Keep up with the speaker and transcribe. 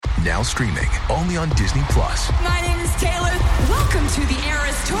Now streaming only on Disney+. My name is Taylor. Welcome to the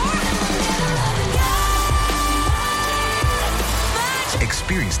Eras Tour.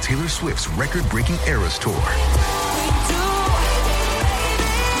 Experience Taylor Swift's record-breaking Eras Tour.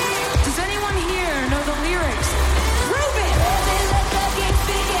 Does anyone here know the lyrics? Prove it!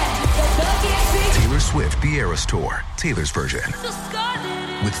 Taylor Swift The Eras Tour, Taylor's version,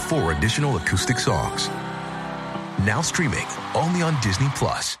 with 4 additional acoustic songs. Now streaming only on Disney+.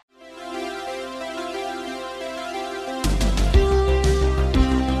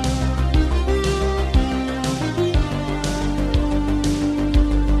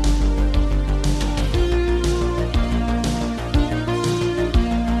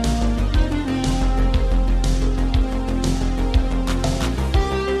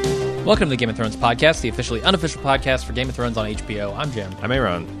 Welcome to the Game of Thrones podcast, the officially unofficial podcast for Game of Thrones on HBO. I'm Jim. I'm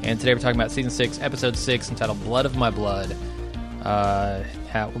Aaron. And today we're talking about Season 6, Episode 6, entitled Blood of My Blood.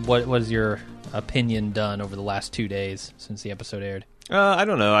 What was your opinion done over the last 2 days since the episode aired? I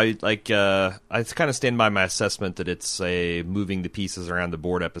don't know. I kind of stand by my assessment that it's a moving the pieces around the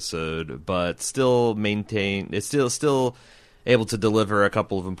board episode, but still it's still able to deliver a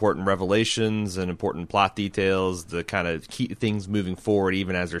couple of important revelations and important plot details that kind of keep things moving forward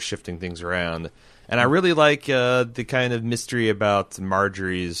even as they're shifting things around. And I really like the kind of mystery about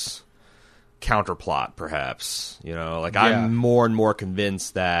Marjorie's counterplot, perhaps. You know, like I'm more and more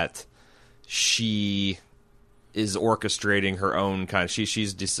convinced that she is orchestrating her own kind of...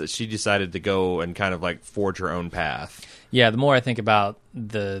 She decided to go and kind of like forge her own path. Yeah, the more I think about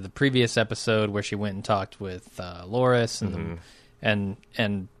the previous episode where she went and talked with Loras and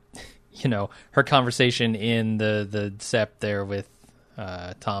you know, her conversation in the sept there with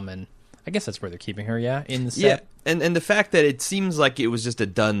Tom, and I guess that's where they're keeping her, in the sept. Yeah, and the fact that it seems like it was just a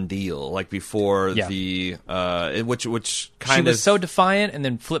done deal, like before the which kind of... She was so defiant and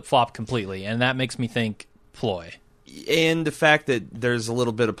then flip-flopped completely, and that makes me think ploy. And the fact that there's a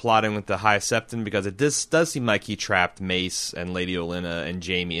little bit of plotting with the High Septon, because it does seem like he trapped Mace and Lady Olenna and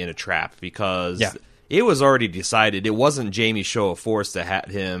Jaime in a trap, because it was already decided. It wasn't Jaime's show of force that had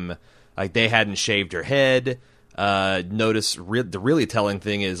him, like they hadn't shaved her head. Notice the really telling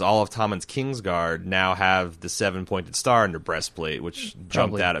thing is all of Tommen's Kingsguard now have the 7-pointed star in their breastplate, which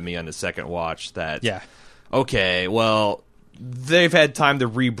jumped out at me on the second watch. Okay, well... They've had time to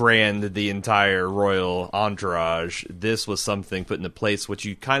rebrand the entire royal entourage. This was something put into place, which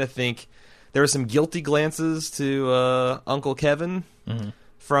you kind of think... There were some guilty glances to Uncle Kevin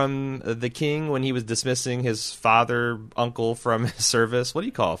from the king when he was dismissing his father-uncle from his service. What do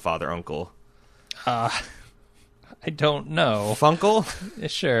you call a father-uncle? I don't know. Funkle?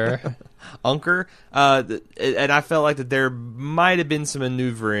 Sure. Unker? And I felt like that there might have been some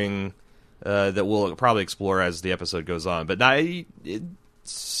maneuvering... that we'll probably explore as the episode goes on. But it's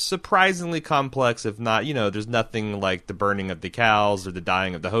surprisingly complex, if not, there's nothing like the burning of the cows or the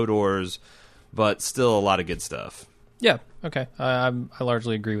dying of the Hodors, but still a lot of good stuff. Yeah, okay. I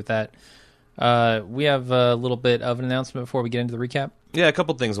largely agree with that. We have a little bit of an announcement before we get into the recap. Yeah, a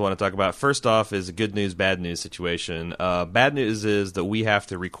couple things I want to talk about. First off is a good news, bad news situation. Bad news is that we have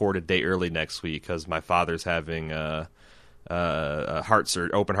to record a day early next week because my father's having...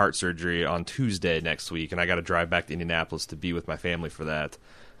 open heart surgery on Tuesday next week, and I got to drive back to Indianapolis to be with my family for that.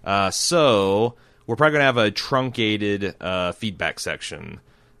 So we're probably going to have a truncated feedback section.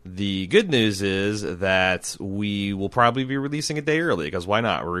 The good news is that we will probably be releasing a day early, because why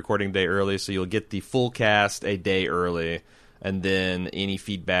not? We're recording a day early, so you'll get the full cast a day early, and then any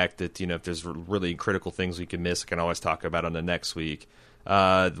feedback that, if there's really critical things we can miss, I can always talk about on the next week.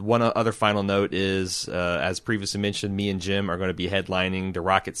 One other final note is, as previously mentioned, me and Jim are going to be headlining the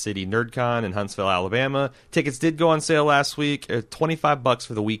Rocket City NerdCon in Huntsville, Alabama. Tickets did go on sale last week. $25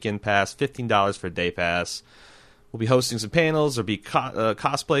 for the weekend pass, $15 for a day pass. We'll be hosting some panels. There'll be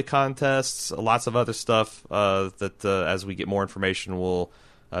cosplay contests, lots of other stuff that as we get more information, we'll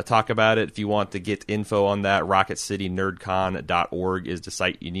talk about it. If you want to get info on that, rocketcitynerdcon.org is the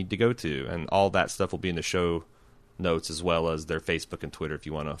site you need to go to. And all that stuff will be in the show notes, as well as their Facebook and Twitter if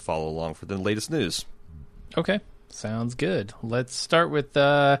you want to follow along for the latest news. Okay, sounds good. Let's start with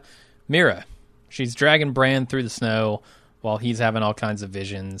Mira. She's dragging Bran through the snow while he's having all kinds of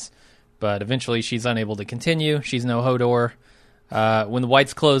visions, but eventually she's unable to continue. She's no Hodor. When the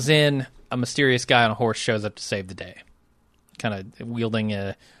Whites close in, a mysterious guy on a horse shows up to save the day, kind of wielding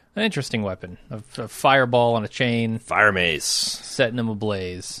an interesting weapon, a fireball on a chain. Fire mace. Setting him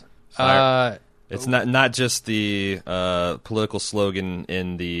ablaze. It's not just the political slogan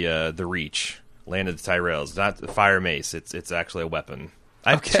in the Reach, Land of the Tyrells. It's not the fire mace. It's actually a weapon.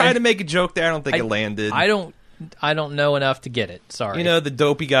 I tried to make a joke there. I don't think it landed. I don't I don't know enough to get it. Sorry. You know, the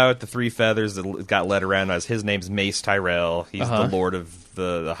dopey guy with the 3 feathers that got led around as his name's Mace Tyrell. He's the lord of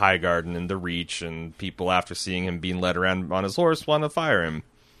the High Garden and the Reach, and people, after seeing him being led around on his horse, want to fire him.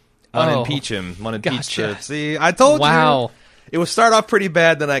 Want to impeach him. Want to impeach Gotcha. him. See, I told you. Wow. It would start off pretty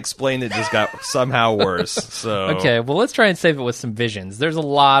bad, then I explained it just got somehow worse. So Okay, well, let's try and save it with some visions. There's a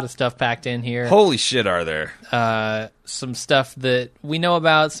lot of stuff packed in here. Holy shit, are there? Some stuff that we know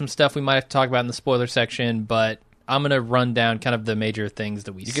about, some stuff we might have to talk about in the spoiler section, but I'm going to run down kind of the major things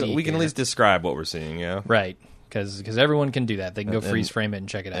that we see. We can at least describe what we're seeing, yeah? Right, because everyone can do that. They can go freeze frame it and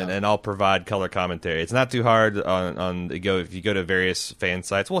check it out. And I'll provide color commentary. It's not too hard if you go to various fan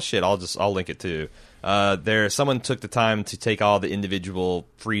sites. Well, shit, I'll link it too. Someone took the time to take all the individual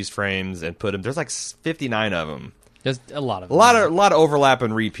freeze frames and put them. There's like 59 of them. There's a lot of them. A lot of overlap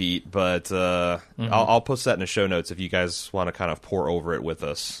and repeat, but I'll post that in the show notes if you guys want to kind of pour over it with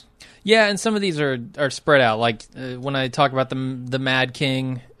us. Yeah, and some of these are spread out. Like when I talk about the Mad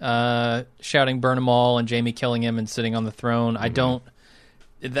King shouting "burn 'em all" and Jaime killing him and sitting on the throne.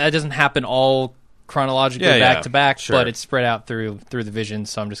 That doesn't happen all chronologically back to back, sure. but it's spread out through the vision.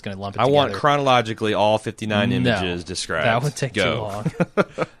 So I'm just going to lump it together. I want chronologically all 59 images described. That would take too long.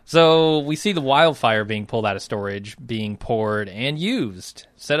 So we see the wildfire being pulled out of storage, being poured and used,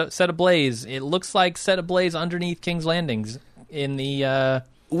 set ablaze. It looks like set ablaze underneath King's Landings in the.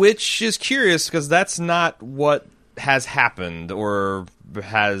 Which is curious because that's not what has happened or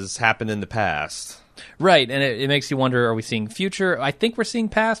has happened in the past. Right, and it makes you wonder, are we seeing future? I think we're seeing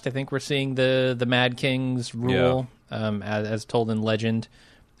past. I think we're seeing the Mad King's rule as told in legend.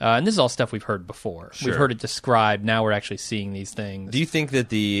 And this is all stuff we've heard before. Sure. We've heard it described. Now we're actually seeing these things. Do you think that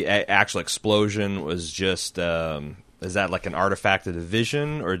the actual explosion was just... is that like an artifact of the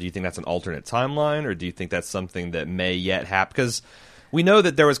vision, or do you think that's an alternate timeline, or do you think that's something that may yet happen? Because we know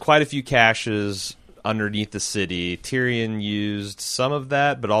that there was quite a few caches underneath the city. Tyrion used some of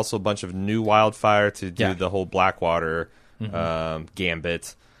that, but also a bunch of new wildfire to do the whole Blackwater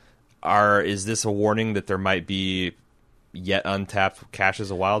gambit. Is this a warning that there might be yet untapped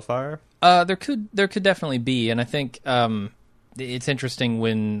caches of wildfire? There could definitely be, and I think it's interesting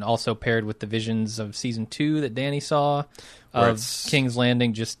when also paired with the visions of season 2 that Dany saw of King's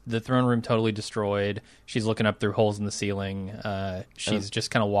Landing, just the throne room totally destroyed. She's looking up through holes in the ceiling. She's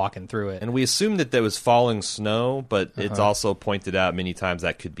just kind of walking through it. And we assumed that there was falling snow, but it's also pointed out many times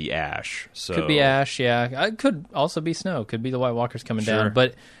that could be ash. So could be ash, yeah. It could also be snow. Could be the White Walkers coming down.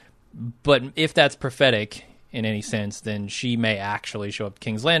 But if that's prophetic in any sense, then she may actually show up at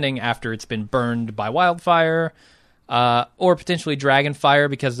King's Landing after it's been burned by wildfire. Or potentially dragon fire,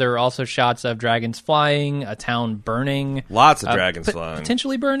 because there are also shots of dragons flying, a town burning. Lots of dragons flying.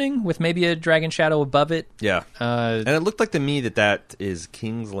 Potentially burning, with maybe a dragon shadow above it. Yeah. And it looked like to me that is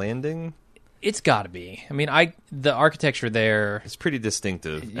King's Landing. It's got to be. I mean, the architecture there... It's pretty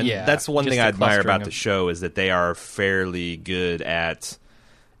distinctive. And yeah, that's one thing I admire about of the show, is that they are fairly good at...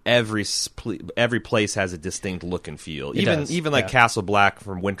 Every place has a distinct look and feel. Even like Castle Black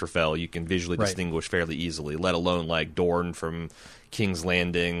from Winterfell, you can visually distinguish fairly easily, let alone like Dorne from King's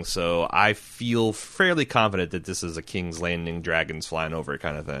Landing. So I feel fairly confident that this is a King's Landing, dragons flying over it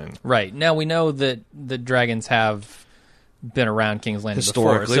kind of thing. Right. Now, we know that the dragons have been around King's Landing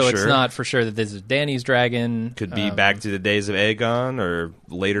before, historically, so it's not for sure that this is Dany's dragon. Could be back to the days of Aegon or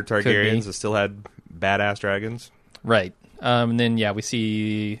later Targaryens that still had badass dragons. Right. And then, we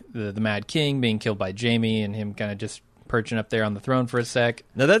see the Mad King being killed by Jaime and him kind of just perching up there on the throne for a sec.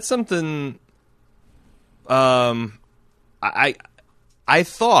 Now, that's something... I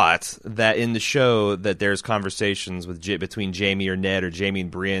thought that in the show that there's conversations between Jaime or Ned or Jaime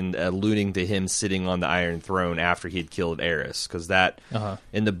and Brienne alluding to him sitting on the Iron Throne after he'd killed Aerys. Because that,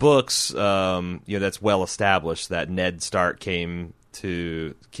 in the books, that's well established that Ned Stark came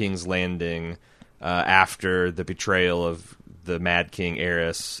to King's Landing... after the betrayal of the Mad King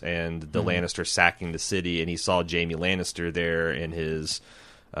Aerys and the Lannister sacking the city, and he saw Jaime Lannister there in his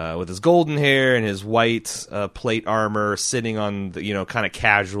with his golden hair and his white plate armor, sitting on the, kind of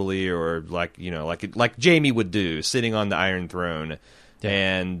casually, or like Jaime would do, sitting on the Iron Throne,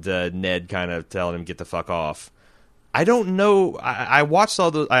 and Ned kind of telling him get the fuck off. I don't know. I watched all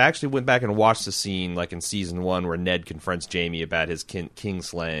those. I actually went back and watched the scene, like in season 1, where Ned confronts Jaime about his king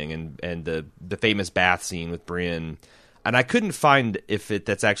slaying, and the famous bath scene with Brienne. And I couldn't find if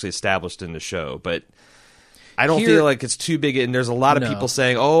that's actually established in the show, but I don't feel like it's too big. And there's a lot of people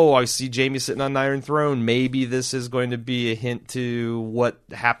saying, "Oh, I see Jaime sitting on the Iron Throne. Maybe this is going to be a hint to what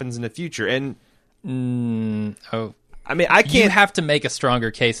happens in the future." And I mean, I can't... You have to make a stronger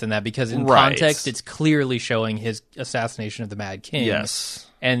case than that, because in context, it's clearly showing his assassination of the Mad King. Yes.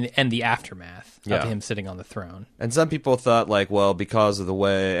 and the aftermath Yeah. of him sitting on the throne. And some people thought, like, well, because of the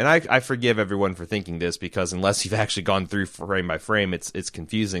way, and I forgive everyone for thinking this, because unless you've actually gone through frame by frame, it's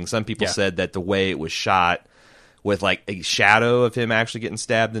confusing. Some people Yeah. said that the way it was shot, with like a shadow of him actually getting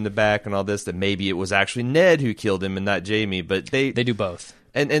stabbed in the back and all this, that maybe it was actually Ned who killed him and not Jaime. But they do both.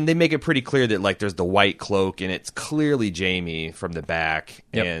 And they make it pretty clear that like there's the white cloak and it's clearly Jaime from the back.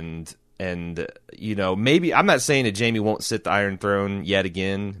 Yep. And you know, maybe I'm not saying that Jaime won't sit the Iron Throne yet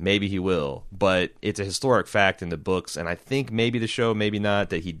again. Maybe he will, but it's a historic fact in the books, and I think maybe the show, maybe not,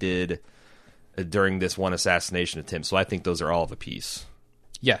 that he did during this one assassination attempt. So I think those are all of a piece.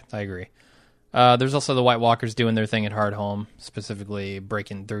 Yeah, I agree. There's also the White Walkers doing their thing at Hardhome, specifically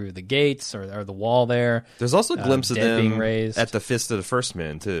breaking through the gates or the wall there. There's also a glimpse of dead them being raised. at the Fist of the First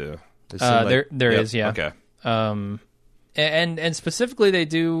Men too. There is, yeah. Okay. And specifically, they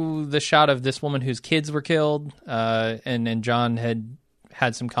do the shot of this woman whose kids were killed, and John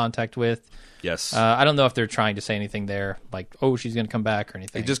had some contact with. Yes. I don't know if they're trying to say anything there, like, oh, she's going to come back or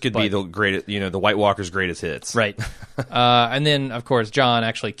anything. It just could be the greatest, the White Walker's greatest hits. Right. And then, of course, John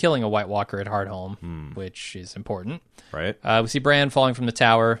actually killing a White Walker at Hardhome, which is important. Right. We see Bran falling from the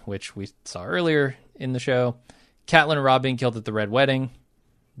tower, which we saw earlier in the show. Catelyn and Robb being killed at the Red Wedding.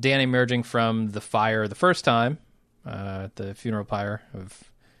 Dany emerging from the fire the first time, at the funeral pyre of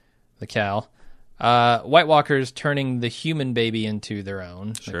the Cal. White Walkers turning the human baby into their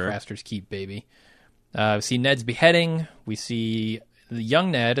own, Sure. the Craster's Keep baby. We see Ned's beheading. We see the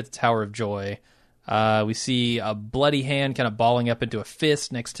young Ned at the Tower of Joy. We see a bloody hand kind of balling up into a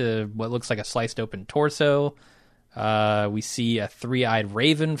fist next to what looks like a sliced open torso. We see a three-eyed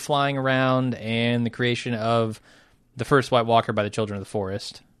raven flying around, and the creation of the first White Walker by the Children of the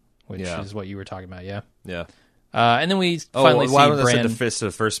Forest, which is what you were talking about, yeah. Yeah. And then we finally see when I Bran. said the Fist of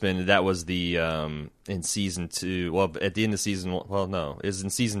the First Men, that was the in season 2. Well, at the end of season 1, well, no, it was in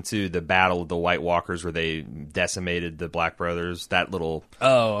season 2, the Battle of the White Walkers, where they decimated the Black Brothers. That little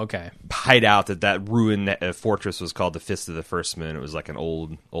okay. hideout, that ruined fortress, was called the Fist of the First Men. It was like an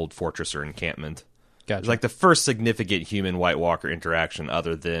old fortress or encampment. Gotcha. It was like the first significant human White Walker interaction,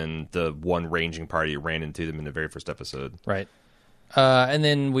 other than the one ranging party that ran into them in the very first episode. Right. And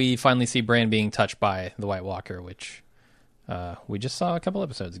then we finally see Bran being touched by the White Walker, which we just saw a couple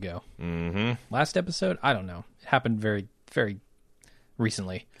episodes ago. Mm-hmm. Last episode? I don't know. It happened very, very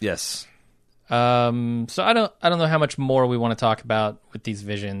recently. Yes. So I don't know how much more we want to talk about with these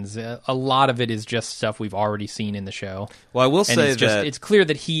visions. A lot of it is just stuff we've already seen in the show. Well, I will say that it's clear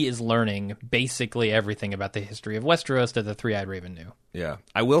that he is learning basically everything about the history of Westeros that the Three-Eyed Raven knew. Yeah.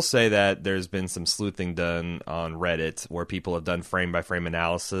 I will say that there's been some sleuthing done on Reddit where people have done frame-by-frame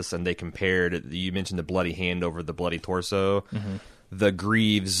analysis, and they compared, you mentioned the bloody hand over the bloody torso. Mm-hmm. The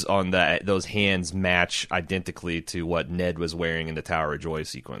greaves on those hands match identically to what Ned was wearing in the Tower of Joy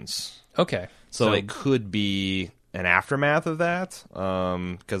sequence. Okay. So it could be an aftermath of that,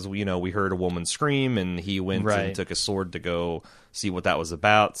 because we heard a woman scream, and he went and took a sword to go see what that was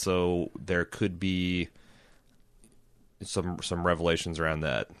about. So there could be some revelations around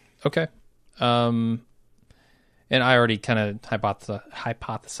that. Okay. And I already kind of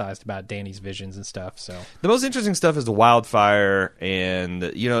hypothesized about Dany's visions and stuff. So the most interesting stuff is the wildfire, and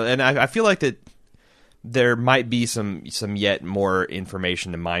and I feel like that there might be some yet more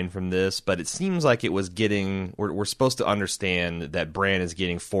information to mine from this, but it seems like it was getting. We're supposed to understand that Bran is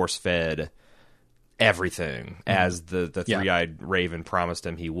getting force fed everything, as the Three-Eyed Raven promised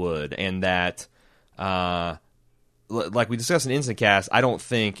him he would, and that. Like we discussed in Instant Cast, I don't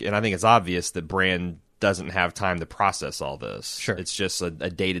think, and I think it's obvious that Bran doesn't have time to process all this. Sure. It's just a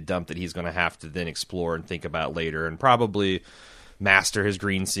data dump that he's going to have to then explore and think about later, and probably master his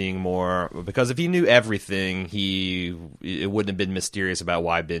green seeing more. Because if he knew everything, it wouldn't have been mysterious about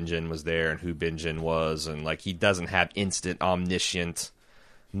why Benjen was there and who Benjen was, and like he doesn't have instant omniscient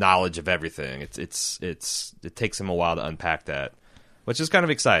knowledge of everything. It takes him a while to unpack that, which is kind of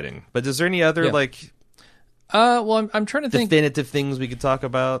exciting. But is there any other well, I'm trying to think. Definitive things we could talk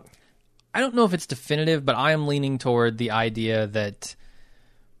about? I don't know if it's definitive, but I am leaning toward the idea that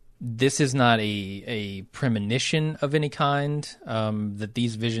this is not a premonition of any kind, that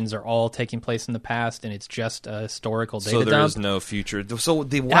these visions are all taking place in the past, and it's just a historical data dump. So there is no future. So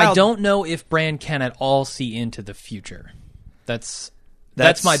I don't know if Bran can at all see into the future. That's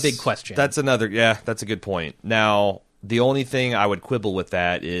my big question. That's a good point. Now, the only thing I would quibble with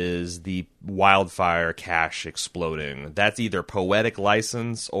that is the wildfire cache exploding. That's either poetic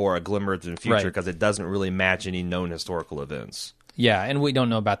license or a glimmer of the future, because it doesn't really match any known historical events. Yeah, and we don't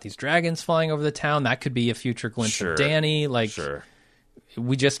know about these dragons flying over the town. That could be a future glimpse of Dany.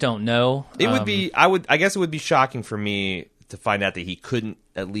 We just don't know. It would be. I guess it would be shocking for me to find out that he couldn't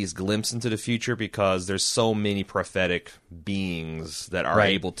at least glimpse into the future, because there's so many prophetic beings that are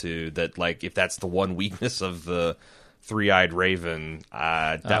able to, that like if that's the one weakness of the three-eyed raven,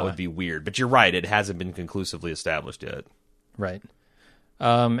 that would be weird. But you're right, it hasn't been conclusively established yet. Right.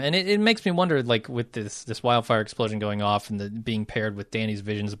 And it makes me wonder, like, with this wildfire explosion going off and being paired with Dany's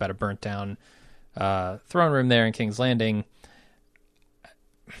visions about a burnt down throne room there in King's Landing,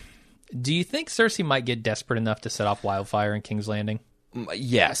 do you think Cersei might get desperate enough to set off wildfire in King's Landing?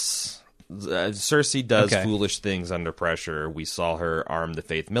 Yes. Cersei does foolish things under pressure. We saw her arm the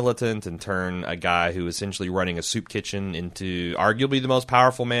Faith Militant and turn a guy who was essentially running a soup kitchen into arguably the most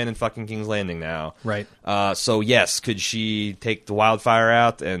powerful man in fucking King's Landing now. Right. So yes, could she take the wildfire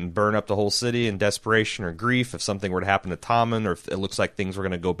out and burn up the whole city in desperation or grief if something were to happen to Tommen, or if it looks like things were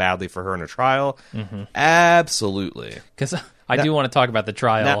going to go badly for her in a trial? Mm-hmm. Absolutely. Because I do want to talk about the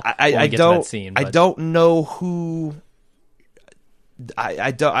trial when we get to that scene. I don't know who...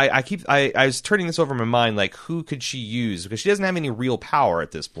 I was turning this over in my mind, like, who could she use? Because she doesn't have any real power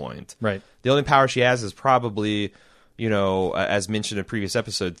at this point. Right. The only power she has is probably, as mentioned in a previous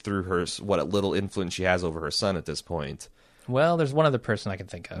episode, through her, what little influence she has over her son at this point. Well, there's one other person I can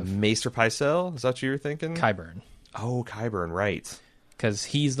think of. Maester Pycelle? Is that what you were thinking? Qyburn. Oh, Qyburn, right. Because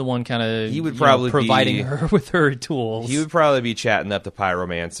he's the one kind of he would probably providing her with her tools. He would probably be chatting up the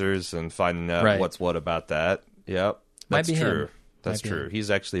pyromancers and finding out what's what about that. Yep. That's true. That's true.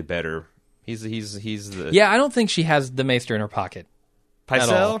 He's actually better. He's the... Yeah, I don't think she has the maester in her pocket.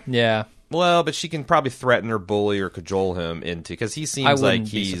 Pycelle? Yeah. Well, but she can probably threaten or bully or cajole him into... Because he seems like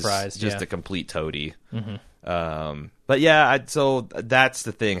he's just a complete toady. Mm-hmm. But yeah, so that's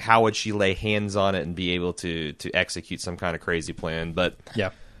the thing. How would she lay hands on it and be able to execute some kind of crazy plan? But,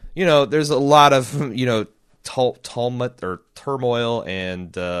 there's a lot of, tumult or turmoil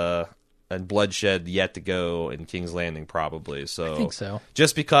and bloodshed yet to go in King's Landing, probably. So I think so.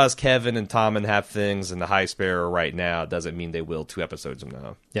 Just because Kevin and Tommen have things in the High Sparrow right now doesn't mean they will 2 episodes from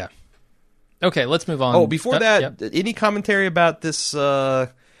now. Yeah. Okay, let's move on. Oh, before that, any commentary about this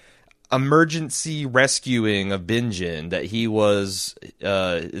emergency rescuing of Benjen, that he was...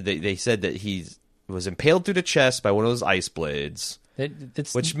 they said that he was impaled through the chest by one of those ice blades.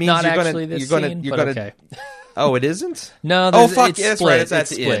 Which means not actually this scene, but okay. Oh, it isn't? No. Oh, fuck. It's split. Right. It's at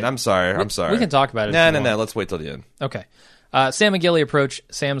the end. I'm sorry. We can talk about it. No. Let's wait till the end. Okay. Sam and Gilly approach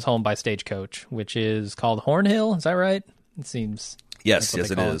Sam's home by stagecoach, which is called Hornhill. Is that right? It seems. Yes,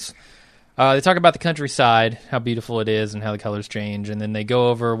 it is. They talk about the countryside, how beautiful it is, and how the colors change, and then they go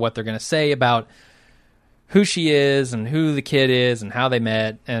over what they're going to say about who she is and who the kid is and how they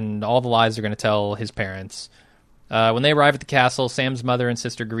met and all the lies they're going to tell his parents. When they arrive at the castle, Sam's mother and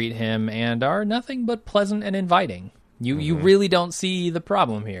sister greet him and are nothing but pleasant and inviting. You really don't see the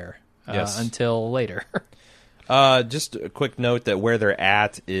problem here until later. Just a quick note that where they're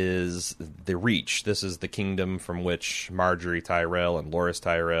at is the Reach. This is the kingdom from which Marjorie Tyrell and Loras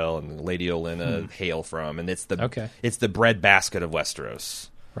Tyrell and Lady Olenna hail from, and it's the breadbasket of Westeros.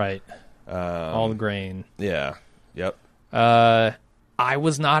 Right. All the grain. Yeah. Yep. I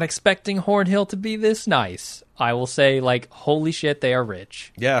was not expecting Hornhill to be this nice. I will say, like, holy shit, they are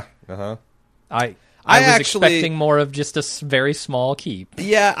rich. Yeah. Uh-huh. I was expecting more of just a very small keep.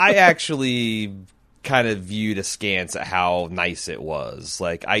 Yeah, I actually kind of viewed askance at how nice it was.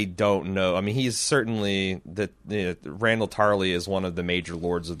 Like, I don't know. I mean, he's certainly... Randall Tarly is one of the major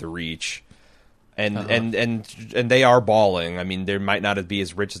lords of the Reach. And they are balling. I mean, they might not be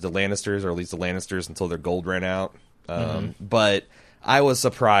as rich as the Lannisters, or at least the Lannisters until their gold ran out. But I was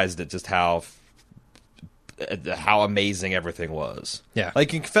surprised at just how amazing everything was. Yeah.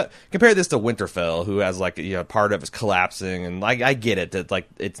 Like, you compare this to Winterfell, who has, like, part of it's collapsing, and, like, I get it that, like,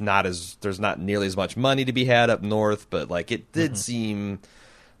 there's not nearly as much money to be had up north, but, like, it did seem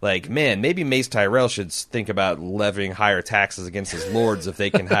like, man, maybe Mace Tyrell should think about levying higher taxes against his lords if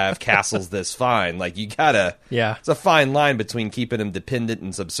they can have castles this fine. Like, you gotta... Yeah. It's a fine line between keeping them dependent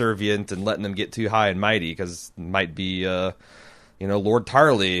and subservient and letting them get too high and mighty, because it might be... Lord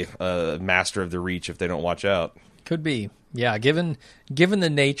Tarly, master of the Reach, if they don't watch out. Could be, yeah. Given the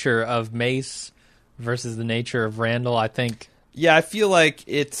nature of Mace versus the nature of Randall, I think. Yeah, I feel like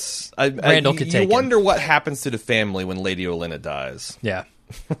it's Randall could take. You wonder what happens to the family when Lady Olenna dies. Yeah,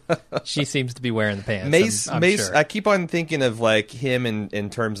 she seems to be wearing the pants. Mace. Sure. I keep on thinking of like him in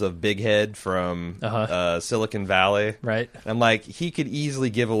terms of Big Head from Silicon Valley. Right. I'm like, he could easily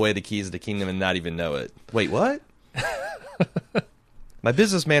give away the keys of the kingdom and not even know it. Wait, what? My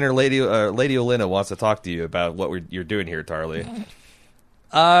business manager, Lady Olenna, wants to talk to you about what you're doing here, Tarly.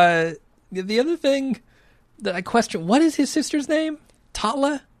 The other thing that I question, what is his sister's name?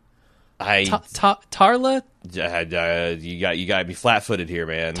 Tatla? Tarla? You got me flat-footed here,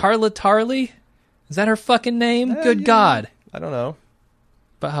 man. Tarla Tarly? Is that her fucking name? Good yeah. God. I don't know.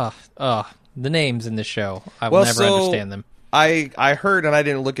 But the names in this show, I will never understand them. I heard, and I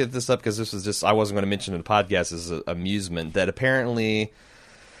didn't look at this up because this was just, I wasn't going to mention in the podcast as an amusement, that apparently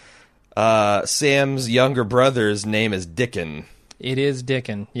Sam's younger brother's name is Dickon. It is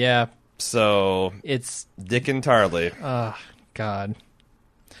Dickon, yeah. So it's Dickon Tarley. Oh, God.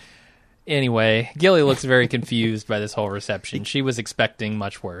 Anyway, Gilly looks very confused by this whole reception. She was expecting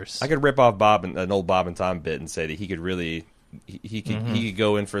much worse. I could rip off an old Bob and Tom bit and say that he could really... He could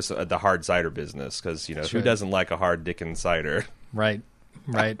go in for the hard cider business because, who doesn't like a hard Dickon cider? Right.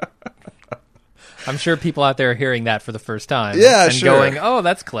 I'm sure people out there are hearing that for the first time. Yeah, and sure. going, oh,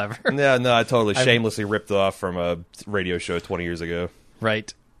 that's clever. Yeah, no, I totally shamelessly ripped off from a radio show 20 years ago.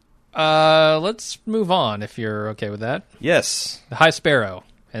 Right. Let's move on if you're okay with that. Yes. The High Sparrow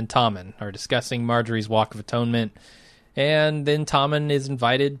and Tommen are discussing Marjorie's Walk of Atonement, and then Tommen is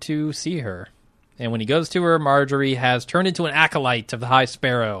invited to see her. And when he goes to her, Marjorie has turned into an acolyte of the High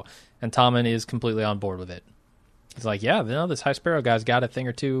Sparrow, and Tommen is completely on board with it. He's like, yeah, this High Sparrow guy's got a thing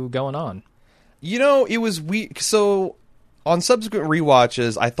or two going on. It was weird. So on subsequent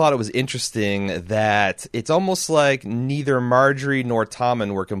rewatches, I thought it was interesting that it's almost like neither Marjorie nor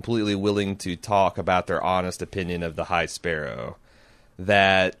Tommen were completely willing to talk about their honest opinion of the High Sparrow.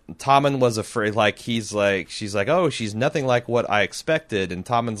 That Tommen was afraid, she's like, oh, she's nothing like what I expected, and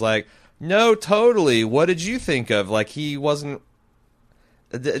Tommen's like, no, totally. What did you think of? He wasn't...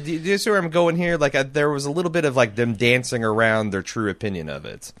 Do you see where I'm going here? There was a little bit of, them dancing around their true opinion of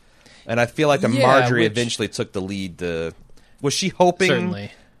it. And I feel like Marjorie eventually took the lead to... Was she hoping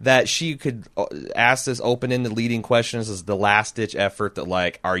certainly that she could ask this open-ended leading questions as the last-ditch effort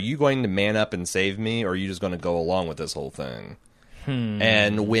that, are you going to man up and save me, or are you just going to go along with this whole thing?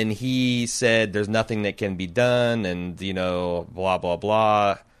 And when he said there's nothing that can be done and, blah, blah,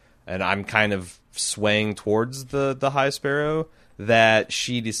 blah... And I'm kind of swaying towards the High Sparrow, that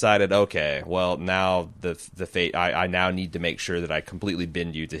she decided, okay, well, now the fate, I now need to make sure that I completely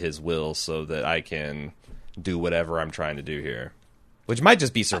bend you to his will so that I can do whatever I'm trying to do here. Which might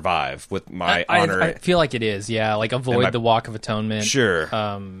just be survive with my honor. I feel like it is, yeah. Avoid the Walk of Atonement. Sure.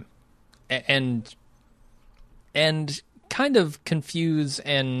 And kind of confuse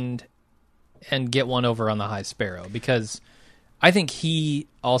and get one over on the High Sparrow, because I think he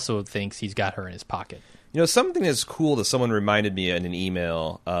also thinks he's got her in his pocket. Something that's cool that someone reminded me in an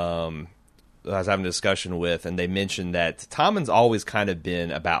email I was having a discussion with, and they mentioned that Tommen's always kind of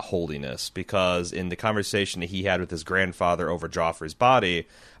been about holiness, because in the conversation that he had with his grandfather over Joffrey's body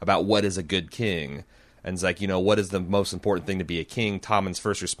about what is a good king, and it's like, what is the most important thing to be a king, Tommen's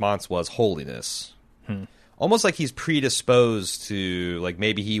first response was holiness. Almost like he's predisposed to,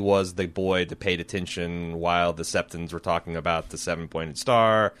 maybe he was the boy that paid attention while the Septons were talking about the seven-pointed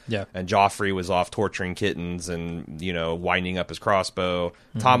star. Yeah. And Joffrey was off torturing kittens and, winding up his crossbow.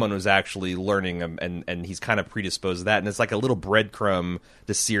 Tommen was actually learning, and he's kind of predisposed to that. And it's like a little breadcrumb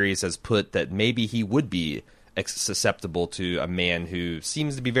the series has put that maybe he would be susceptible to a man who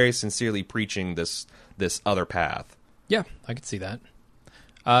seems to be very sincerely preaching this other path. Yeah, I could see that.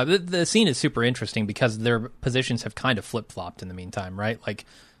 The scene is super interesting because their positions have kind of flip-flopped in the meantime, right?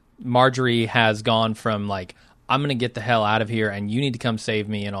 Marjorie has gone from, I'm going to get the hell out of here and you need to come save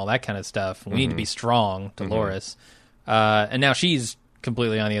me and all that kind of stuff. We need to be strong, Dolores. And now she's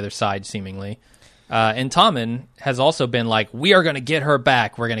completely on the other side, seemingly. And Tommen has also been like, we are going to get her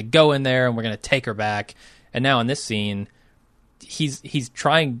back. We're going to go in there and we're going to take her back. And now in this scene, he's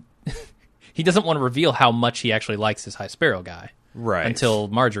trying... he doesn't want to reveal how much he actually likes this High Sparrow guy. Right. Until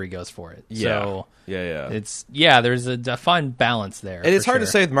Marjorie goes for it. Yeah. So yeah. There's a fine balance there. And it's hard to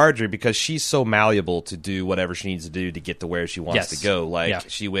say with Marjorie because she's so malleable to do whatever she needs to do to get to where she wants to go.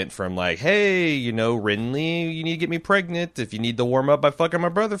 She went from hey, Renly, you need to get me pregnant. If you need to warm up by fucking my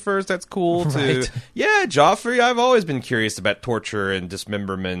brother first, that's cool. Right. To, yeah, Joffrey, I've always been curious about torture and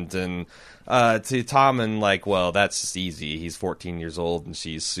dismemberment, and to Tommen, well, that's just easy. He's 14 years old and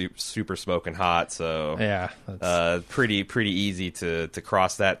she's super smoking hot, so yeah, pretty easy to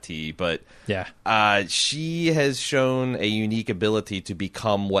cross that T. But yeah, she has shown a unique ability to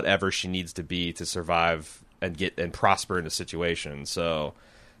become whatever she needs to be to survive and prosper in a situation. So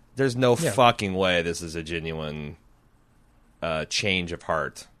there's no fucking way this is a genuine change of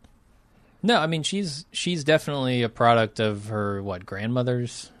heart. No, I mean she's definitely a product of her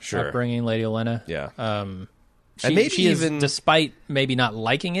grandmother's upbringing, Lady Olenna. Yeah. And maybe even despite maybe not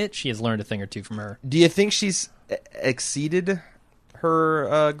liking it, she has learned a thing or two from her. Do you think she's exceeded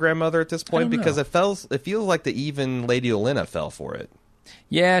her grandmother at this point? Because it feels like the even Lady Olenna fell for it.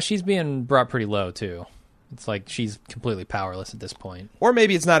 Yeah, she's being brought pretty low too. It's like she's completely powerless at this point. Or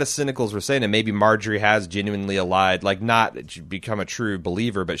maybe it's not as cynical as we're saying, and maybe Marjorie has genuinely allied, like not become a true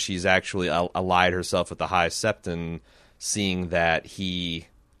believer, but she's actually allied herself with the High Septon, seeing that he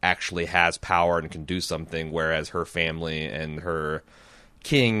actually has power and can do something, whereas her family and her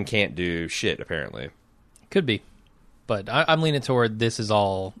king can't do shit, apparently. Could be. But I'm leaning toward this is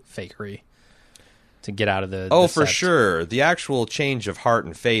all fakery to get out of the For sept. sure. The actual change of heart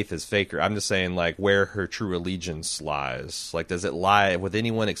and faith is faker. I'm just saying, like, where her true allegiance lies. Like, does it lie with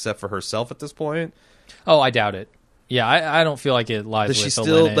anyone except for herself at this point? Oh, I doubt it. Yeah, I don't feel like it lies Does with she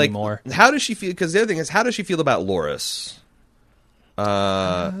still, Olenna like, anymore. how does she feel? Because the other thing is, how does she feel about Loras?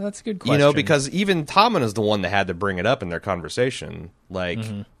 That's a good question. You know, because even Tommen is the one that had to bring it up in their conversation. Like,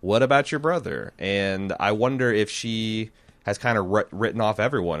 what about your brother? And I wonder if she has kind of written off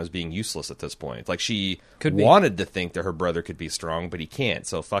everyone as being useless at this point. Like, she wanted to think that her brother could be strong, but he can't.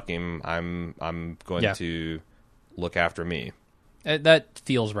 So fuck him. I'm going to look after me. That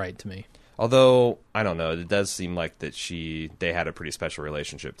feels right to me. Although I don't know, it does seem like that they had a pretty special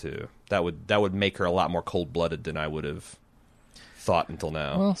relationship too. That would make her a lot more cold blooded than I would have thought until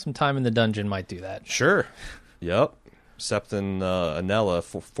now. Well, some time in the dungeon might do that. Sure. Yep. Septon Anella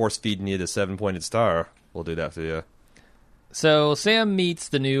force feeding you the 7-pointed star. We'll do that for you. So Sam meets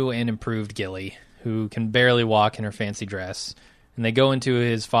the new and improved Gilly, who can barely walk in her fancy dress, and they go into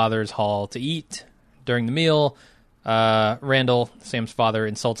his father's hall to eat. During the meal, Randall, Sam's father,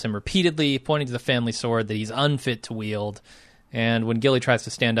 insults him repeatedly, pointing to the family sword that he's unfit to wield. And when Gilly tries to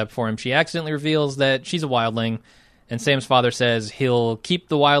stand up for him, she accidentally reveals that she's a wildling. And Sam's father says he'll keep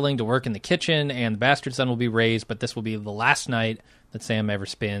the wildling to work in the kitchen, and the bastard son will be raised, but this will be the last night that Sam ever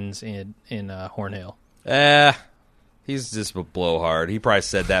spends in Hornhill. He's just a blowhard. He probably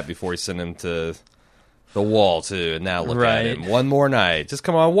said that before he sent him to the wall, too. And now look at him. One more night. Just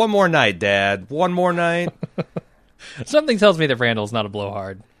come on, one more night, Dad. One more night. Something tells me that Randall's not a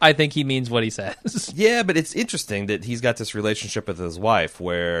blowhard. I think he means what he says. Yeah, but it's interesting that he's got this relationship with his wife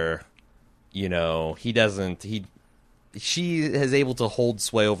where, you know, she is able to hold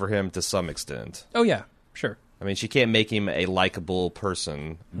sway over him to some extent. Oh, yeah, sure. I mean, she can't make him a likable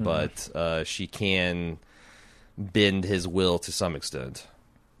person, but she can bend his will to some extent.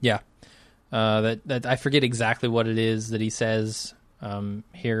 Yeah. That I forget exactly what it is that he says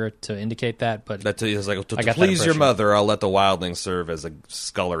here to indicate that, but he's like, to please your mother, I'll let the wildling serve as a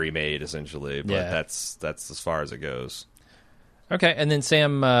scullery maid, essentially. But that's as far as it goes. Okay, and then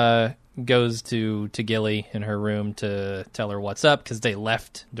Sam goes to Gilly in her room to tell her what's up, because they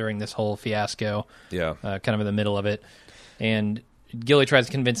left during this whole fiasco. Yeah. Kind of in the middle of it. And Gilly tries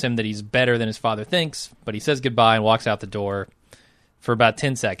to convince him that he's better than his father thinks, but he says goodbye and walks out the door for about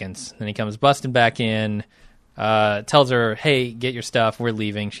 10 seconds. Then he comes busting back in, tells her, hey, get your stuff, we're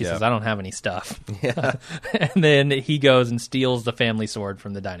leaving. She says, I don't have any stuff. Yeah. And then he goes and steals the family sword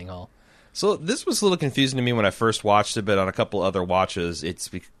from the dining hall. So this was a little confusing to me when I first watched it, but on a couple other watches, it's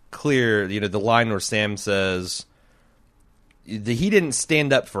clear, you know, the line where Sam says he didn't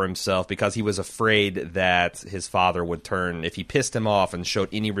stand up for himself because he was afraid that his father would turn, if he pissed him off and showed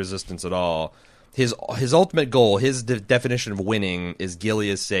any resistance at all. His ultimate goal, his definition of winning, is Gilly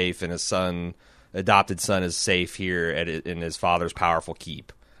is safe and his adopted son is safe here in his father's powerful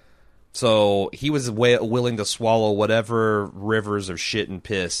keep. So he was willing to swallow whatever rivers of shit and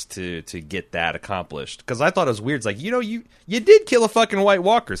piss to get that accomplished. Because I thought it was weird. It's like, you know, you did kill a fucking White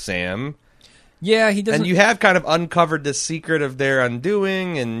Walker, Sam. Yeah, he doesn't. And you have kind of uncovered the secret of their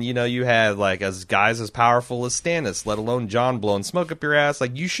undoing, and you know, you had like as guys as powerful as Stannis, let alone Jon blowing smoke up your ass.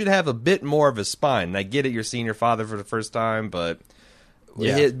 Like, you should have a bit more of a spine. And I get it, you're seeing your father for the first time, but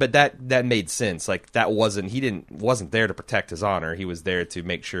but that made sense. Like, he wasn't there to protect his honor. He was there to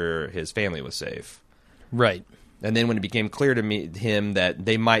make sure his family was safe. Right. And then when it became clear to him that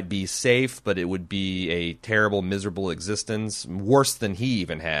they might be safe, but it would be a terrible, miserable existence, worse than he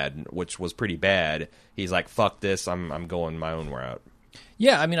even had, which was pretty bad, he's like, fuck this, I'm going my own route.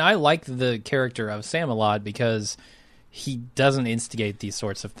 Yeah, I mean, I like the character of Sam a lot because he doesn't instigate these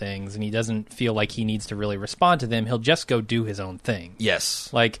sorts of things, and he doesn't feel like he needs to really respond to them. He'll just go do his own thing.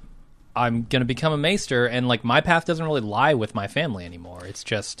 Yes. Like, I'm going to become a maester, and like my path doesn't really lie with my family anymore. It's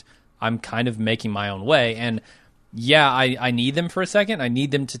just I'm kind of making my own way, and yeah, I need them for a second. I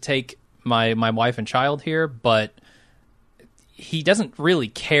need them to take my wife and child here, but he doesn't really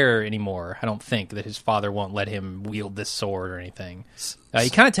care anymore, I don't think, that his father won't let him wield this sword or anything. He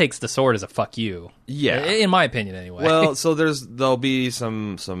kind of takes the sword as a fuck you. Yeah. In my opinion, anyway. Well, so there'll be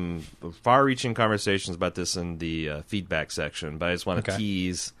some far-reaching conversations about this in the feedback section, but I just want to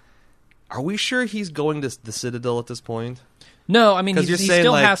tease. Are we sure he's going to the Citadel at this point? No, I mean, 'Cause he you're saying,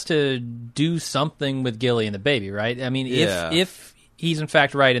 still like- has to do something with Gilly and the baby, right? I mean, Yeah. if he's in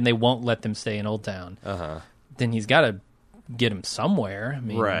fact right and they won't let them stay in Old Town, then he's got to get him somewhere. I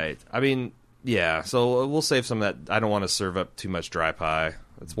mean, Right. I mean, yeah. So we'll save some of that. I don't want to serve up too much dry pie.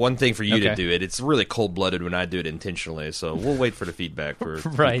 It's one thing for you to Okay. do it. It's really cold-blooded when I do it intentionally. So we'll wait for the feedback for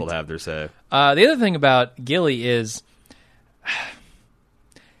Right. people to have their say. The other thing about Gilly is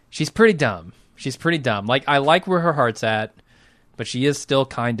she's pretty dumb. She's pretty dumb. Like, I like where her heart's at, but she is still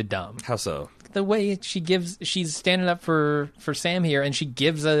kind of dumb. How so? The way she's standing up for Sam here, and she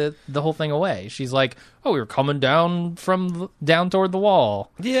gives the whole thing away. She's like, "Oh, we were coming down down toward the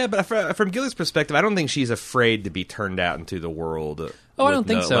wall." Yeah, but from Gilly's perspective, I don't think she's afraid to be turned out into the world. Oh, I don't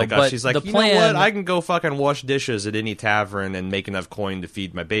think so, Like, but she's like, the you know plan- what? I can go fucking wash dishes at any tavern and make enough coin to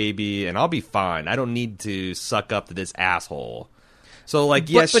feed my baby, and I'll be fine. I don't need to suck up to this asshole. So, like,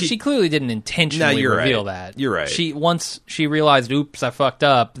 yes, but she clearly didn't intentionally No, you're reveal right. that. You're right. Once she realized, "Oops, I fucked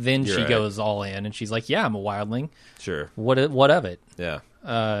up," then You're she right. goes all in, and she's like, "Yeah, I'm a wildling. Sure. What of it?" Yeah.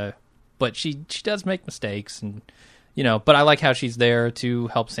 But she does make mistakes, and But I like how she's there to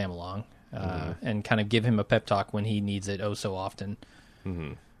help Sam along and kind of give him a pep talk when he needs it oh so often.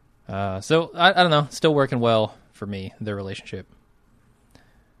 So I don't know, still working well for me, their relationship.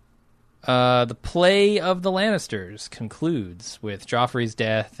 The play of the Lannisters concludes with Joffrey's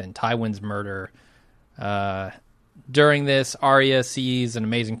death and Tywin's murder. During this, Arya sees an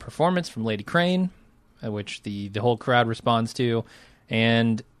amazing performance from Lady Crane, which the whole crowd responds to.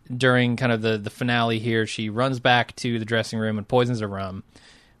 And during kind of the finale here, she runs back to the dressing room and poisons her rum.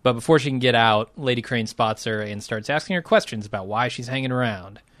 But before she can get out, Lady Crane spots her and starts asking her questions about why she's hanging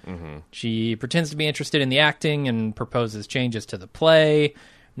around. She pretends to be interested in the acting and proposes changes to the play.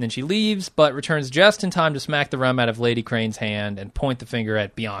 And then she leaves, but returns just in time to smack the rum out of Lady Crane's hand and point the finger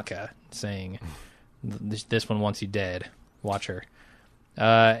at Bianca, saying, "This one wants you dead. Watch her."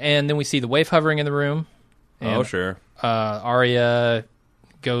 And then we see the waif hovering in the room. And, Oh, sure. Arya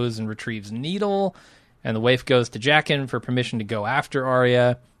goes and retrieves Needle, and the waif goes to Jaqen for permission to go after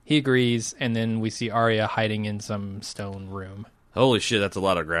Arya. He agrees, and then we see Arya hiding in some stone room. Holy shit, that's a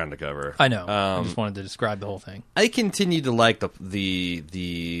lot of ground to cover. I know. I just wanted to describe the whole thing. I continue to like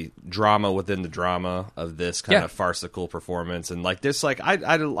the drama within the drama of this kind Yeah. of farcical performance, and like this, like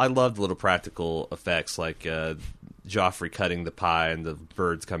I love the little practical effects, like Joffrey cutting the pie and the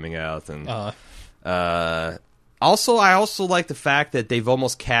birds coming out, and also I also like the fact that they've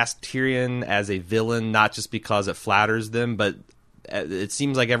almost cast Tyrion as a villain, not just because it flatters them, but it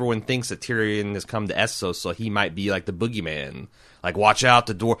seems like everyone thinks that Tyrion has come to Essos, so he might be like the boogeyman. Like, watch out,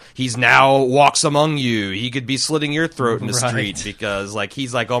 the door. He's now walks among you. He could be slitting your throat in the Right. street because, like,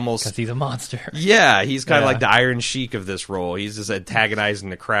 he's like almost. Because he's a monster. Yeah, he's kind of Yeah. like the Iron Sheik of this role. He's just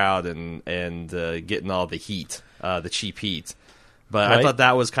antagonizing the crowd and getting all the heat, the cheap heat. But I Right. thought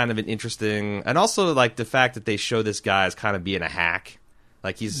that was kind of an interesting, and also like the fact that they show this guy as kind of being a hack.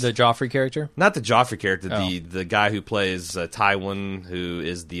 Like he's The Joffrey character? not the Joffrey character, Oh. the guy who plays Tywin, who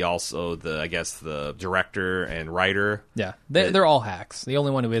is I guess the director and writer. Yeah. They're all hacks. The only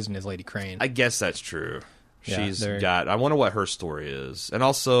one who isn't is Lady Crane. I guess that's true. Yeah, She's they're- got. I wonder what her story is, and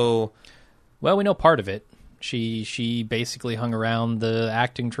also. Well, we know part of it. She basically hung around the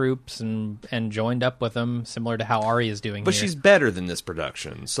acting troops and joined up with them, similar to how Arya is doing But here. she's better than this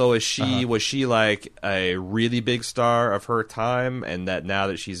production. So is she? Was she like a really big star of her time, and that now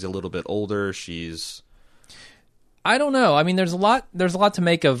that she's a little bit older, she's I don't know. I mean, there's a lot to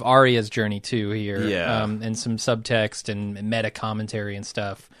make of Arya's journey too here. Yeah. And some subtext and meta commentary and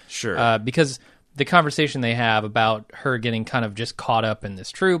stuff. Sure. Because the conversation they have about her getting kind of just caught up in this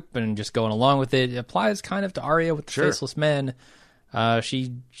troop and just going along with it applies kind of to Arya with the Sure. Faceless Men.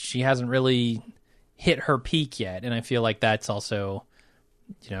 She hasn't really hit her peak yet, and I feel like that's also,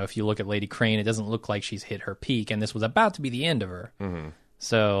 if you look at Lady Crane, it doesn't look like she's hit her peak, and this was about to be the end of her. Mm-hmm.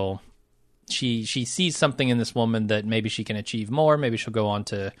 So she sees something in this woman that maybe she can achieve more. Maybe she'll go on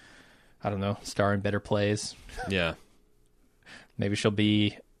to, I don't know, star in better plays. yeah, Maybe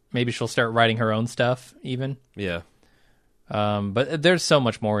she'll start writing her own stuff even. yeah. But there's so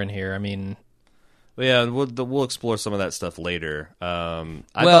much more in here. I mean, But yeah, we'll explore some of that stuff later. I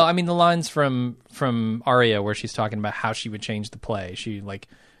mean, the lines from Arya where she's talking about how she would change the play. She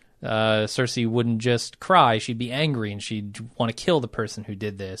Cersei wouldn't just cry; she'd be angry and she'd want to kill the person who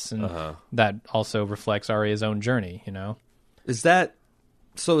did this. And that also reflects Arya's own journey. is that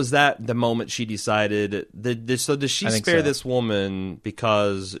So is that the moment she decided? So does she I think spare so. this woman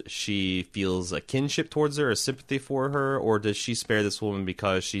because she feels a kinship towards her, a sympathy for her, or does she spare this woman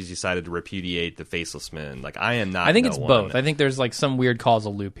because she's decided to repudiate the faceless men? Like, I am not. I think no it's one. both. I think there's like some weird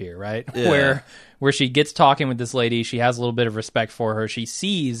causal loop here, right? Yeah. Where she gets talking with this lady, she has a little bit of respect for her. She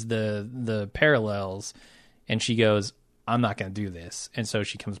sees the parallels, and she goes, "I'm not going to do this." And so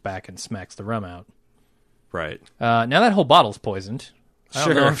she comes back and smacks the rum out. Right. Now that whole bottle's poisoned. I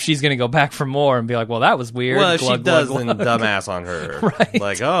don't know Sure. if she's going to go back for more and be like, "Well, that was weird." Well, Glug, she does glug, then glug. dumbass on her. Right.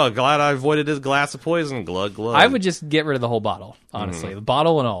 Like, oh, glad I avoided this glass of poison. Glug, glug. I would just get rid of the whole bottle, honestly, the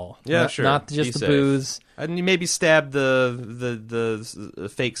bottle and all. Yeah, not, sure. not just Be the safe. booze. And you maybe stab the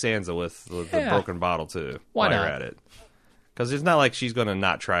fake Sansa with the Yeah. broken bottle, too. Why while not? you're at it. Because it's not like she's going to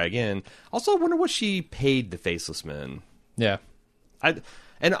not try again. Also, I wonder what she paid the faceless men. Yeah, The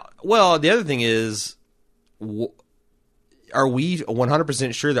other thing is, are we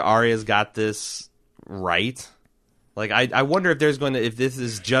 100% sure that Arya's got this right? Like, I wonder if if this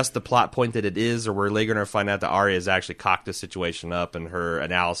is just the plot point that it is, or we're later going to find out that Arya has actually cocked this situation up and her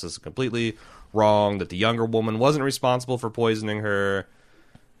analysis is completely wrong, that the younger woman wasn't responsible for poisoning her,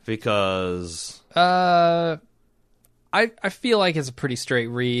 because... I feel like it's a pretty straight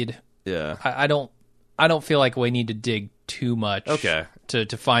read. Yeah. I don't feel like we need to dig too much. Okay. To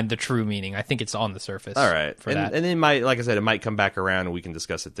find the true meaning. I think it's on the surface. All right. For that. And it might, like I said, it might come back around and we can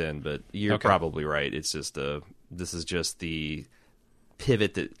discuss it then, but you're Okay. probably right. It's just this is just the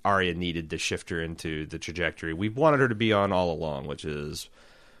pivot that Arya needed to shift her into the trajectory we've wanted her to be on all along, which is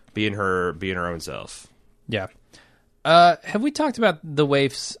being her own self. Yeah. Have we talked about the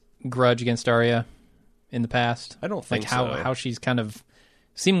waif's grudge against Arya in the past? I don't think like so. how she's kind of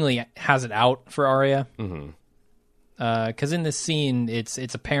seemingly has it out for Arya. Mm-hmm. Because in this scene, it's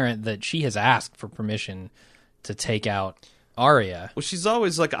apparent that she has asked for permission to take out Arya. Well, she's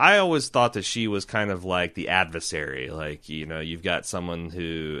always like, I always thought that she was kind of like the adversary. Like, you know, you've got someone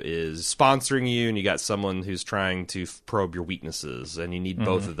who is sponsoring you and you got someone who's trying to probe your weaknesses, and you need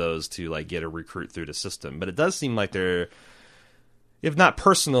both of those to like get a recruit through the system. But it does seem like they're, if not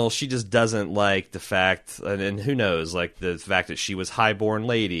personal, she just doesn't like the fact, and who knows, like the fact that she was highborn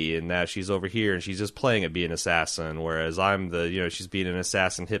lady and now she's over here and she's just playing at being an assassin, whereas she's being an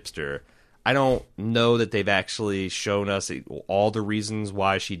assassin hipster. I don't know that they've actually shown us all the reasons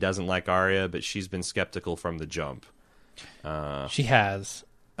why she doesn't like Arya, but she's been skeptical from the jump. She has.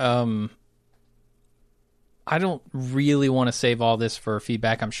 I don't really want to save all this for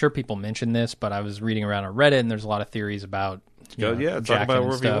feedback. I'm sure people mention this, but I was reading around on Reddit, and there's a lot of theories about Talk Jaqen about and whatever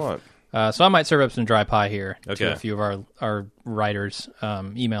you stuff. want. So I might serve up some dry pie here Okay. to a few of our writers,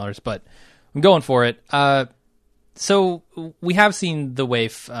 emailers, but I'm going for it. So we have seen the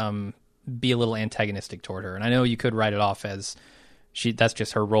waif be a little antagonistic toward her, and I know you could write it off as that's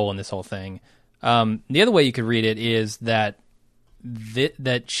just her role in this whole thing. The other way you could read it is that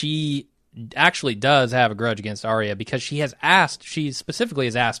that she actually does have a grudge against Arya because she specifically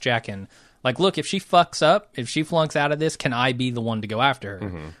has asked Jaqen, like, look, if she fucks up, if she flunks out of this, can I be the one to go after her?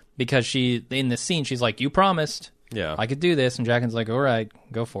 Mm-hmm. Because in this scene, she's like, you promised I could do this, and Jaqen's like, all right,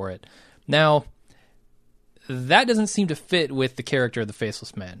 go for it. Now, that doesn't seem to fit with the character of the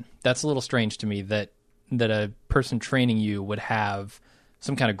Faceless Men. That's a little strange to me that a person training you would have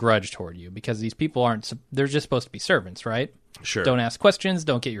some kind of grudge toward you, because these people they're just supposed to be servants, right? Sure. Don't ask questions,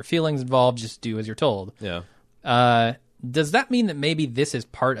 don't get your feelings involved, just do as you're told. Yeah. Does that mean that maybe this is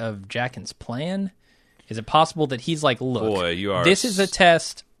part of Jaqen's plan? Is it possible that he's like, look, Boy, you are this is a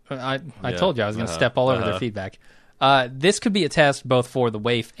test. I told you I was going to step all over their feedback. This could be a test both for the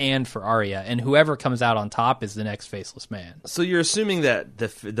waif and for Arya, and whoever comes out on top is the next Faceless Man. So you're assuming that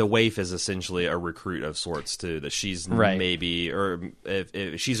the waif is essentially a recruit of sorts too, that she's Right. maybe, or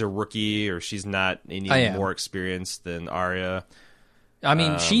if she's a rookie or she's not any more experienced than Arya. I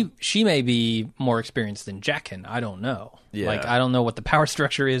mean, she may be more experienced than Jaqen. I don't know. Yeah. Like, I don't know what the power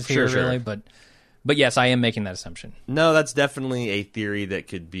structure is here, Sure. really, but yes, I am making that assumption. No, that's definitely a theory that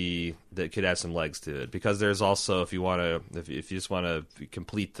could have some legs to it, because there's also, if you just want to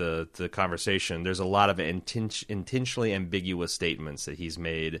complete the conversation, there's a lot of intentionally ambiguous statements that he's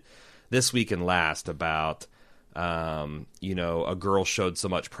made this week and last about a girl showed so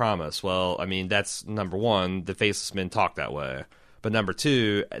much promise. Well, I mean, that's number one, the Faceless Men talk that way. But number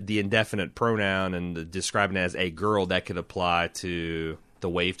two, the indefinite pronoun and describing it as a girl, that could apply to the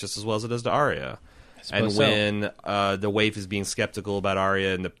waif just as well as it does to Arya. And when the waif is being skeptical about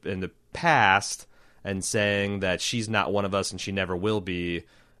Arya in the past and saying that she's not one of us and she never will be,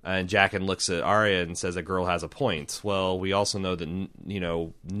 and Jaqen looks at Arya and says a girl has a point. Well, we also know that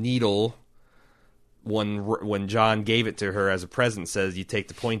Needle when John gave it to her as a present, says you take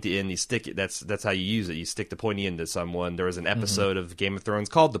the pointy end, you stick it. That's how you use it. You stick the pointy end to someone. There was an episode of Game of Thrones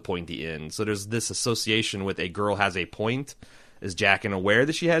called The Pointy End. So there's this association with a girl has a point. Is Jaqen aware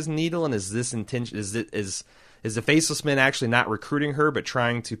that she has a needle, and is this intention? Is the Faceless Men actually not recruiting her, but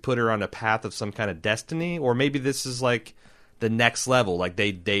trying to put her on a path of some kind of destiny? Or maybe this is like the next level. Like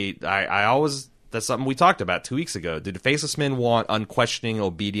I always, that's something we talked about 2 weeks ago. Do the Faceless Men want unquestioning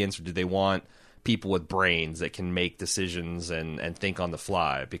obedience, or do they want people with brains that can make decisions and think on the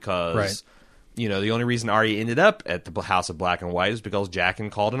fly? Because the only reason Arya ended up at the House of Black and White is because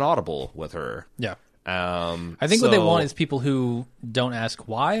Jaqen called an audible with her. Yeah. I think what they want is people who don't ask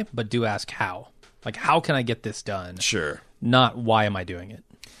why, but do ask how. Like, how can I get this done? Sure. Not why am I doing it?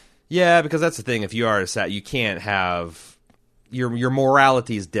 Yeah, because that's the thing. If you are you can't have your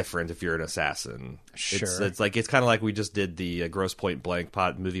morality is different if you're an assassin. Sure. It's kind of like we just did the Grosse Pointe Blank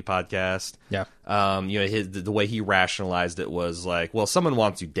movie podcast. Yeah. The way he rationalized it was like, well, someone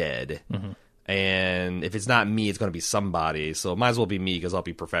wants you dead. Mm-hmm. And if it's not me, it's going to be somebody. So it might as well be me because I'll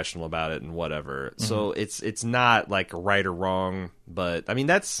be professional about it and whatever. Mm-hmm. So it's not like right or wrong. But, I mean,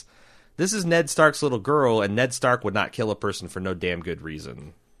 this is Ned Stark's little girl, and Ned Stark would not kill a person for no damn good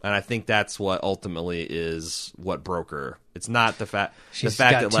reason. And I think that's what ultimately is what broke her. It's not the fact She's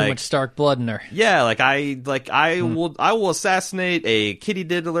that got too much Stark blood in her. Yeah, I will assassinate a kitty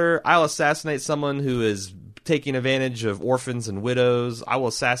diddler. I'll assassinate someone who is taking advantage of orphans and widows. I will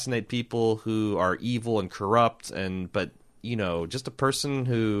assassinate people who are evil and corrupt, but just a person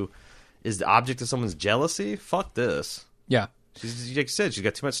who is the object of someone's jealousy. Fuck this. Yeah, like you said, she's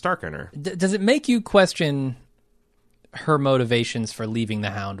got too much Stark in her. Does it make you question her motivations for leaving the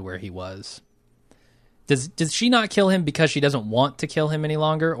Hound where he was? Does she not kill him because she doesn't want to kill him any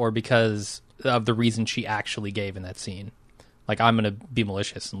longer, or because of the reason she actually gave in that scene? Like, I'm going to be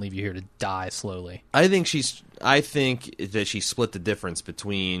malicious and leave you here to die slowly. I think that she split the difference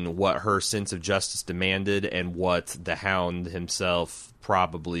between what her sense of justice demanded and what the Hound himself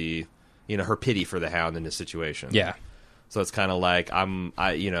probably, her pity for the Hound in this situation. Yeah. So it's kind of like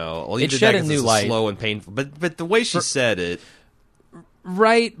it shed a new light. Slow and painful, but the way she said it,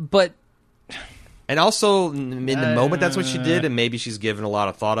 right? But and also in the moment, that's what she did, and maybe she's given a lot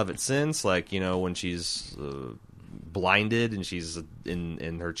of thought of it since, like when she's blinded and she's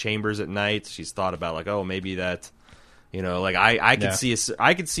in her chambers at night, she's thought about like, oh, maybe that, I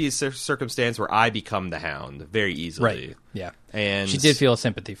could see a circumstance where I become the Hound very easily. Right. Yeah. And she did feel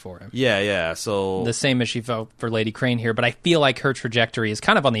sympathy for him. Yeah. So the same as she felt for Lady Crane here, but I feel like her trajectory is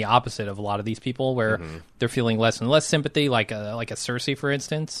kind of on the opposite of a lot of these people, where they're feeling less and less sympathy, like a Cersei, for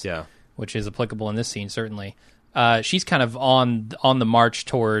instance. Yeah. Which is applicable in this scene, certainly. She's kind of on the march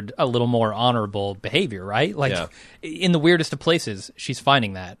toward a little more honorable behavior, right? Like, in the weirdest of places, she's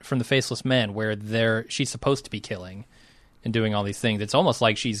finding that from the Faceless Men, where she's supposed to be killing and doing all these things. It's almost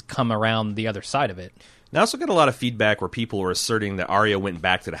like she's come around the other side of it. I also get a lot of feedback where people were asserting that Arya went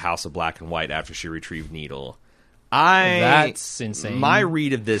back to the House of Black and White after she retrieved Needle. That's insane. My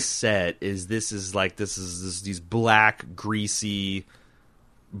read of this set is these black, greasy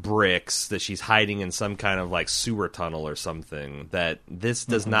bricks that she's hiding in some kind of like sewer tunnel or something. That this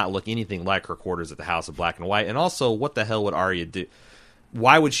does not look anything like her quarters at the House of Black and White. And also, what the hell would Arya do?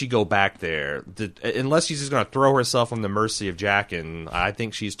 Why would she go back there? Unless she's just going to throw herself on the mercy of Jaqen. I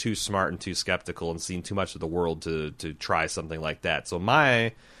think she's too smart and too skeptical and seen too much of the world to try something like that. So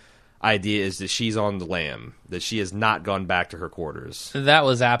my idea is that she's on the lam, that she has not gone back to her quarters. That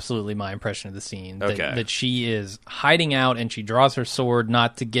was absolutely my impression of the scene. That she is hiding out, and she draws her sword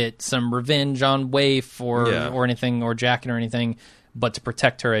not to get some revenge on Waif or anything, or Jaqen or anything, but to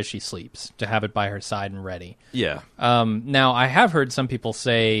protect her as she sleeps, to have it by her side and ready. Yeah. Now, I have heard some people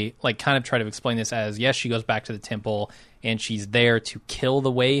say, like, kind of try to explain this as, yes, she goes back to the temple, and she's there to kill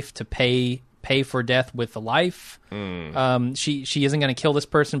the Waif, to pay for death with the life. She isn't going to kill this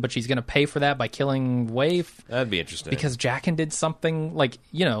person, but she's going to pay for that by killing Waif. That'd be interesting. Because Jaqen did something, like,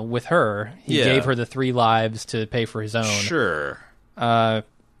 with her. He gave her the 3 lives to pay for his own. Sure.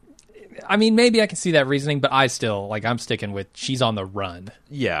 I mean, maybe I can see that reasoning, but I'm sticking with she's on the run.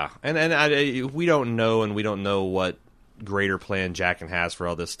 Yeah, we don't know, and we don't know what greater plan Jaqen has for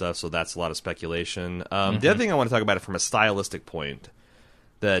all this stuff, so that's a lot of speculation. The other thing I want to talk about it from a stylistic point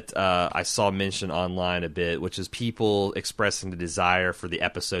that I saw mentioned online a bit, which is people expressing the desire for the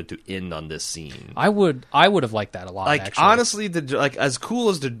episode to end on this scene. I would have liked that a lot. Like, actually. honestly, as cool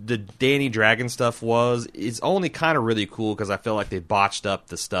as the Dany Dragon stuff was, it's only kind of really cool because I feel like they botched up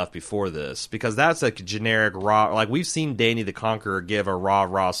the stuff before this, because that's like a generic raw. Like, we've seen Dany the Conqueror give a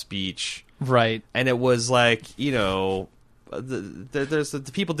raw speech, right? And it was like, there's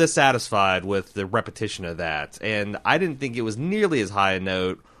the people dissatisfied with the repetition of that, and I didn't think it was nearly as high a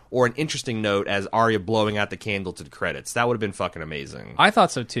note or an interesting note as Arya blowing out the candle to the credits. That would have been fucking amazing. I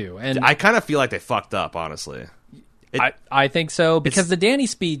thought so too, and I kind of feel like they fucked up, honestly. I think so, because the Dany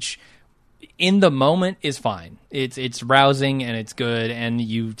speech in the moment is fine. It's rousing and it's good, and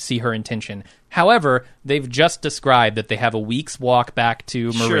you see her intention. However, they've just described that they have a week's walk back to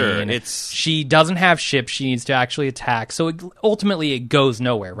Meereen. She doesn't have ships she needs to actually attack, so ultimately it goes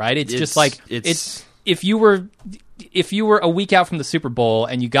nowhere, right? It's just like if you were a week out from the Super Bowl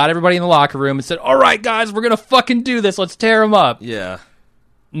and you got everybody in the locker room and said, "All right, guys, we're gonna fucking do this. Let's tear them up." Yeah.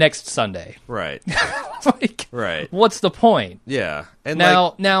 Next Sunday. Right. Right. What's the point? Yeah. And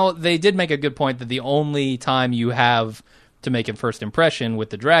now they did make a good point that the only time you have to make a first impression with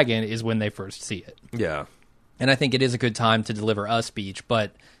the dragon is when they first see it. Yeah. And I think it is a good time to deliver a speech,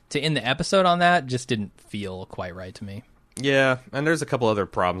 but to end the episode on that just didn't feel quite right to me. Yeah, and there's a couple other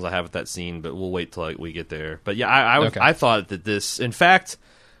problems I have with that scene, but we'll wait till we get there. But yeah, I thought that this, in fact,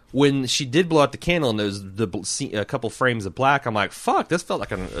 when she did blow out the candle and there was a couple frames of black, I'm like, fuck, this felt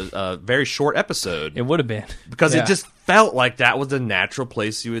like a very short episode. It would have been. Because it just felt like that was the natural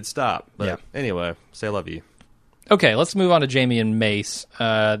place you would stop. But anyway, say I love you. Okay, let's move on to Jaime and Mace.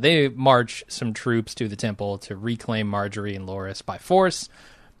 They march some troops to the temple to reclaim Marjorie and Loras by force.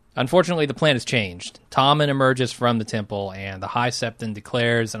 Unfortunately, the plan has changed. Tommen emerges from the temple, and the High Septon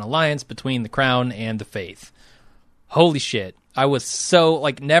declares an alliance between the Crown and the Faith. Holy shit. I was so,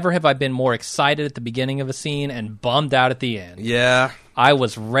 never have I been more excited at the beginning of a scene and bummed out at the end. Yeah. I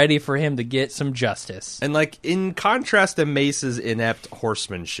was ready for him to get some justice. And, in contrast to Mace's inept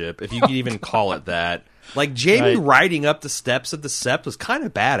horsemanship, if you could even call it that, Jaime riding up the steps of the Sept was kind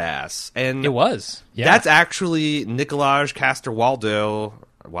of badass. And it was. Yeah. That's actually Nikolaj Coster-Waldau.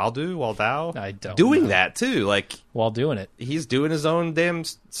 I don't doing know. That too, while doing it, he's doing his own damn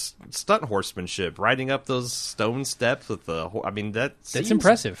stunt horsemanship, riding up those stone steps with the. I mean, that's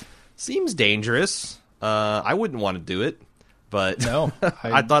impressive. Seems dangerous. I wouldn't want to do it, but no,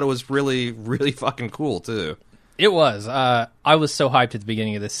 I thought it was really, really fucking cool too. It was. I was so hyped at the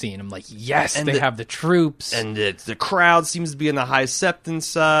beginning of this scene. I'm like, yes, and they have the troops. And the crowd seems to be on the High Septon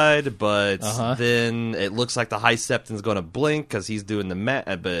side, but then it looks like the High Septon's going to blink because he's doing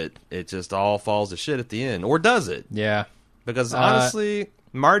but it just all falls to shit at the end. Or does it? Yeah. Because honestly,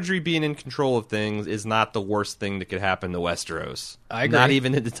 Marjorie being in control of things is not the worst thing that could happen to Westeros. I agree. Not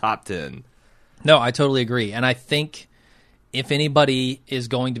even in the top 10. No, I totally agree. And I think if anybody is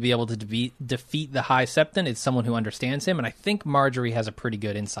going to be able to defeat the High Septon, it's someone who understands him, and I think Marjorie has a pretty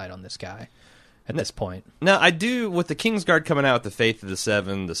good insight on this guy at this point. Now, I do, with the Kingsguard coming out with the Faith of the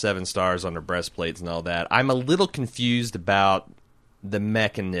Seven Stars on their breastplates and all that, I'm a little confused about the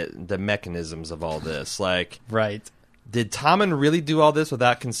mechanisms of all this. Right. Did Tommen really do all this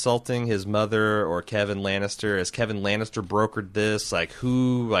without consulting his mother or Kevin Lannister? Has Kevin Lannister brokered this?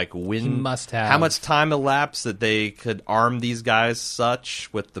 When? He must have. How much time elapsed that they could arm these guys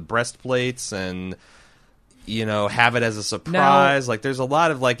such with the breastplates and, have it as a surprise? Now, there's a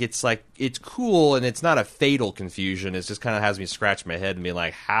lot of, it's cool and it's not a fatal confusion. It just kind of has me scratch my head and be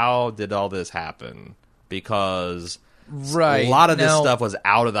like, how did all this happen? Because a lot of this stuff was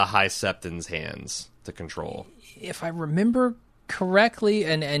out of the High Septon's hands to control. If I remember correctly,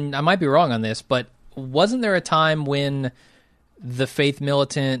 and I might be wrong on this, but wasn't there a time when the Faith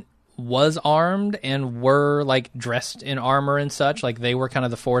Militant was armed and were dressed in armor and such? They were kind of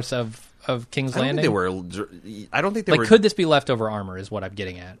the force of King's Landing? I don't think they were. Could this be leftover armor is what I'm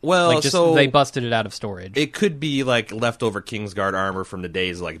getting at. Well, so they busted it out of storage. It could be leftover Kingsguard armor from the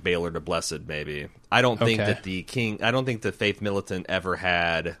days Baelor the Blessed, maybe. I don't think that I don't think the Faith Militant ever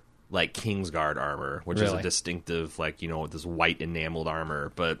had Kingsguard armor, which is a distinctive, this white enameled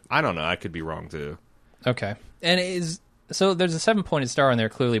armor. But I don't know. I could be wrong, too. Okay. And so there's a 7-pointed star on there,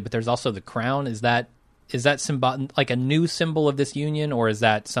 clearly, but there's also the crown. Is that a new symbol of this union, or is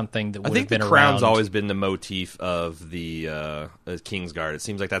that something that would have been around? I think the crown's always been the motif of the Kingsguard. It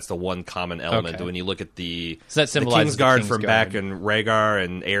seems like that's the one common element when you look at the Kingsguard from back in Rhaegar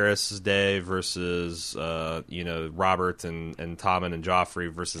and Aerys' day versus Robert and Tommen and Joffrey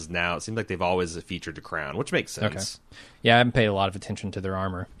versus now. It seems like they've always featured the crown, which makes sense. Okay. Yeah, I haven't paid a lot of attention to their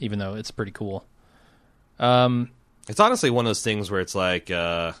armor, even though it's pretty cool. It's honestly one of those things where it's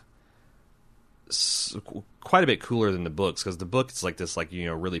quite a bit cooler than the books, because the book it's this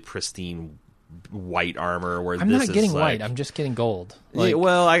really pristine white armor. Where I'm not getting white. I'm just getting gold.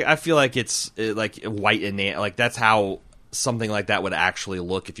 I feel like it's white and that's how something like that would actually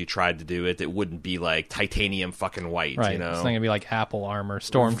look if you tried to do it. It wouldn't be titanium fucking white. Right. It's not gonna be Apple armor,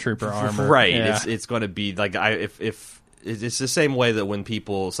 stormtrooper armor. Right. Yeah. It's going to be it's the same way that when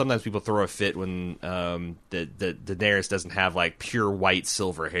sometimes people throw a fit when the Daenerys doesn't have like pure white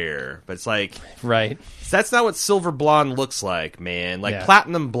silver hair, but it's like Right. that's not what silver blonde looks like, man. Like Yeah.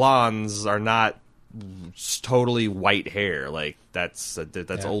 platinum blondes are not totally white hair. Like that's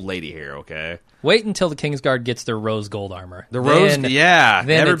old lady hair. Okay, Wait until the Kingsguard gets their rose gold armor. the rose, yeah.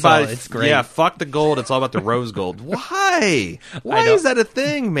 then Everybody, it's great. yeah. Fuck the gold. It's all about the rose gold. Why? Why don't- is that a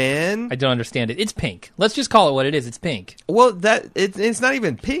thing, man? I don't understand it. It's pink. Let's just call it what it is. It's pink. Well, it's not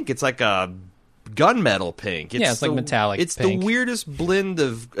even pink. It's like a gunmetal pink. It's like metallic It's pink. the weirdest blend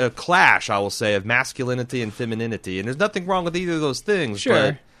of clash, I will say, of masculinity and femininity. And there's nothing wrong with either of those things.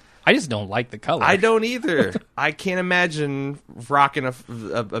 Sure. But I just don't like the color. I don't either. I can't imagine rocking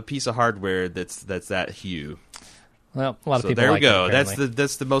a piece of hardware that's that hue. Well, a lot of So people there we like go. it, That's apparently.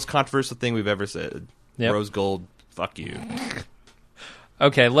 that's the most controversial thing we've ever said. Yep. Rose gold. Fuck you.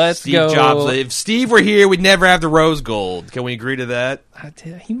 Okay, let's Steve go. Jobs. If Steve were here, we'd never have the rose gold. Can we agree to that?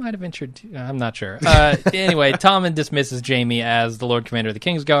 He might have introduced. I'm not sure. Anyway, Tommen dismisses Jaime as the Lord Commander of the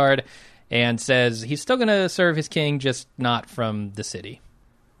Kingsguard and says he's still going to serve his king, just not from the city.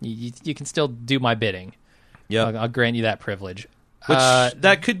 You can still do my bidding. Yeah. I'll grant you that privilege. Which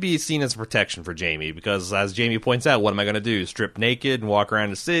that could be seen as protection for Jaime, because as Jaime points out, what am I going to do? Strip naked and walk around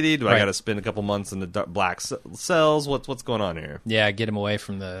the city? Do I Right. got to spend a couple months in the black cells? What's going on here? Yeah, get him away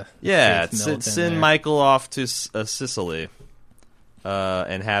from the Yeah, faith militant send there. Michael off to Sicily,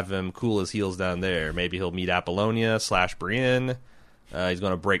 and have him cool his heels down there. Maybe he'll meet Apollonia / Brienne. He's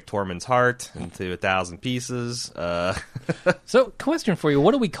going to break Tormund's heart into 1,000 pieces. So, question for you: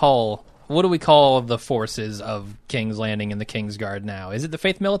 What do we call the forces of King's Landing and the Kingsguard now? Is it the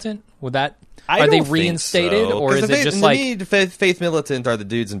Faith Militant? Are they don't think reinstated, so. or 'Cause is the it Faith- just to like me, the Faith Militant are the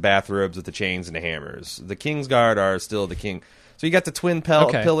dudes in bathrobes with the chains and the hammers. The Kingsguard are still the king. So you got the twin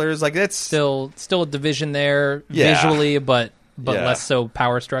Okay. pillars. Like that's still a division there Yeah. visually, but Yeah. less so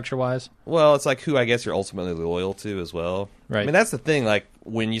power structure wise? well, it's like who I guess you're ultimately loyal to as well. Right. I mean, that's the thing. Like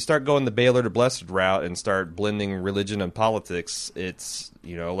when you start going the Baylor to Blessed route and start blending religion and politics, it's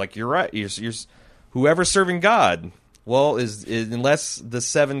like you're right. You're whoever's serving God. Well, is unless the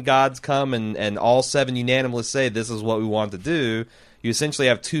 7 gods come and all 7 unanimously say this is what we want to do, you essentially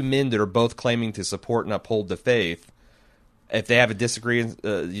have 2 men that are both claiming to support and uphold the faith. If they have a disagreement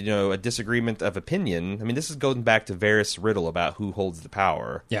of opinion, I mean, this is going back to Varys Riddle about who holds the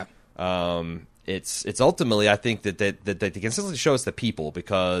power. Yeah. It's ultimately, I think that they consistently show us the people,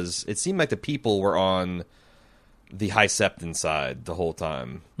 because it seemed like the people were on the High Septon side the whole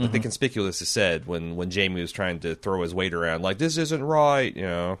time. Like they conspicuously said when Jaime was trying to throw his weight around, like this isn't right,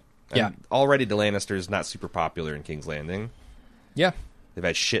 And Yeah. already the Lannisters not super popular in King's Landing. Yeah. They've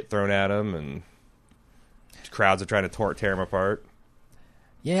had shit thrown at them, and crowds are trying to tear them apart.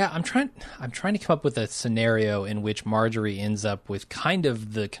 Yeah, I'm trying to come up with a scenario in which Marjorie ends up with kind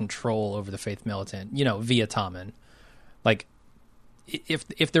of the control over the Faith Militant, via Tommen. Like,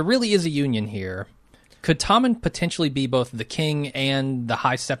 if there really is a union here, could Tommen potentially be both the king and the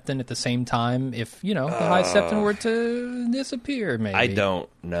High Septon at the same time? If the High Septon were to disappear, maybe. I don't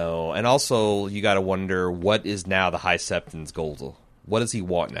know. And also, you got to wonder, what is now the High Septon's goal? What does he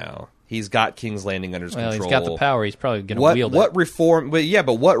want now? He's got King's Landing under his control. He's got the power. He's probably going to wield what it. reform? But yeah,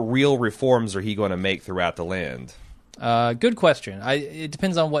 but what real reforms are he going to make throughout the land? Good question. It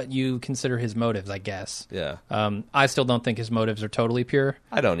depends on what you consider his motives, I guess. Yeah, I still don't think his motives are totally pure.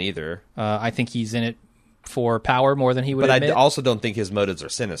 I don't either. I think he's in it for power more than he would But admit. I also don't think his motives are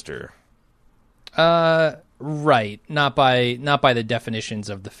sinister. Right. Not by the definitions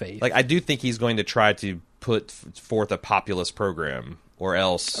of the faith. Like I do think he's going to try to put forth a populist program, or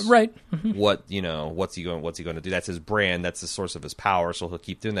else, right. what's he going to do? That's his brand. That's the source of his power. So he'll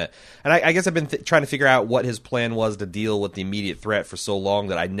keep doing that. And I guess I've been trying to figure out what his plan was to deal with the immediate threat for so long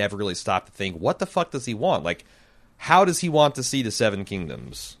that I never really stopped to think, what the fuck does he want? Like, how does he want to see the 7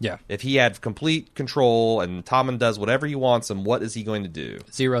 kingdoms? Yeah. If he had complete control and Tommen does whatever he wants him, what is he going to do?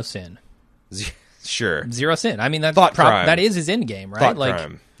 Zero sin. Sure. Zero sin. I mean, Thought crime. that is his end game, right? Thought like,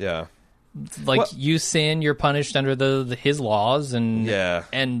 crime. Yeah. like Well- you sin, you're punished under his laws, and Yeah.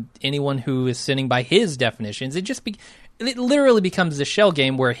 and anyone who is sinning by his definitions, it literally becomes a shell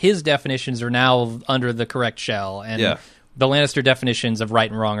game where his definitions are now under the correct shell, and Yeah. the Lannister definitions of right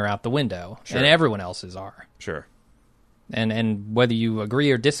and wrong are out the window, Sure. and everyone else's are. Sure. And whether you agree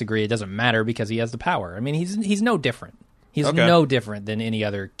or disagree, it doesn't matter because he has the power. I mean, he's no different. He's Okay. no different than any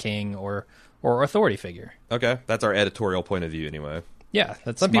other king or authority figure. Okay. That's our editorial point of view anyway. Yeah,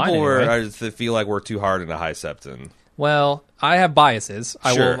 that's Some mine people anyway. feel like we're too hard in the High Septon. Well, I have biases.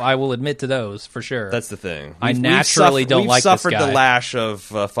 Sure. I will admit to those for sure. That's the thing. I naturally don't like this guy. We've suffered the lash of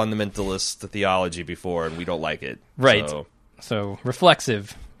fundamentalist theology before, and we don't like it. Right. So So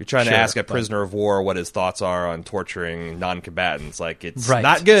reflexive. you're trying to Sure, ask a but- prisoner prisoner of war what his thoughts are on torturing non-combatants. Like, it's Right.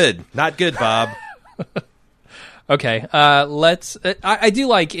 not good. Not good, Bob. Okay, let's. I do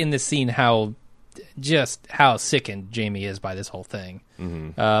like in this scene how sickened Jamie is by this whole thing.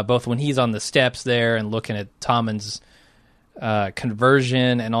 Mm-hmm. Both when he's on the steps there and looking at Tommen's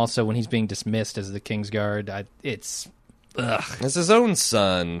conversion, and also when he's being dismissed as the Kingsguard. It's It's his own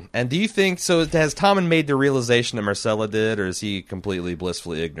son. And do you think, so has Tommen made the realization that Marcella did, or is he completely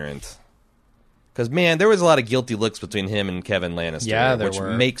blissfully ignorant? Because, man, there was a lot of guilty looks between him and Kevin Lannister. Yeah, there which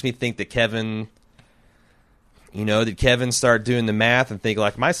were. makes me think that Kevin, did Kevin start doing the math and think,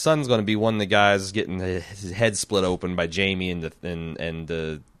 like, my son's going to be one of the guys getting his head split open by Jamie and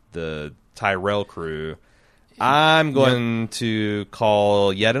the Tyrell crew. I'm going to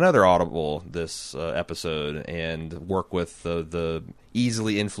call yet another audible this episode and work with the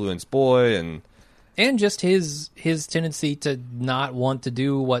easily influenced boy and just his tendency to not want to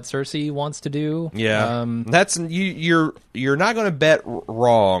do what Cersei wants to do. Yeah, that's you're not going to bet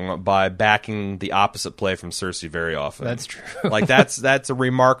wrong by backing the opposite play from Cersei very often. That's true. Like that's a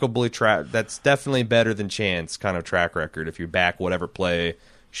remarkably that's definitely better than chance kind of track record if you back whatever play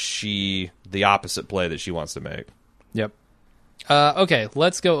the opposite play that she wants to make. Yep. Okay,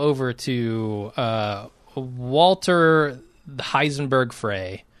 let's go over to Walter Heisenberg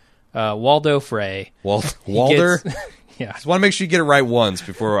Frey. Waldo Frey. Walder? Gets, yeah. Just want to make sure you get it right once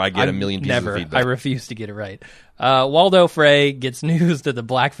before I get a million pieces never. of feedback. I refuse to get it right. Waldo Frey gets news that the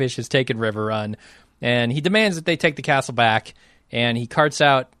Blackfish has taken River Run, and he demands that they take the castle back, and he carts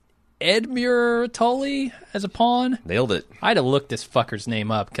out Edmure Tully as a pawn. Nailed it. I had to look this fucker's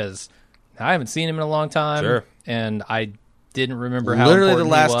name up because I haven't seen him in a long time. Sure. And I didn't remember how Literally important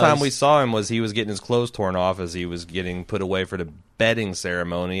the last he was. time we saw him was he was getting his clothes torn off as he was getting put away for the bedding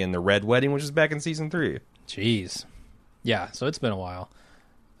ceremony in the Red Wedding, which is back in season 3. Jeez. Yeah, so it's been a while.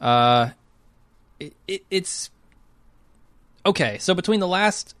 It's okay. So between the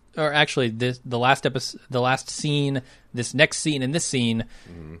last, or actually the last episode, the last scene, this next scene, and this scene,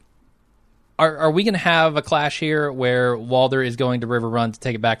 are we going to have a clash here where Walder is going to River Run to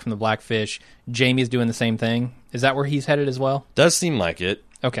take it back from the Blackfish? Jamie's doing the same thing. Is that where he's headed as well? Does seem like it.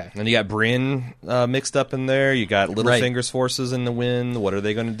 Okay. And you got Brienne mixed up in there. You got Littlefinger's forces in the wind. What are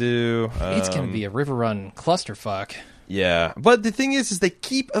they going to do? It's going to be a River Run clusterfuck. Yeah. But the thing is they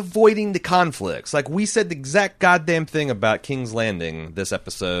keep avoiding the conflicts. Like, we said the exact goddamn thing about King's Landing this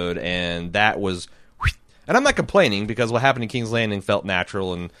episode, and that was... And I'm not complaining, because what happened in King's Landing felt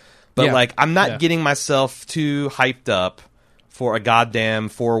natural, but Yeah. like, I'm not Yeah. getting myself too hyped up for a goddamn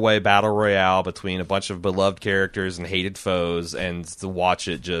 4-way battle royale between a bunch of beloved characters and hated foes, and to watch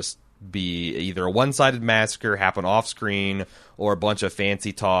it just be either a one-sided massacre happen off-screen or a bunch of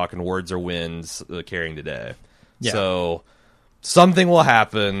fancy talk and words or winds carrying the day. Yeah. So something will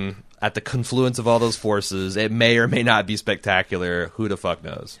happen at the confluence of all those forces. It may or may not be spectacular. Who the fuck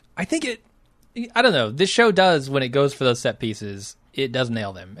knows? I think I don't know. This show does, when it goes for those set pieces, it does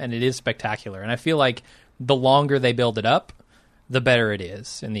nail them, and it is spectacular. And I feel like the longer they build it up, the better it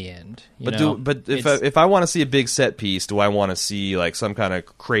is in the end. But if I want to see a big set piece, do I want to see like some kind of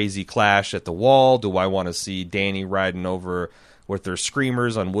crazy clash at the wall? Do I want to see Dany riding over with their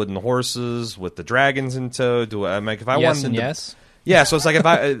screamers on wooden horses with the dragons in tow? Yes. Yeah, so it's like if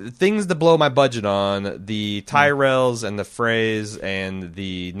I things to blow my budget on, the Tyrells and the Freys and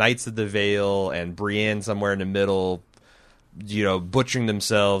the Knights of the Vale and Brienne somewhere in the middle, butchering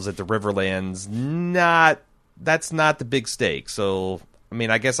themselves at the Riverlands. That's not the big stake. So, I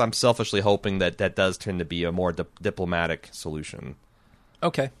mean, I guess I'm selfishly hoping that does tend to be a more diplomatic solution.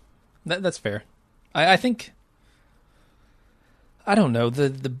 Okay, that's fair. I think, I don't know,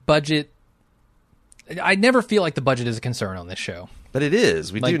 the budget. I never feel like the budget is a concern on this show. But it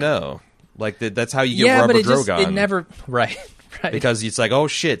is. We do know. Like, that's how you get Yeah, rubber but Drogon. it never... Right. Because it's like, oh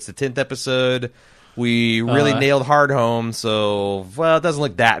shit, it's the 10th episode. We really nailed Hardhome, so, well, it doesn't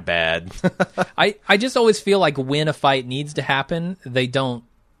look that bad. I just always feel like when a fight needs to happen, they don't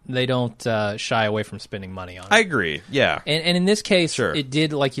shy away from spending money on it. I agree, yeah. And in this case, Sure. It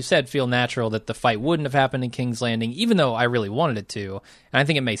did, like you said, feel natural that the fight wouldn't have happened in King's Landing, even though I really wanted it to. And I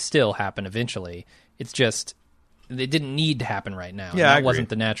think it may still happen eventually. It's just, it didn't need to happen right now. Yeah, I That agree. wasn't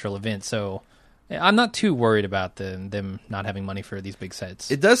the natural event. So I'm not too worried about them not having money for these big sets.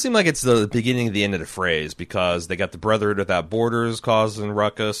 It does seem like it's the beginning of the end of the phrase, because they got the Brotherhood Without Borders causing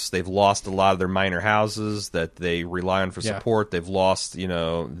ruckus. They've lost a lot of their minor houses that they rely on for support. They've lost,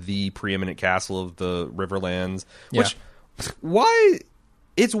 the preeminent castle of the Riverlands. Which, why...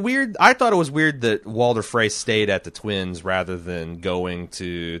 It's weird. I thought it was weird that Walder Frey stayed at the Twins rather than going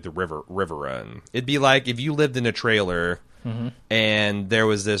to the River Run. It'd be like if you lived in a trailer... Mm-hmm. And there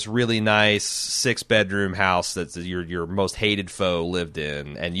was this really nice 6-bedroom house that your most hated foe lived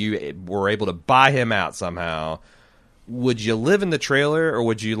in, and you were able to buy him out somehow. Would you live in the trailer, or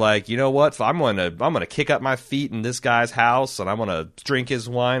would you you know what? I'm gonna kick up my feet in this guy's house, and I'm gonna drink his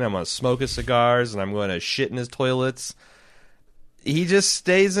wine, I'm gonna smoke his cigars, and I'm gonna shit in his toilets? He just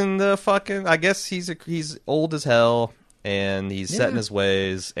stays in the fucking. I guess he's old as hell. And he's set in his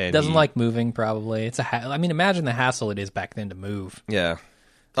ways, and doesn't like moving. Probably it's I mean, imagine the hassle it is back then to move. Yeah.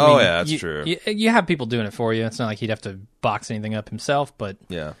 That's true. You have people doing it for you. It's not like he'd have to box anything up himself. But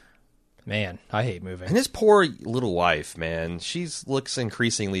yeah, man, I hate moving. And his poor little wife, man, looks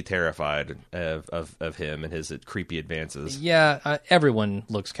increasingly terrified of him and his creepy advances. Yeah, everyone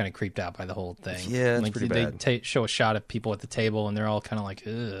looks kind of creeped out by the whole thing. Yeah, it's pretty bad. They show a shot of people at the table, and they're all kind of like,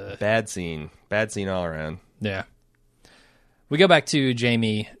 ugh. Bad scene all around. Yeah. We go back to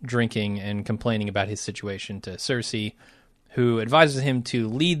Jaime drinking and complaining about his situation to Cersei, who advises him to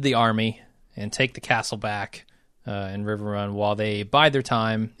lead the army and take the castle back in Riverrun while they bide their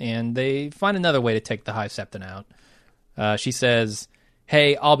time, and they find another way to take the High Septon out. She says,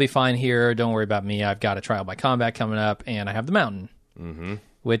 hey, I'll be fine here. Don't worry about me. I've got a trial by combat coming up, and I have the mountain. Mm-hmm.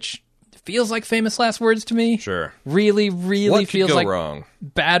 Which feels like famous last words to me. Sure. Really, really what feels could go like wrong?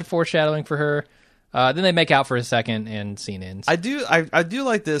 Bad foreshadowing for her. Then they make out for a second, and scene ends. I do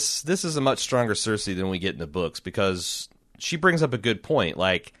like this. This is a much stronger Cersei than we get in the books, because she brings up a good point.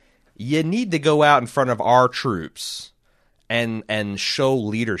 Like, you need to go out in front of our troops and show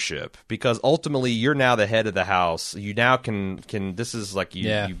leadership, because ultimately you're now the head of the house. You now can. This is like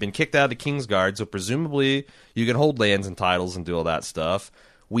you've been kicked out of the Kingsguard, so presumably you can hold lands and titles and do all that stuff.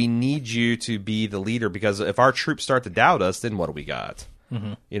 We need you to be the leader, because if our troops start to doubt us, then what do we got?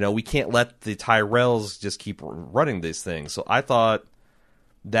 Mm-hmm. We can't let the Tyrells just keep running these things. So I thought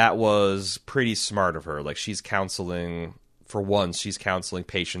that was pretty smart of her. Like, she's counseling, for once, she's counseling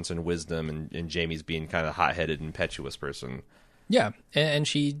patience and wisdom, and Jaime's being kind of hot-headed and impetuous person. Yeah, and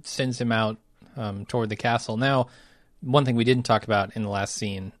she sends him out toward the castle. Now, one thing we didn't talk about in the last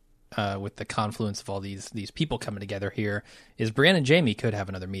scene with the confluence of all these people coming together here is Brienne and Jaime could have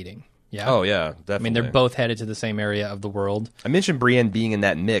another meeting. Yeah. Oh, yeah, definitely. I mean, they're both headed to the same area of the world. I mentioned Brienne being in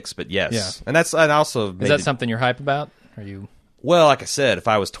that mix, but yes. Yeah. And also... Is that something you're hype about? Are you... Well, like I said, if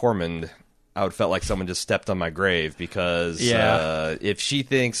I was Tormund, I would felt like someone just stepped on my grave, because if she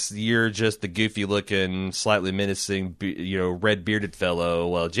thinks you're just the goofy-looking, slightly menacing, red-bearded fellow,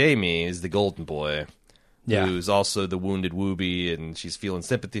 well, Jaime is the golden boy, who's also the wounded Wooby, and she's feeling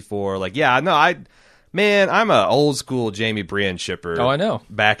sympathy for. Like, Man, I'm a old school Jaime Brienne shipper. Oh, I know.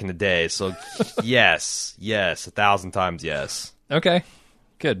 Back in the day, so yes, 1,000 times yes. Okay,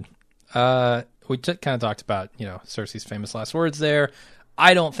 good. We kind of talked about Cersei's famous last words there.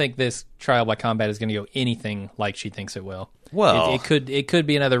 I don't think this trial by combat is going to go anything like she thinks it will. Well, it could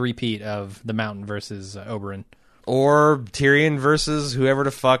be another repeat of the Mountain versus Oberyn, or Tyrion versus whoever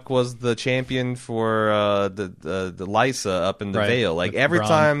the fuck was the champion for the Lysa up in the Vale. Like, every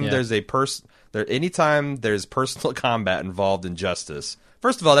time there's a person. Anytime there's personal combat involved in justice,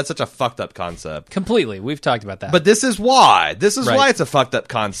 first of all, that's such a fucked up concept. Completely. We've talked about that. But this is why. This is why it's a fucked up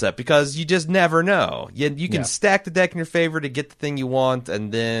concept, because you just never know. You can stack the deck in your favor to get the thing you want,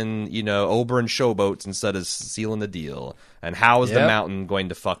 and then, Oberyn showboats instead of sealing the deal. And how is the Mountain going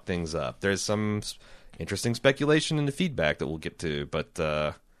to fuck things up? There's some interesting speculation in the feedback that we'll get to, but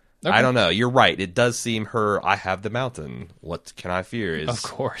I don't know. You're right. It does seem I have the Mountain. What can I fear? Of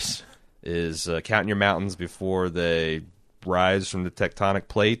course. Is counting your mountains before they rise from the tectonic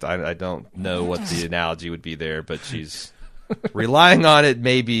plate. I don't know what the analogy would be there, but she's relying on it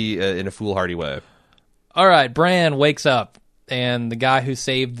maybe in a foolhardy way. All right, Bran wakes up, and the guy who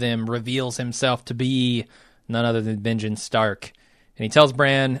saved them reveals himself to be none other than Benjen Stark. And he tells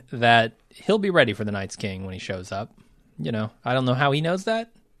Bran that he'll be ready for the Night's King when he shows up. I don't know how he knows that,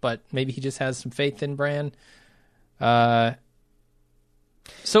 but maybe he just has some faith in Bran.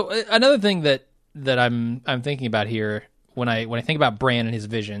 So another thing that I'm thinking about here when I think about Bran and his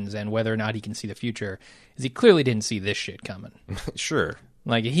visions and whether or not he can see the future is he clearly didn't see this shit coming. Sure.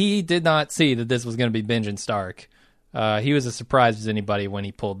 Like, he did not see that this was going to be Benjen Stark. He was as surprised as anybody when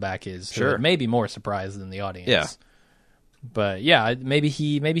he pulled back his hood. Maybe more surprised than the audience. Yeah. But yeah, maybe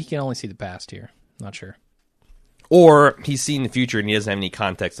he can only see the past here. Not sure. Or he's seen the future and he doesn't have any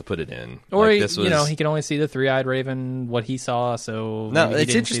context to put it in. Or, Like, he can only see the three-eyed raven, what he saw, so... No, maybe he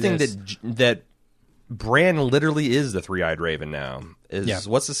it's didn't see interesting that Bran literally is the three-eyed raven now.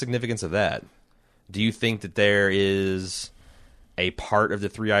 What's the significance of that? Do you think that there is a part of the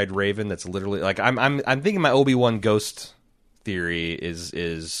three-eyed raven that's literally... Like, I'm thinking my Obi-Wan ghost theory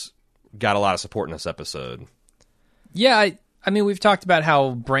is got a lot of support in this episode. Yeah, I mean, we've talked about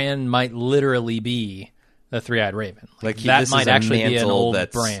how Bran might literally be the three-eyed raven. That might actually be an old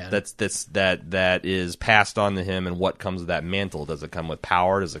Bran. That is passed on to him, and what comes with that mantle? Does it come with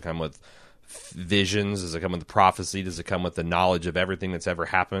power? Does it come with visions? Does it come with prophecy? Does it come with the knowledge of everything that's ever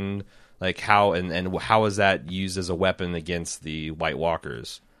happened? Like how and how is that used as a weapon against the White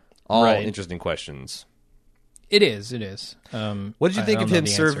Walkers? All interesting questions. It is. What did you think of him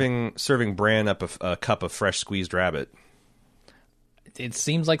serving Bran up a cup of fresh squeezed rabbit? It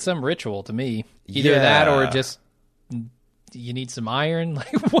seems like some ritual to me. Either that or just you need some iron.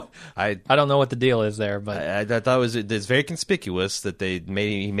 Like what? I don't know what the deal is there, but I thought it's very conspicuous that he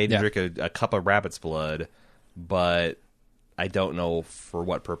made him drink a cup of rabbit's blood, but I don't know for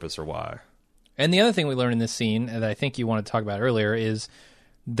what purpose or why. And the other thing we learned in this scene that I think you wanted to talk about earlier is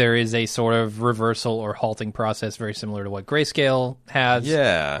there is a sort of reversal or halting process very similar to what Grayscale has.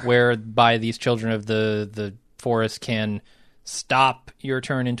 Yeah. Whereby these children of the forest can stop your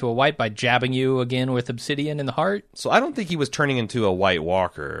turn into a white by jabbing you again with obsidian in the heart. So I don't think he was turning into a White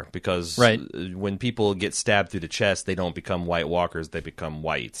Walker because when people get stabbed through the chest, they don't become White Walkers, they become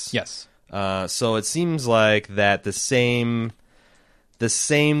whites. Yes. So it seems like that the same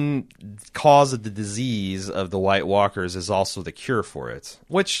cause of the disease of the White Walkers is also the cure for it.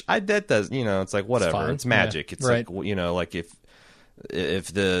 Which that does, it's like whatever. It's magic. It's like, like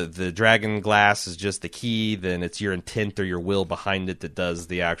if the dragon glass is just the key, then it's your intent or your will behind it that does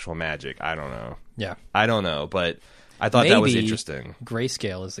the actual magic. I don't know. Yeah. I don't know, but I thought that was interesting.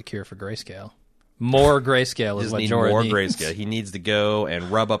 Grayscale is the cure for Grayscale. More Grayscale is what Jorah needs. More Grayscale. He needs to go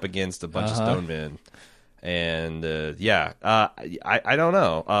and rub up against a bunch of stone men. And, I don't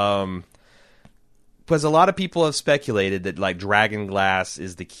know. Because a lot of people have speculated that, like, dragon glass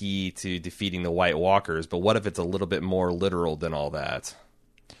is the key to defeating the White Walkers, but what if it's a little bit more literal than all that?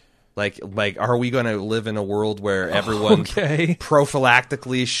 Like, are we going to live in a world where everyone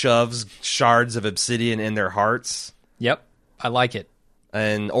prophylactically shoves shards of obsidian in their hearts? Yep, I like it.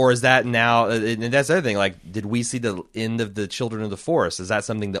 Or is that now? And that's the other thing. Like, did we see the end of the Children of the Forest? Is that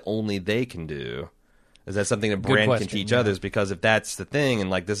something that only they can do? Is that something that Bran can teach others? Because if that's the thing, and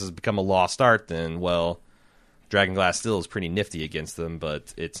like this has become a lost art, then Dragonglass still is pretty nifty against them,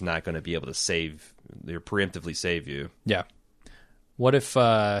 but it's not going to be able to preemptively save you. Yeah. What if?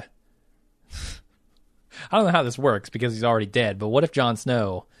 I don't know how this works because he's already dead. But what if Jon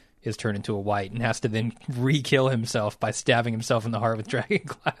Snow is turned into a white and has to then re-kill himself by stabbing himself in the heart with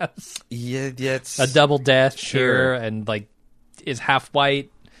dragonglass? Yeah, it's a double death here, and like is half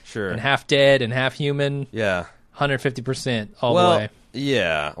white. Sure. And half dead and half human. Yeah. 150% all the way.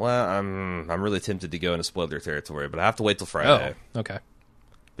 Yeah. Well, I'm really tempted to go into spoiler territory, but I have to wait till Friday. Oh, okay.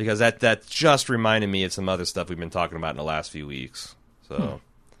 Because that just reminded me of some other stuff we've been talking about in the last few weeks. So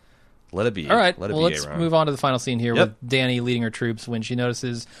let it be. All right. Let it well, let's move on to the final scene here with Dany leading her troops when she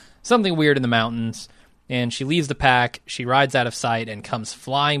notices something weird in the mountains, and she leaves the pack, she rides out of sight, and comes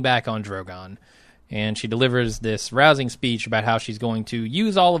flying back on Drogon. And she delivers this rousing speech about how she's going to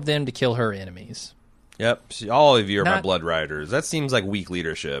use all of them to kill her enemies. Yep. All of you are my blood riders. That seems like weak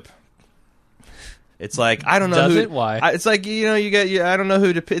leadership. It's like, I don't know Does who... it? Why? It's like, I don't know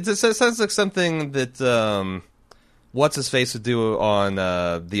who to... It sounds like something that... What's-his-face would do on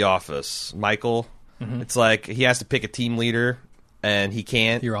The Office. Michael. Mm-hmm. It's like he has to pick a team leader, and he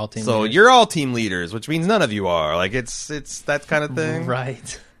can't. You're all team leaders. So you're all team leaders, which means none of you are. Like, it's that kind of thing.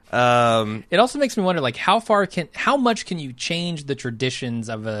 Right. It also makes me wonder, like, how much can you change the traditions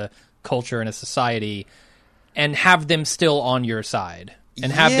of a culture and a society and have them still on your side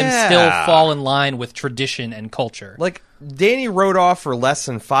and have them still fall in line with tradition and culture? Like, Dany rode off for less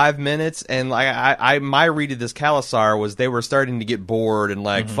than 5 minutes, and like my read of this Khalasar was they were starting to get bored and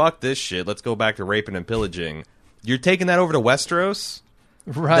like, fuck this shit, let's go back to raping and pillaging. You're taking that over to Westeros?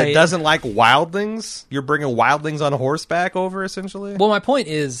 Right. That doesn't like wildlings? You're bringing wildlings on horseback over, essentially? Well, my point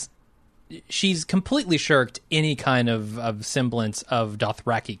is, she's completely shirked any kind of semblance of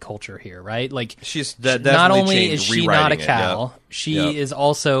Dothraki culture here, right? Like, not only is she not a Khal, she is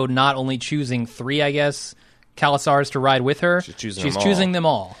also not only choosing 3, I guess, Khalasars to ride with her, She's she's choosing them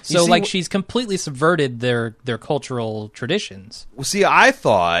all. You So, see, she's completely subverted their cultural traditions. Well, see, I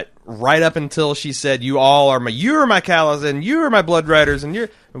thought right up until she said, you're my Kalas and you're my Blood Riders and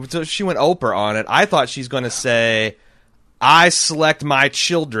until she went Oprah on it, I thought she's going to say, I select my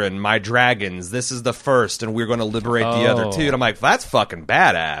children, my dragons. This is the first, and we're going to liberate the other two. And I'm like, that's fucking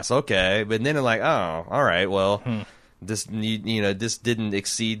badass. Okay. But then I'm like, oh, all right, well, this this didn't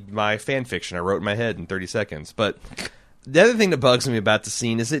exceed my fan fiction I wrote in my head in 30 seconds. But the other thing that bugs me about the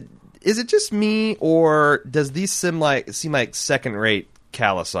scene is it just me, or does these seem like second-rate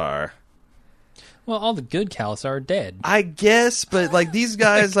Khalasar? Well, all the good Khalasar are dead. I guess, but like these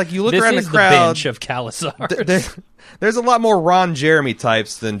guys, like you look This around is the crowd, the bench of Khalasars. There's a lot more Ron Jeremy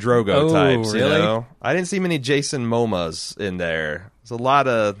types than Drogo types. Really? You know, I didn't see many Jason Momoas in there. There's a lot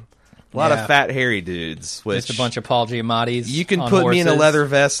of fat hairy dudes. Which Just a bunch of Paul Giamattis. you can on put me in a horses. leather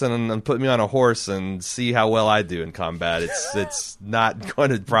vest and put me on a horse and see how well I do in combat. It's not going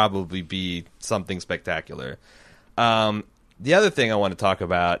to probably be something spectacular. The other thing I want to talk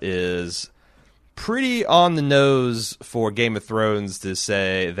about is pretty on the nose for Game of Thrones to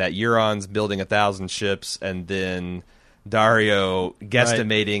say that Euron's building 1,000 ships and then Dario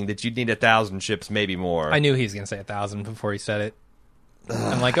guesstimating that you'd need 1,000 ships, maybe more. I knew he was going to say 1,000 before he said it.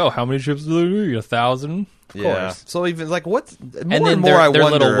 I'm like, how many ships do they need? 1,000? Of course. So even like what? More And then more their I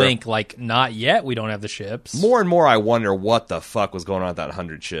little wonder. wink, like, not yet. We don't have the ships. More and more I wonder what the fuck was going on with that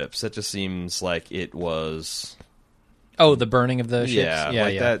 100 ships. That just seems like it was. Oh, the burning of the ships.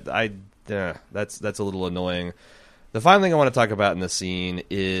 Yeah. That. That's a little annoying. The final thing I want to talk about in the scene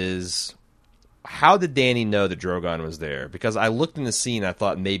is how did Dany know that Drogon was there? Because I looked in the scene, I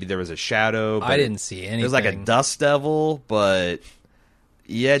thought maybe there was a shadow. But I didn't see anything. There's like a dust devil, but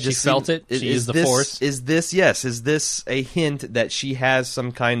yeah, She felt it. She used the Force. Is this a hint that she has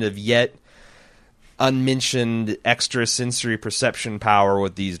some kind of yet unmentioned extra sensory perception power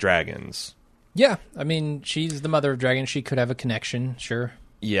with these dragons? Yeah, I mean, she's the mother of dragons. She could have a connection, sure.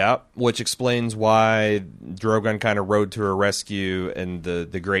 Yeah, which explains why Drogon kind of rode to her rescue in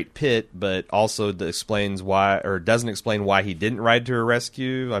the Great Pit, but also explains why, or doesn't explain why he didn't ride to her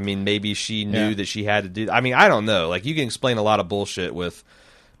rescue. I mean, maybe she knew that she had to do. I mean, I don't know. Like, you can explain a lot of bullshit with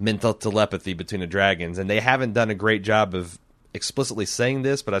mental telepathy between the dragons, and they haven't done a great job of explicitly saying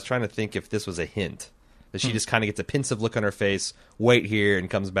this. But I was trying to think if this was a hint that she just kind of gets a pensive look on her face, wait here, and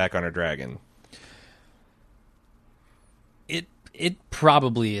comes back on her dragon. It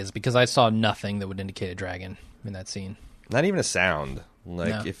probably is, because I saw nothing that would indicate a dragon in that scene. Not even a sound.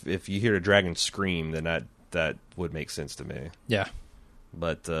 Like, No. if you hear a dragon scream, then that would make sense to me. Yeah.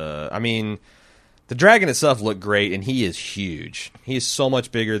 But, I mean, the dragon itself looked great, and he is huge. He is so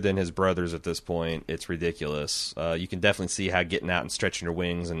much bigger than his brothers at this point. It's ridiculous. You can definitely see how getting out and stretching your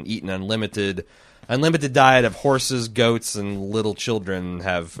wings and eating unlimited diet of horses, goats, and little children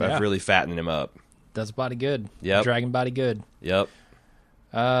have really fattened him up. Does body good. Yep. Dragon body good. Yep.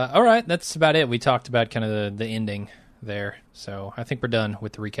 All right, that's about it. We talked about kind of the ending there. So I think we're done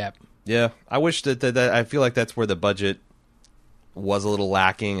with the recap. Yeah. I wish that I feel like that's where the budget was a little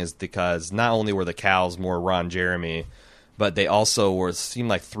lacking, is because not only were the cows more Ron Jeremy, but they also seemed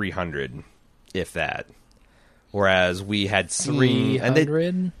like 300, if that. Whereas we had seen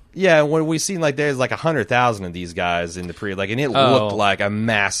 300? Yeah, when we seen like there's like 100,000 of these guys in the pre, like, and it looked like a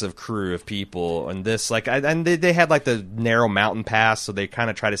massive crew of people. And this, like, and they had like the narrow mountain pass, so they kind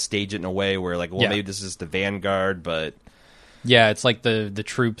of try to stage it in a way where, like, well, maybe this is the vanguard, but Yeah, it's like the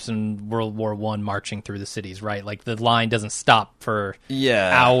troops in World War I marching through the cities, right? Like, the line doesn't stop for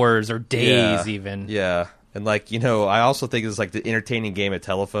hours or days even. Yeah. And, like, you know, I also think it's like the entertaining game of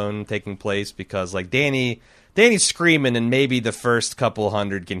telephone taking place, because, like, Dany's screaming, and maybe the first couple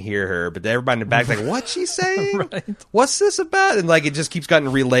hundred can hear her, but everybody in the back's like, what's she saying? Right. What's this about? And, like, it just keeps getting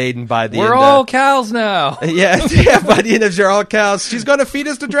relayed, and by the We're end all cows now. yeah, by the end of You're All Cows, she's going to feed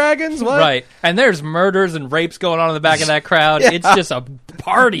us to dragons? What? Right. And there's murders and rapes going on in the back of that crowd. It's just a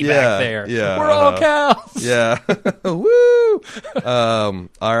party back there. Yeah, We're all cows. Yeah. Woo!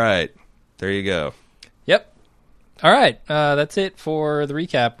 All right. There you go. Yep. All right. That's it for the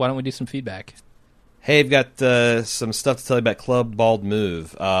recap. Why don't we do some feedback? Hey, I've got some stuff to tell you about Club Bald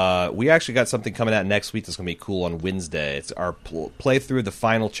Move. We actually got something coming out next week that's going to be cool on Wednesday. It's our playthrough of the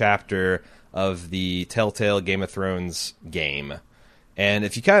final chapter of the Telltale Game of Thrones game. And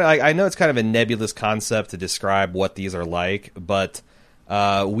if you kind of, I know it's kind of a nebulous concept to describe what these are like, but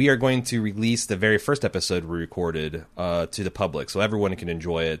we are going to release the very first episode we recorded to the public, so everyone can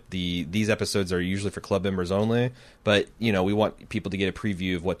enjoy it. These episodes are usually for club members only, but you know, we want people to get a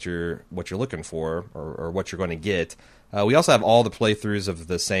preview of what you're looking for, or what you're going to get. We also have all the playthroughs of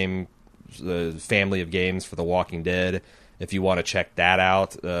the same family of games for The Walking Dead. If you want to check that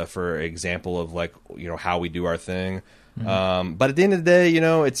out, for example of like how we do our thing. But at the end of the day,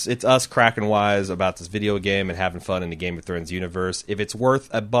 it's us cracking wise about this video game and having fun in the Game of Thrones universe. If it's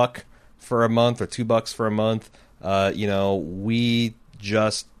worth $1 for a month or $2 for a month, we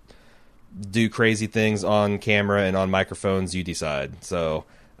just do crazy things on camera and on microphones. You decide. So,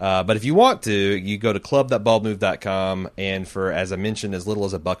 but if you want to, you go to club.baldmove.com, and for, as I mentioned, as little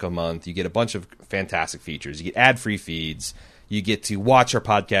as $1 a month, you get a bunch of fantastic features. You get ad-free feeds. You get to watch our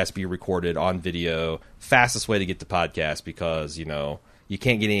podcast be recorded on video. Fastest way to get the podcast, because you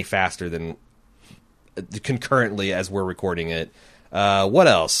can't get any faster than concurrently as we're recording it. What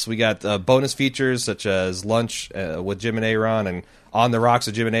else? We got bonus features such as Lunch with Jim and Aaron, and On the Rocks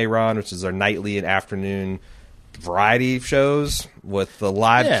with Jim and Aaron, which is our nightly and afternoon variety shows with the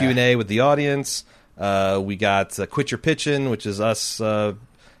live Q&A with the audience. We got Quit Your Pitching, which is us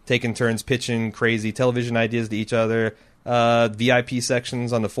taking turns pitching crazy television ideas to each other. VIP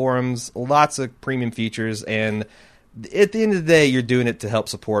sections on the forums, lots of premium features, and at the end of the day, you're doing it to help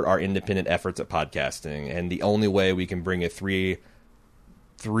support our independent efforts at podcasting. And the only way we can bring you three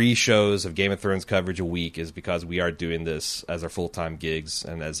shows of Game of Thrones coverage a week is because we are doing this as our full-time gigs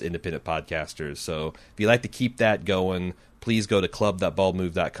and as independent podcasters. So if you'd like to keep that going, please go to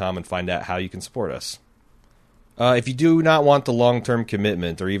club.baldmove.com and find out how you can support us. If you do not want the long-term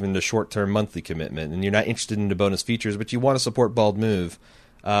commitment or even the short-term monthly commitment, and you're not interested in the bonus features, but you want to support Bald Move,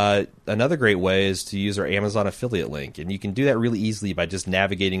 another great way is to use our Amazon affiliate link. And you can do that really easily by just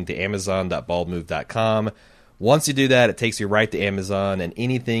navigating to amazon.baldmove.com. Once you do that, it takes you right to Amazon, and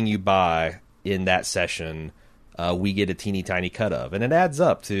anything you buy in that session, we get a teeny tiny cut of. And it adds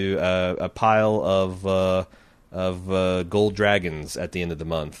up to a pile of gold dragons at the end of the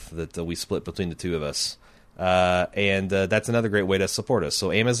month that we split between the two of us. And that's another great way to support us.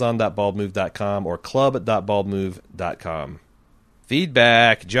 So amazon.baldmove.com or club.baldmove.com.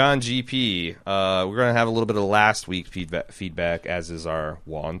 Feedback, John GP. We're going to have a little bit of last week's feedback, as is our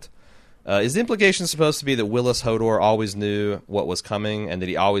wont. Is the implication supposed to be that Willis Hodor always knew what was coming and that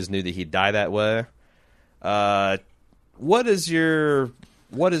he always knew that he'd die that way? What is your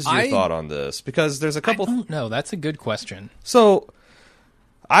thought on this? Because there's a couple... I don't know. That's a good question. So,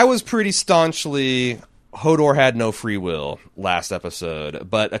 I was pretty staunchly... Hodor had no free will last episode,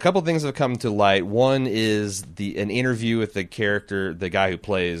 but a couple things have come to light. One is an interview with the character, the guy who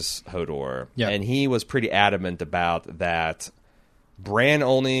plays Hodor, and he was pretty adamant about that. Bran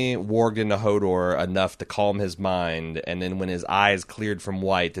only warged into Hodor enough to calm his mind, and then when his eyes cleared from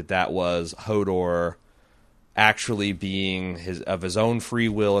white, that was Hodor actually being of his own free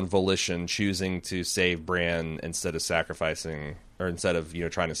will and volition, choosing to save Bran instead of sacrificing, or instead of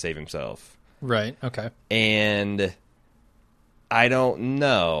trying to save himself. Right, okay. And I don't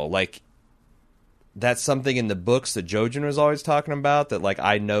know, like, that's something in the books that Jojen was always talking about, that, like,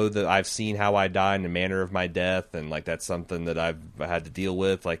 I know that I've seen how I die and the manner of my death, and, like, that's something that I've had to deal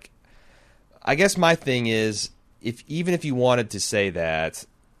with. Like, I guess my thing is, even if you wanted to say that,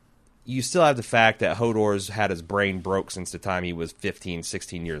 you still have the fact that Hodor's had his brain broke since the time he was 15,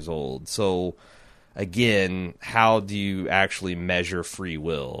 16 years old. So... again, how do you actually measure free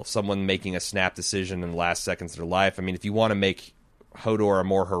will? Someone making a snap decision in the last seconds of their life. I mean, if you want to make Hodor a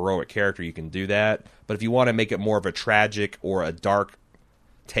more heroic character, you can do that. But if you want to make it more of a tragic or a dark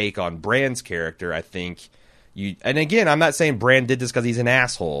take on Bran's character, I think you... And again, I'm not saying Bran did this because he's an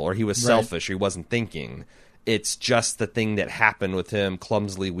asshole or he was selfish or he wasn't thinking. It's just the thing that happened with him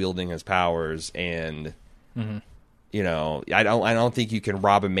clumsily wielding his powers and... Mm-hmm. I don't think you can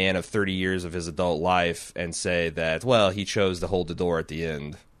rob a man of 30 years of his adult life and say that, well, he chose to hold the door at the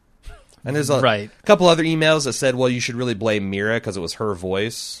end. And there's a couple other emails that said, well, you should really blame Mira because it was her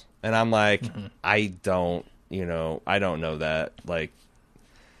voice. And I'm like, I don't know that. Like,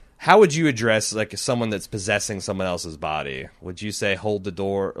 how would you address, like, someone that's possessing someone else's body? Would you say hold the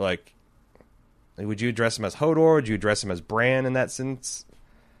door? Like, would you address him as Hodor? Would you address him as Bran in that sense?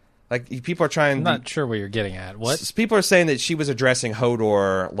 Like, people are trying... I'm not sure what you're getting at. What? People are saying that she was addressing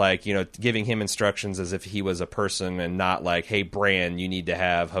Hodor, like, giving him instructions as if he was a person and not like, hey, Bran, you need to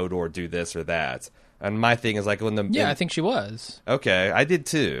have Hodor do this or that. And my thing is, like, when the... Yeah, I think she was. Okay, I did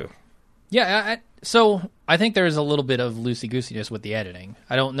too. Yeah, so I think there's a little bit of loosey-goosiness with the editing.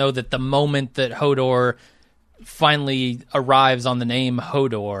 I don't know that the moment that Hodor finally arrives on the name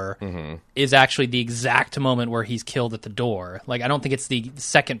Hodor is actually the exact moment where he's killed at the door. Like, I don't think it's the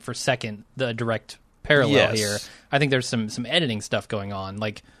second for second, the direct parallel here. I think there's some editing stuff going on.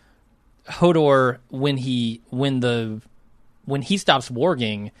 Like, Hodor, when he stops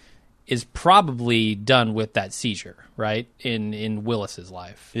warging, is probably done with that seizure, right? In Willis's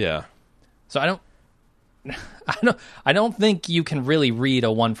life. Yeah. So I don't think you can really read a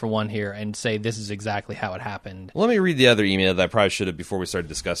 1-for-1 here and say this is exactly how it happened. Let me read the other email that I probably should have before we started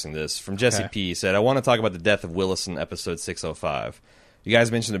discussing this. From Jesse P. He said, I want to talk about the death of Willis in episode 605. You guys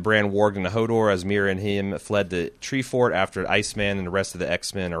mentioned that Bran warged into Hodor as Mira and him fled the Tree Fort after Iceman and the rest of the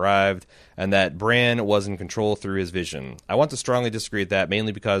X-Men arrived, and that Bran was in control through his vision. I want to strongly disagree with that,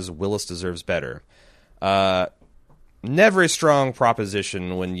 mainly because Willis deserves better. Never a strong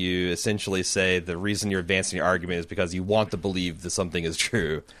proposition when you essentially say the reason you're advancing your argument is because you want to believe that something is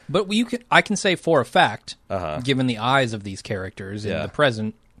true. But I can say for a fact, given the eyes of these characters in the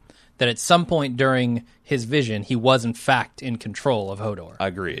present, that at some point during his vision, he was in fact in control of Hodor.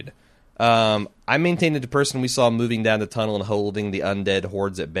 Agreed. I maintain that the person we saw moving down the tunnel and holding the undead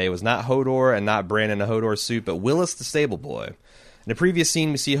hordes at bay was not Hodor and not Bran in a Hodor suit, but Willis the stable boy. In the previous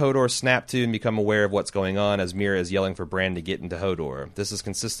scene, we see Hodor snap to and become aware of what's going on as Mira is yelling for Bran to get into Hodor. This is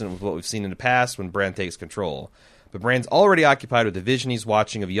consistent with what we've seen in the past when Bran takes control. But Bran's already occupied with the vision he's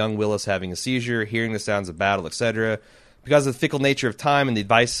watching of young Willis having a seizure, hearing the sounds of battle, etc. Because of the fickle nature of time and the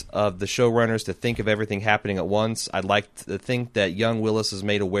advice of the showrunners to think of everything happening at once, I'd like to think that young Willis is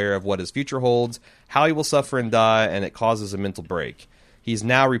made aware of what his future holds, how he will suffer and die, and it causes a mental break. He's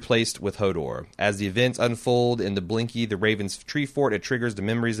now replaced with Hodor. As the events unfold in the Blinky, the Raven's Tree Fort, it triggers the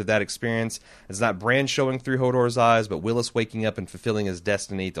memories of that experience. It's not Bran showing through Hodor's eyes, but Willis waking up and fulfilling his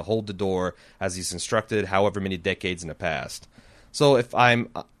destiny to hold the door as he's instructed however many decades in the past. So if I'm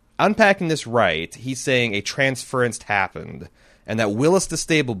unpacking this right, he's saying a transference happened, and that Willis the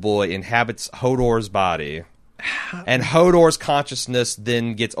stable boy inhabits Hodor's body, and Hodor's consciousness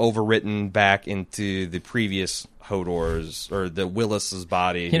then gets overwritten back into the previous Hodor's, or the Willis's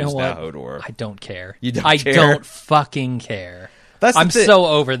body, you know who's what? now Hodor. I don't care. You don't I care? don't fucking care. I'm so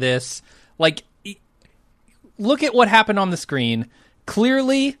over this. Like, look at what happened on the screen.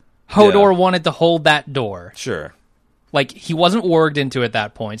 Clearly, Hodor wanted to hold that door. Sure. Like, he wasn't warged into at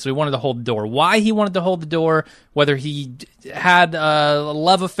that point, so he wanted to hold the door. Why he wanted to hold the door, whether he had a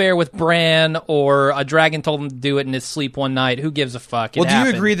love affair with Bran or a dragon told him to do it in his sleep one night, who gives a fuck? Well, do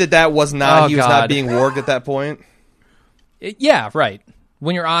you agree that was not, he was not being warged at that point? Yeah, right.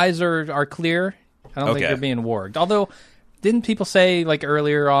 When your eyes are clear, I don't think you're being warged. Although, didn't people say, like,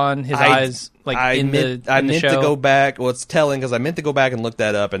 earlier on, his eyes, like, I meant to go back. Well, it's telling, because I meant to go back and look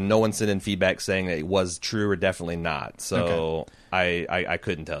that up, and no one sent in feedback saying that it was true or definitely not. So, I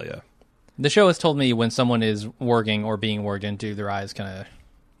couldn't tell you. The show has told me when someone is warging or being warged into, their eyes kind of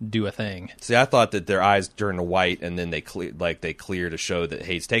do a thing. See, I thought that their eyes turn to white, and then they clear to show that,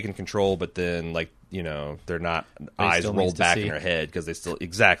 hey, he's taking control, but then, like, you know, they're not eyes rolled back in their head, because they still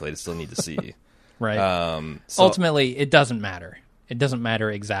need to see. Right. Ultimately, it doesn't matter. It doesn't matter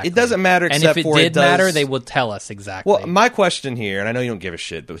exactly. It doesn't matter, except and if it did matter, they will tell us exactly. Well, my question here, and I know you don't give a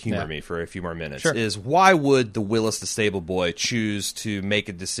shit, but humor me for a few more minutes, is why would the Willis the stable boy choose to make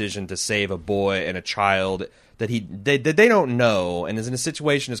a decision to save a boy and a child that they don't know, and is in a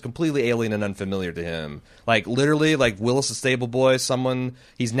situation that's completely alien and unfamiliar to him? Like, literally, like Willis the stable boy,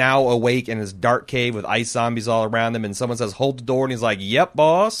 he's now awake in his dark cave with ice zombies all around him, and someone says, hold the door, and he's like, yep,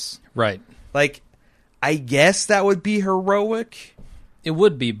 boss. Right. Like, I guess that would be heroic. It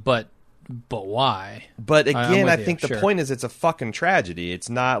would be, but why? But again, I think the point is it's a fucking tragedy. It's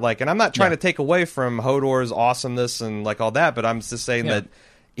not like, and I'm not trying to take away from Hodor's awesomeness and like all that, but I'm just saying that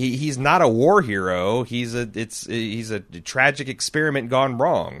he's not a war hero. He's a tragic experiment gone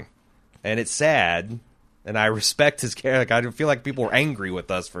wrong, and it's sad. And I respect his character. Like, I feel like people were angry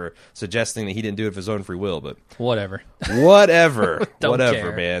with us for suggesting that he didn't do it of his own free will, but whatever. Whatever,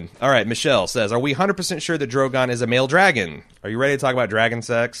 care. Man. All right, Michelle says, "Are we 100% sure that Drogon is a male dragon? Are you ready to talk about dragon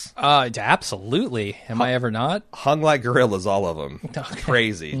sex?" Absolutely. Am I ever not? Hung like gorillas, all of them. Okay.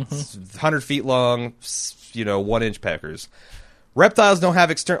 Crazy. 100 feet long, 1-inch peckers. Reptiles don't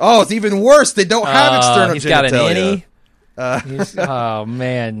have external. Oh, it's even worse. They don't have external genitalia. He's got an innie. Oh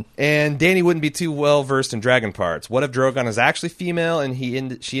man! And Danny wouldn't be too well versed in dragon parts. What if Drogon is actually female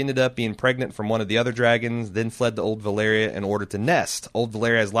and she ended up being pregnant from one of the other dragons, then fled to Old Valyria in order to nest? Old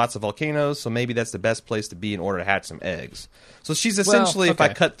Valyria has lots of volcanoes, so maybe that's the best place to be in order to hatch some eggs. So she's essentially, if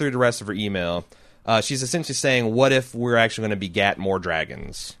I cut through the rest of her email, she's essentially saying, what if we're actually going to begat more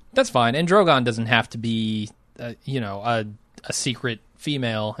dragons? That's fine. And Drogon doesn't have to be, a secret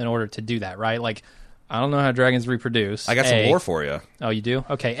female in order to do that, right? Like, I don't know how dragons reproduce. I got some lore for you. Oh, you do?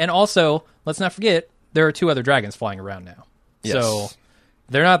 Okay. And also, let's not forget, there are 2 other dragons flying around now. Yes. So,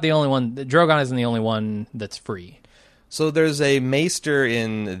 they're not the only one. Drogon isn't the only one that's free. So, there's a maester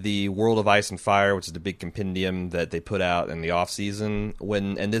in the World of Ice and Fire, which is the big compendium that they put out in the off-season.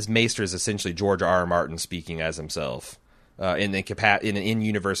 And this maester is essentially George R. R. Martin speaking as himself. in an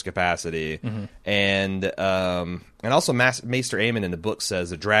in-universe capacity, and also Maester Aemon in the book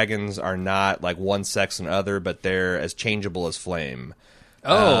says that dragons are not like one sex and other, but they're as changeable as flame.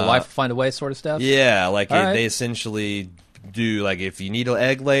 Life will find a way, sort of stuff. Yeah, like right. they essentially do. Like if you need an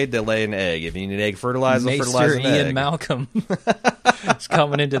egg laid, they lay an egg. If you need an egg fertilized, they'll fertilize an egg. Ian Malcolm is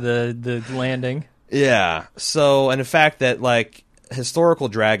coming into the landing. Yeah. So, and the fact that like historical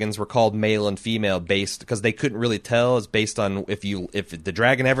dragons were called male and female based because they couldn't really tell is based on if the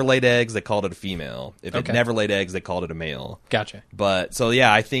dragon ever laid eggs, they called it a female. If it never laid eggs, they called it a male. Gotcha. But so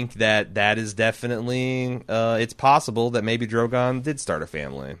yeah, I think that is definitely it's possible that maybe Drogon did start a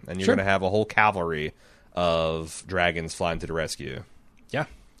family, and you're going to have a whole cavalry of dragons flying to the rescue. Yeah.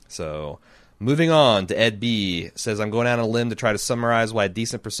 So, moving on to Ed B. Says, I'm going out on a limb to try to summarize why a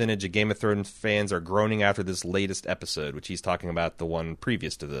decent percentage of Game of Thrones fans are groaning after this latest episode, which he's talking about the one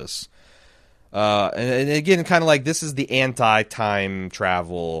previous to this. And again, kind of like this is the anti-time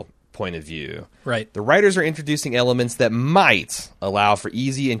travel point of view. Right. The writers are introducing elements that might allow for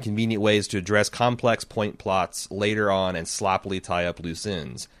easy and convenient ways to address complex point plots later on and sloppily tie up loose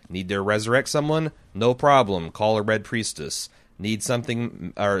ends. Need to resurrect someone? No problem. Call a Red Priestess. Need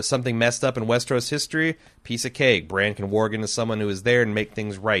something messed up in Westeros history? Piece of cake. Bran can warg into someone who is there and make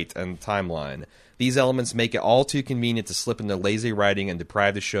things right on the timeline. These elements make it all too convenient to slip into lazy writing and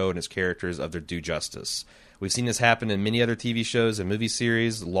deprive the show and its characters of their due justice. We've seen this happen in many other TV shows and movie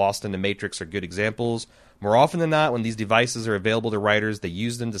series. Lost and The Matrix are good examples. More often than not, when these devices are available to writers, they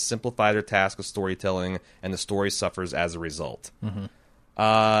use them to simplify their task of storytelling, and the story suffers as a result. Mm-hmm.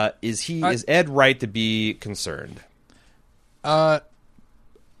 Is Ed right to be concerned? I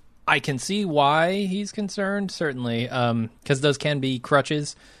can see why he's concerned, certainly, because those can be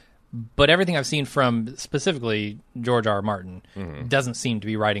crutches. But everything I've seen from specifically George R. R. Martin doesn't seem to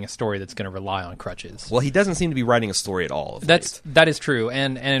be writing a story that's going to rely on crutches. Well, he doesn't seem to be writing a story at all. That is true,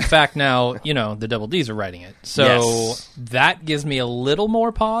 and in fact now the Double D's are writing it, so that gives me a little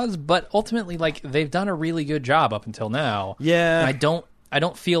more pause. But ultimately, like they've done a really good job up until now. Yeah, and I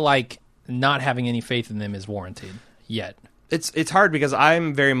don't feel like not having any faith in them is warranted yet. It's hard because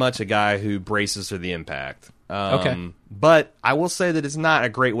I'm very much a guy who braces for the impact. But I will say that it's not a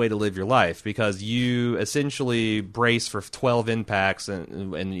great way to live your life because you essentially brace for 12 impacts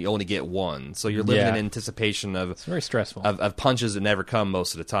and you only get one. So you're living in anticipation of it's very stressful of punches that never come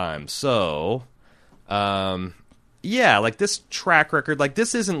most of the time. So, like this track record, like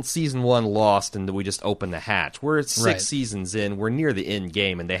this isn't season 1 Lost and we just open the hatch. We're 6 seasons in. We're near the end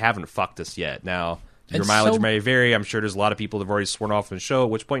game and they haven't fucked us yet. Now, your mileage may vary. I'm sure there's a lot of people that have already sworn off from the show, at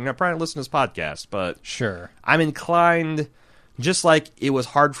which point you're not probably listening to this podcast. But sure, I'm inclined, just like it was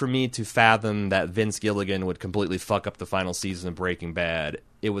hard for me to fathom that Vince Gilligan would completely fuck up the final season of Breaking Bad.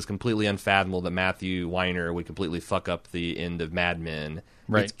 It was completely unfathomable that Matthew Weiner would completely fuck up the end of Mad Men.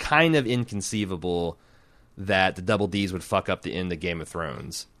 Right. It's kind of inconceivable that the Double D's would fuck up the end of Game of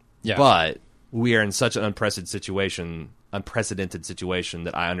Thrones. Yeah. But we are in such an unprecedented situation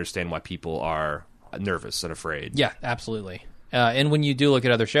that I understand why people are nervous and afraid. Yeah, absolutely. And when you do look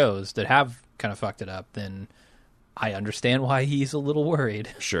at other shows that have kind of fucked it up, then I understand why he's a little worried.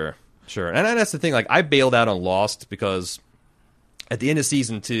 Sure. And that's the thing. Like, I bailed out on Lost because at the end of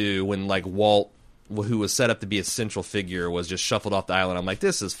season 2, when like Walt, who was set up to be a central figure, was just shuffled off the island, I'm like,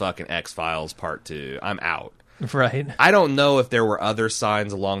 this is fucking X-Files Part 2. I'm out. Right. I don't know if there were other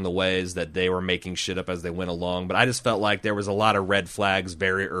signs along the ways that they were making shit up as they went along, but I just felt like there was a lot of red flags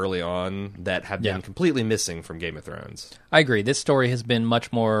very early on that have been completely missing from Game of Thrones. I agree. This story has been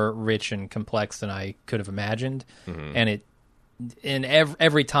much more rich and complex than I could have imagined, and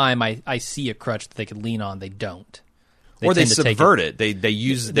every time I see a crutch that they could lean on, they don't. They subvert it. They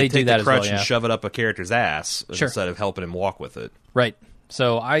take the crutch and well, shove it up a character's ass instead of helping him walk with it. Right.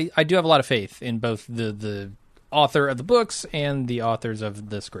 So I do have a lot of faith in both the author of the books and the authors of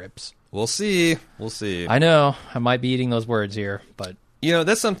the scripts. We'll see. I know. I might be eating those words here, but...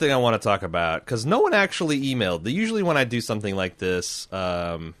 that's something I want to talk about, because no one actually emailed. Usually when I do something like this,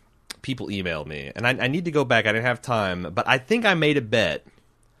 people email me, and I need to go back. I didn't have time, but I think I made a bet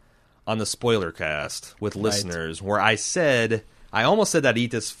on the spoiler cast with listeners where I almost said that I'd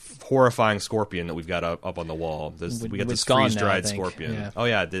eat this horrifying scorpion that we've got up on the wall. We got this freeze-dried scorpion. Yeah. Oh,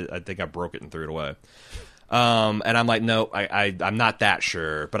 yeah, I did. I think I broke it and threw it away. And I'm like, no, I'm not that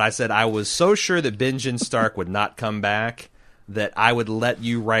sure. But I said I was so sure that Benjen Stark would not come back that I would let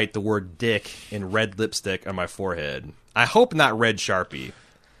you write the word dick in red lipstick on my forehead. I hope not red Sharpie.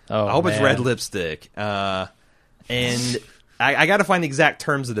 Oh, I hope it's red lipstick. And I got to find the exact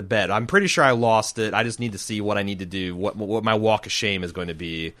terms of the bet. I'm pretty sure I lost it. I just need to see what I need to do, what my walk of shame is going to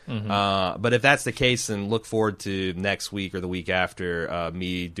be. But if that's the case, then look forward to next week or the week after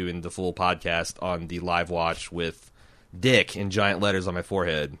me doing the full podcast on the live watch with Dick in giant letters on my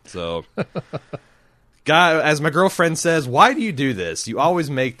forehead. So, God, as my girlfriend says, why do you do this? You always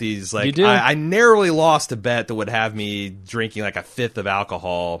make these, like, You do. I narrowly lost a bet that would have me drinking like a fifth of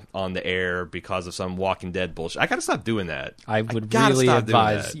alcohol on the air because of some Walking Dead bullshit. I gotta stop doing that. I would gotta really stop doing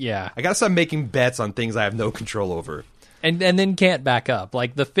advise, that. yeah. I gotta stop making bets on things I have no control over. And then can't back up.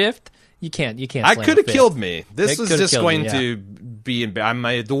 Like the fifth, you can't. I slam could a have fifth. killed me. This It was could've just killed going you, to be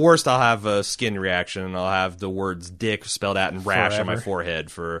the worst. I'll have a skin reaction. I'll have the words "dick" spelled out in rash on my Forever.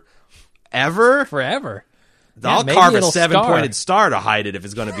 forehead forever. Forever. Yeah, I'll maybe carve a it'll 7-pointed star to hide it if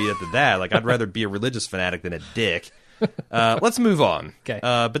it's going to be at that. Like, I'd rather be a religious fanatic than a dick. Let's move on. Okay.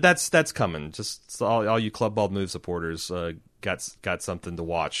 But that's coming. Just all you Club Bald Move supporters got something to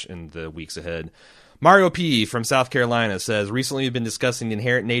watch in the weeks ahead. Mario P. from South Carolina says, recently we've been discussing the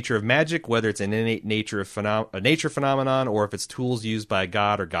inherent nature of magic, whether it's an innate nature phenomenon or if it's tools used by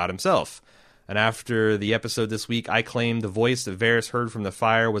God or God himself. And after the episode this week, I claimed the voice that Varys heard from the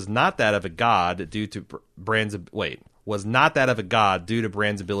fire was not that of a god due to Bran's ability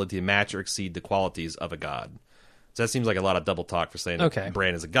to match or exceed the qualities of a god. So that seems like a lot of double talk for saying that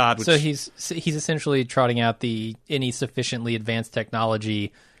Bran is a god. Which, So he's essentially trotting out any sufficiently advanced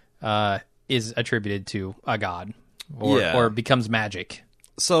technology is attributed to a god or becomes magic.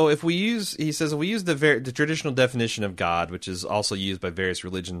 So if we use the traditional definition of God, which is also used by various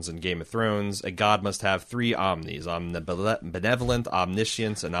religions in Game of Thrones, a god must have three omnis: benevolent,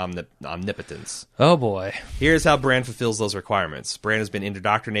 omniscience, and omnipotence. Oh boy. Here's how Bran fulfills those requirements. Bran has been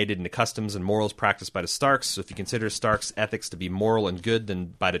indoctrinated into customs and morals practiced by the Starks, so if you consider Stark's ethics to be moral and good,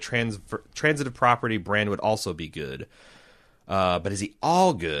 then by the transitive property, Bran would also be good. But is he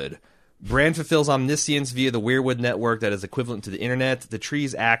all good? Bran fulfills omniscience via the Weirwood network that is equivalent to the internet. The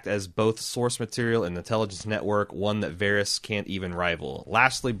trees act as both source material and intelligence network, one that Varys can't even rival.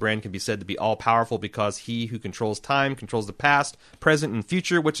 Lastly, Bran can be said to be all-powerful because he who controls time controls the past, present, and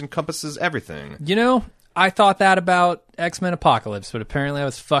future, which encompasses everything. You know, I thought that about X-Men Apocalypse, but apparently I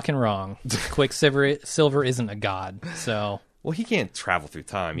was fucking wrong. Quicksilver isn't a god, so... Well, he can't travel through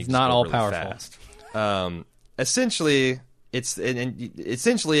time. He's not all all-powerful. Fast. Essentially, it's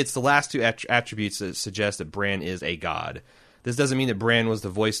the last two attributes that suggest that Bran is a god. This doesn't mean that Bran was the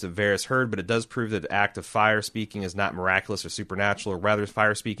voice that Varys heard, but it does prove that the act of fire speaking is not miraculous or supernatural, or rather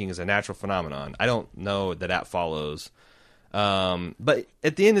fire speaking is a natural phenomenon. I don't know that follows. But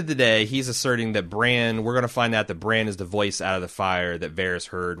at the end of the day, he's asserting that we're going to find out that Bran is the voice out of the fire that Varys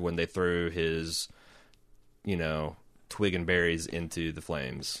heard when they threw his, twig and berries into the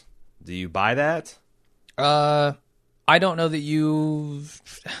flames. Do you buy that? I don't know that you...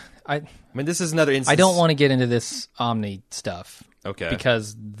 I mean, this is another instance. I don't want to get into this Omni stuff. Okay.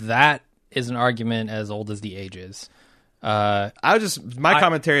 Because that is an argument as old as the ages. My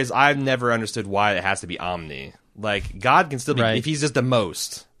commentary is I've never understood why it has to be Omni. Like, God can still be, Right. if he's just the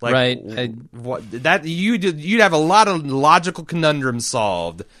most. Like, Right. You'd have a lot of logical conundrums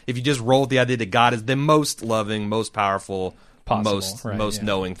solved if you just roll with the idea that God is the most loving, most powerful, Possible, most yeah.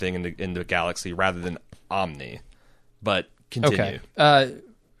 knowing thing in the galaxy rather than Omni. But continue. Okay.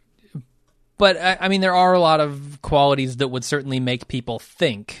 But, I mean, there are a lot of qualities that would certainly make people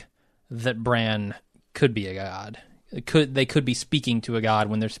think that Bran could be a god. They could be speaking to a god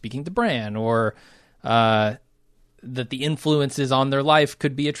when they're speaking to Bran, or that the influences on their life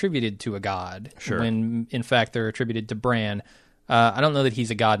could be attributed to a god, Sure. when, in fact, they're attributed to Bran. I don't know that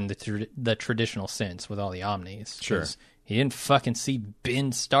he's a god in the traditional sense with all the Omnis. Sure. 'Cause he didn't fucking see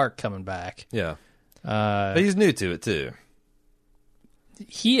Ben Stark coming back. Yeah. But he's new to it, too.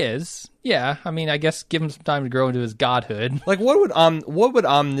 He is, yeah. I mean, I guess give him some time to grow into his godhood. Like, what would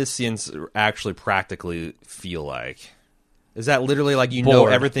omniscience actually practically feel like? Is that literally like know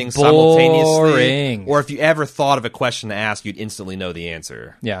Bored. everything simultaneously? Boring. Or if you ever thought of a question to ask, you'd instantly know the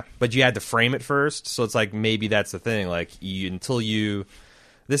answer. Yeah. But you had to frame it first, so it's like maybe that's the thing. Like,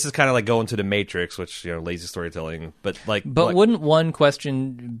 this is kind of like going to the Matrix, which, lazy storytelling. But wouldn't one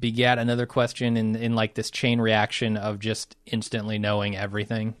question begat another question in like this chain reaction of just instantly knowing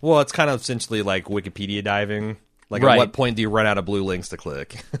everything? Well, it's kind of essentially like Wikipedia diving. Like, Right. At what point do you run out of blue links to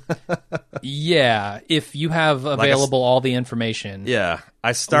click? Yeah, if you have available all the information, Yeah.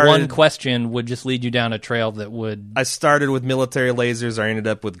 one question would just lead you down a trail that would... I started with military lasers. I ended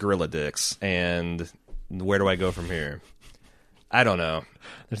up with gorilla dicks. And where do I go from here? I don't know.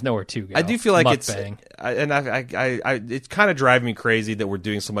 There's nowhere to go. I do feel like Mukbang. it's kind of driving me crazy that we're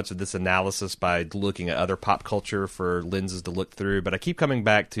doing so much of this analysis by looking at other pop culture for lenses to look through. But I keep coming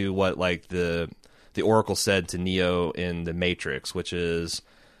back to what like the Oracle said to Neo in The Matrix, which is,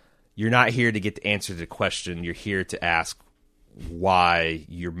 you're not here to get the answer to the question. You're here to ask why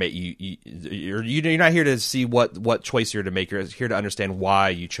you're not here to see what choice you're to make. You're here to understand why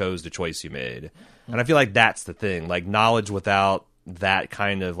you chose the choice you made. And I feel like that's the thing. Like, knowledge without that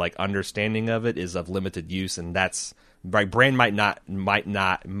kind of like understanding of it is of limited use, and that's right. Bran might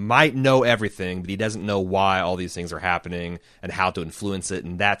know everything, but he doesn't know why all these things are happening and how to influence it.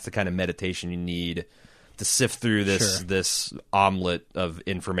 And that's the kind of meditation you need to sift through this omelet of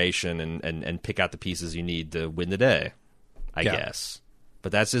information and pick out the pieces you need to win the day, I guess.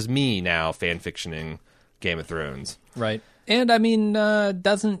 But that's just me now fan fictioning Game of Thrones. Right. And I mean,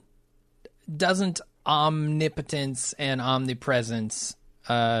 doesn't omnipotence and omnipresence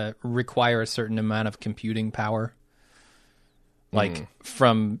require a certain amount of computing power? Like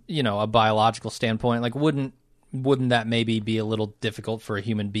from, a biological standpoint, like wouldn't that maybe be a little difficult for a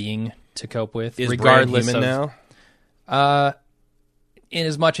human being to cope with? Is regardless Bran human of now? In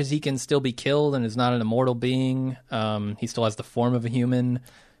as much as he can still be killed and is not an immortal being, he still has the form of a human,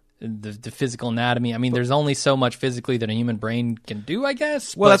 the physical anatomy. I mean, there's only so much physically that a human brain can do, I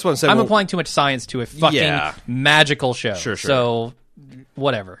guess. Well, that's what I'm saying. I'm applying too much science to a fucking magical show. Sure. So,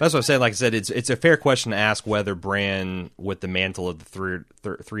 whatever. That's what I'm saying. Like I said, it's a fair question to ask whether Bran, with the mantle of the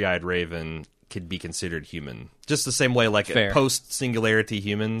three-eyed raven, could be considered human. Just the same way, like post-singularity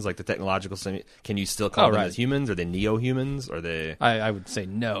humans, like the technological, can you still call them as humans? Are they neo-humans? Are they? I would say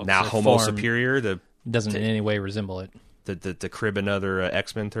no. Now Homo superior doesn't in any way resemble it. To crib another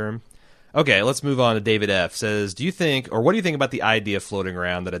X-Men term. Okay, let's move on to David F. Says, what do you think about the idea floating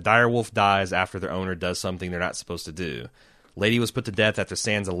around that a direwolf dies after their owner does something they're not supposed to do? Lady was put to death after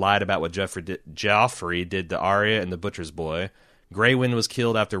Sansa lied about what Joffrey did to Arya and the Butcher's Boy. Grey Wind was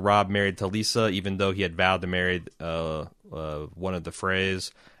killed after Robb married Talisa, even though he had vowed to marry one of the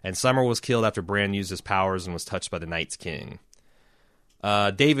Freys. And Summer was killed after Bran used his powers and was touched by the Night's King.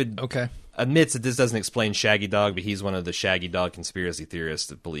 David admits that this doesn't explain Shaggy Dog, but he's one of the Shaggy Dog conspiracy theorists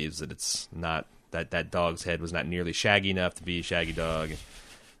that believes that it's not that dog's head was not nearly shaggy enough to be Shaggy Dog.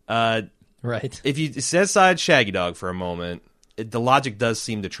 Right. If you set aside Shaggy Dog for a moment, the logic does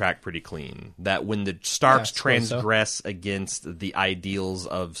seem to track pretty clean. That when the Starks transgress against the ideals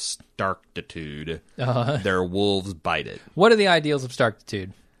of Starktitude, their wolves bite it. What are the ideals of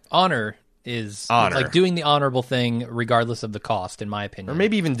Starktitude? Honor is like doing the honorable thing regardless of the cost, in my opinion. Or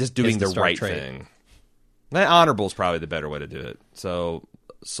maybe even just doing the right thing. That honorable is probably the better way to do it. So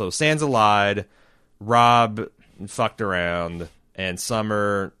Sansa lied, Robb fucked around, and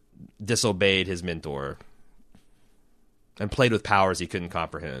Summer disobeyed his mentor and played with powers he couldn't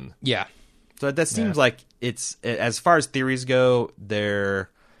comprehend. Yeah. So that seems like it's, as far as theories go, there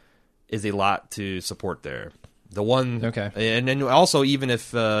is a lot to support there. The one, and also, even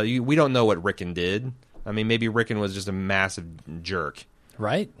if we don't know what Rickon did, I mean, maybe Rickon was just a massive jerk,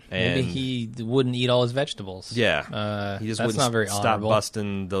 right? And maybe he wouldn't eat all his vegetables. Yeah, he just that's wouldn't not very stop honorable.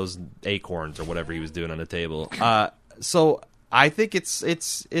 busting those acorns or whatever he was doing on the table. So I think it's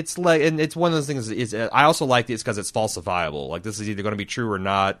like, and it's one of those things. I also like it's because it's falsifiable. Like, this is either going to be true or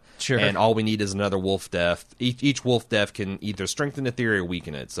not. Sure. And all we need is another wolf death. Each wolf death can either strengthen the theory or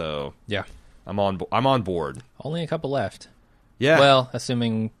weaken it. So yeah. I'm on board. Only a couple left. Yeah. Well,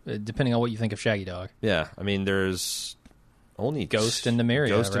 assuming, depending on what you think of Shaggy Dog. Yeah. I mean, there's only Ghost and Nymeria.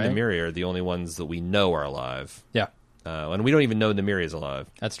 Ghost and Nymeria are the only ones that we know are alive. Yeah. And we don't even know Nymeria is alive.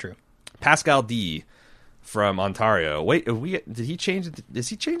 That's true. Pascal D from Ontario. Wait, did he change it? Is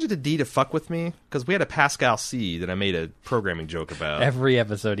he changing the D to fuck with me? Because we had a Pascal C that I made a programming joke about. Every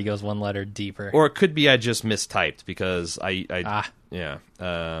episode he goes one letter deeper. Or it could be I just mistyped because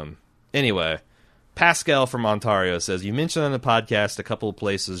yeah. Anyway, Pascal from Ontario says, you mentioned on the podcast a couple of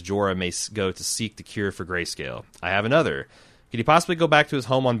places Jorah may go to seek the cure for grayscale. I have another. Could he possibly go back to his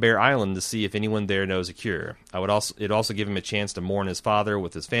home on Bear Island to see if anyone there knows a cure? It'd also give him a chance to mourn his father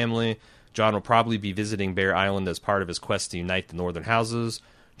with his family. Jon will probably be visiting Bear Island as part of his quest to unite the Northern Houses.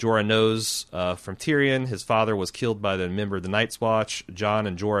 Jorah knows from Tyrion his father was killed by the member of the Night's Watch. Jon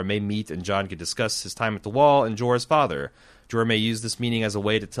and Jorah may meet, and Jon could discuss his time at the Wall and Jorah's father. Jorah may use this meeting as a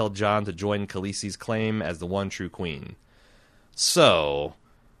way to tell Jon to join Khaleesi's claim as the one true queen. So,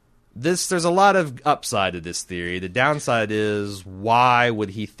 there's a lot of upside to this theory. The downside is, why would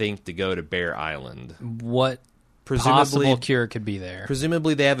he think to go to Bear Island? What possible cure could be there.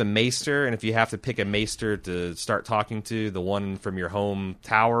 Presumably they have a maester, and if you have to pick a maester to start talking to, the one from your home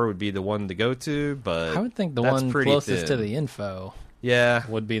tower would be the one to go to, but I would think the that's one pretty closest to thin. the info Yeah.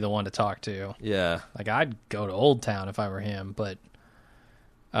 would be the one to talk to. Yeah. Like, I'd go to Old Town if I were him, but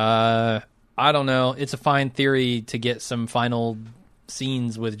I don't know. It's a fine theory to get some final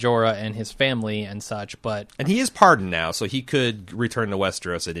scenes with Jorah and his family and such, but... And he is pardoned now, so he could return to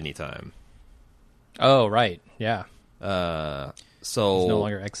Westeros at any time. Oh, right. Yeah. So He's no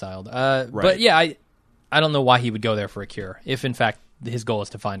longer exiled. But yeah, I don't know why he would go there for a cure, if in fact his goal is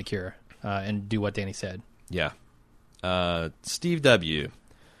to find a cure and do what Danny said. Yeah. Steve W.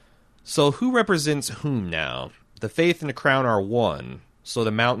 So who represents whom now? The Faith and the Crown are one, so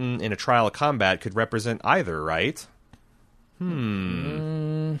the Mountain in a trial of combat could represent either, right?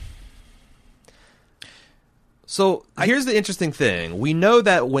 So here's the interesting thing. We know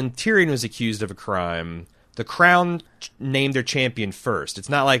that when Tyrion was accused of a crime, the Crown named their champion first. It's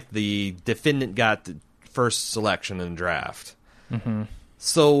not like the defendant got the first selection in the draft. Mm-hmm.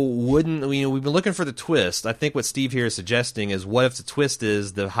 So wouldn't we've been looking for the twist. I think what Steve here is suggesting is, what if the twist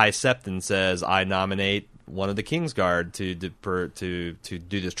is the High Septon says, I nominate one of the Kingsguard to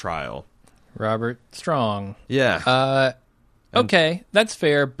do this trial? Robert Strong. Yeah. Okay, that's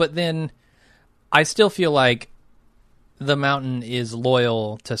fair, but then I still feel like the Mountain is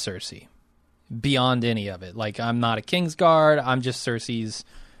loyal to Cersei beyond any of it. Like, I'm not a Kingsguard, I'm just Cersei's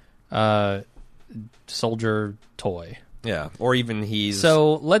soldier toy. Yeah, or even he's...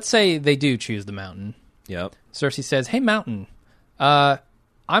 So, let's say they do choose the Mountain. Yep. Cersei says, hey, Mountain, I'm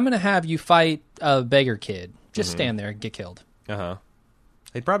going to have you fight a beggar kid. Just stand there and get killed. Uh-huh.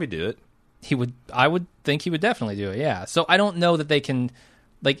 They'd probably do it. I would think he would definitely do it, yeah. So I don't know that they can...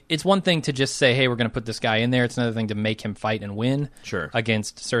 Like, it's one thing to just say, hey, we're going to put this guy in there. It's another thing to make him fight and win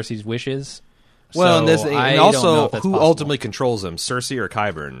against Cersei's wishes. Well, so and also, who ultimately controls him, Cersei or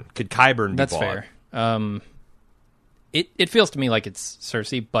Qyburn? Could Qyburn be That's bought? Fair. It feels to me like it's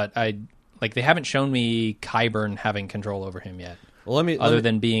Cersei, but they haven't shown me Qyburn having control over him yet. Well, other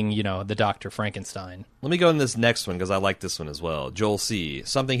than being, the Dr. Frankenstein. Let me go in this next one, because I like this one as well. Joel C.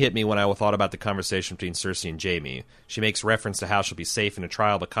 Something hit me when I thought about the conversation between Cersei and Jaime. She makes reference to how she'll be safe in a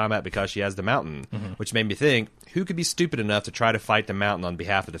trial by combat because she has the Mountain, which made me think, who could be stupid enough to try to fight the Mountain on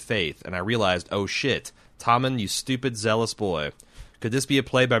behalf of the Faith? And I realized, oh shit, Tommen, you stupid, zealous boy. Could this be a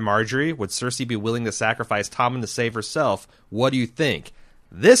play by Marjorie? Would Cersei be willing to sacrifice Tommen to save herself? What do you think?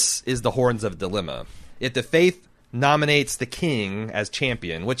 This is the horns of a dilemma. If the Faith nominates the king as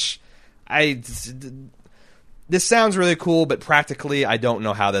champion, which this sounds really cool, but practically I don't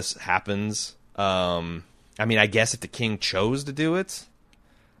know how this happens. I guess if the king chose to do it,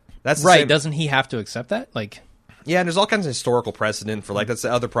 that's right. Doesn't he have to accept that? Yeah, and there's all kinds of historical precedent for that's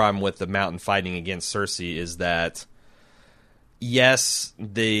the other problem with the Mountain fighting against Cersei is that yes,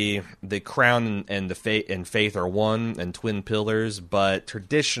 the Crown and the Faith are one and twin pillars, but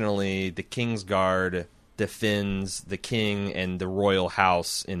traditionally the Kingsguard defends the king and the royal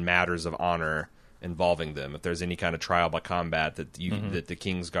house in matters of honor involving them. If there's any kind of trial by combat, that the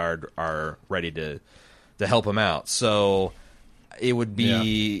Kingsguard are ready to help him out. So it would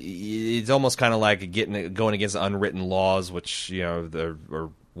be it's almost kind of like going against unwritten laws, which or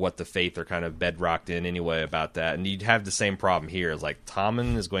what the Faith are kind of bedrocked in anyway about that. And you'd have the same problem here. It's like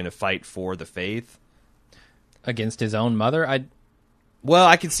Tommen is going to fight for the Faith against his own mother. Well,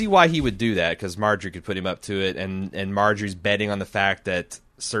 I can see why he would do that, because Marjorie could put him up to it, and Marjorie's betting on the fact that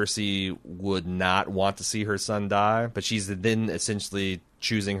Cersei would not want to see her son die, but she's then essentially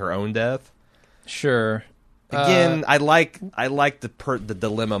choosing her own death. Sure. Again, I like the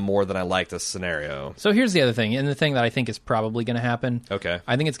dilemma more than I like the scenario. So here's the other thing, and the thing that I think is probably going to happen. Okay.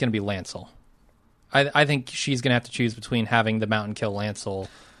 I think it's going to be Lancel. I think she's going to have to choose between having the Mountain kill Lancel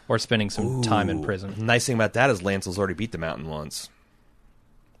or spending some time in prison. Nice thing about that is Lancel's already beat the Mountain once.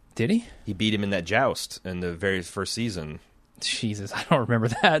 Did he? He beat him in that joust in the very first season. Jesus, I don't remember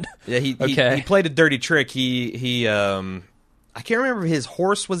that. Yeah, he okay. He played a dirty trick. He I can't remember if his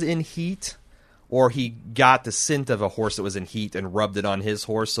horse was in heat or he got the scent of a horse that was in heat and rubbed it on his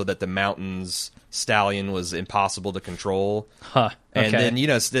horse so that the Mountain's stallion was impossible to control. Huh. Okay. And then,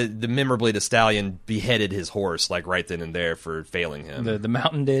 the memorably the stallion beheaded his horse right then and there for failing him. The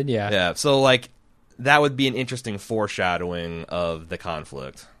Mountain did, yeah. Yeah, so that would be an interesting foreshadowing of the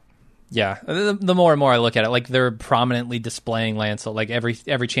conflict. Yeah, the more and more I look at it, they're prominently displaying Lancel.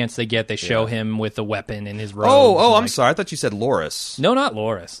 Every chance they get, they show him with a weapon in his robe. Oh, I'm sorry. I thought you said Loras. No, not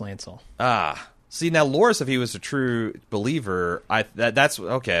Loras. Lancel. See, now Loras, if he was a true believer, that's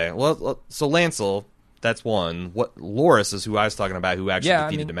okay. Well, so Lancel, that's one. What Loras is who I was talking about, who actually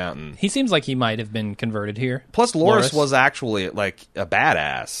defeated the Mountain. He seems like he might have been converted here. Plus, Loras was actually like a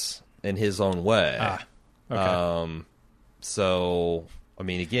badass in his own way. Okay. So, I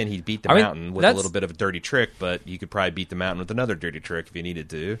mean, again, he beat the Mountain with a little bit of a dirty trick, but you could probably beat the Mountain with another dirty trick if you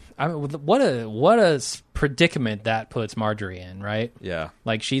needed to. I mean, what a predicament that puts Marjorie in, right? Yeah.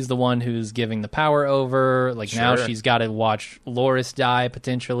 Like, she's the one who's giving the power over. Like, now she's got to watch Loras die,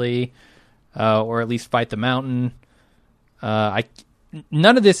 potentially, or at least fight the Mountain.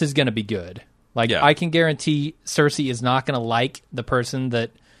 None of this is going to be good. Like, I can guarantee Cersei is not going to like the person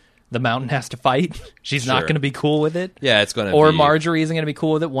that the Mountain has to fight. She's not going to be cool with it. Yeah, it's going to Or Marjorie isn't going to be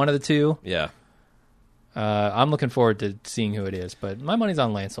cool with it, one of the two. Yeah. I'm looking forward to seeing who it is, but my money's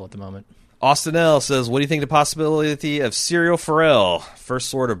on Lancel at the moment. Austin L. says, what do you think the possibility of Syrio Forel, First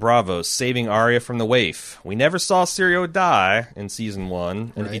Sword of Braavos, saving Arya from the waif? We never saw Syrio die in Season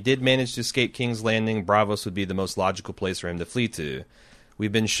 1, and if he did manage to escape King's Landing, Braavos would be the most logical place for him to flee to.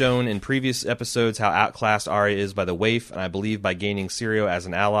 We've been shown in previous episodes how outclassed Arya is by the waif, and I believe by gaining Syrio as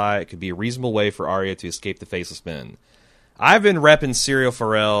an ally, it could be a reasonable way for Arya to escape the Faceless Men. I've been repping Syrio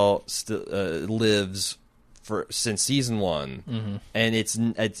Forel lives since Season 1, and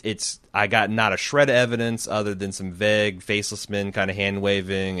it's I got not a shred of evidence other than some vague Faceless Men kind of hand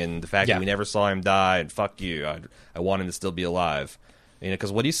waving, and the fact that we never saw him die. And fuck you, I want him to still be alive.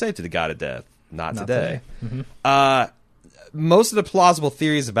 Because what do you say to the God of Death? Not today. Most of the plausible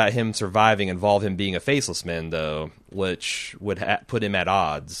theories about him surviving involve him being a Faceless Man, though, which would put him at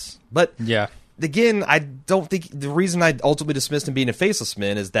odds. But again, I don't think the reason I ultimately dismissed him being a Faceless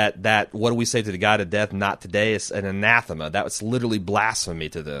Man is that what do we say to the God of Death? Not today is an anathema. That was literally blasphemy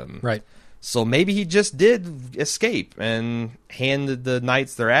to them. Right. So maybe he just did escape and handed the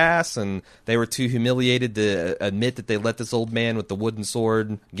knights their ass, and they were too humiliated to admit that they let this old man with the wooden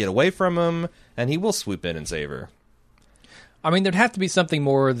sword get away from him, and he will swoop in and save her. I mean, there'd have to be something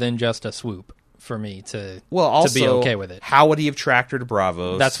more than just a swoop for me to be okay with it. How would he have tracked her to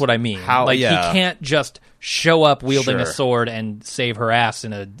Braavos? That's what I mean. He can't just show up wielding a sword and save her ass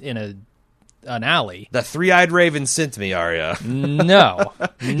in an alley. The three-eyed raven sent me, Arya. No.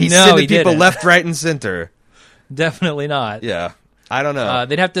 He's sending people left, right, and center. Definitely not. Yeah. I don't know.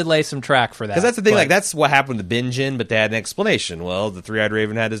 They'd have to lay some track for that. Because that's the thing, like, that's what happened to Benjen, but they had an explanation. Well, the three-eyed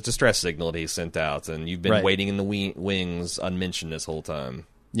raven had his distress signal that he sent out, and you've been waiting in the wings unmentioned this whole time.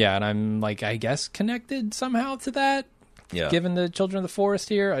 Yeah, and I'm, like, I guess connected somehow to that, given the Children of the Forest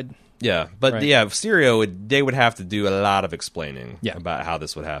here. Syrio, they would have to do a lot of explaining about how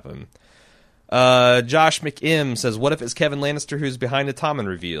this would happen. Josh McM says, what if it's Kevin Lannister who's behind the Tommen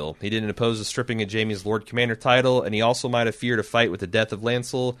reveal? He didn't oppose the stripping of Jaime's Lord Commander title, and he also might have feared a fight with the death of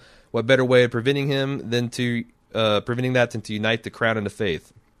Lancel. What better way of preventing that than to unite the crown and the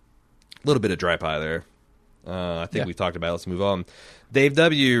faith? A little bit of dry pie there. I think we talked about it. Let's move on. Dave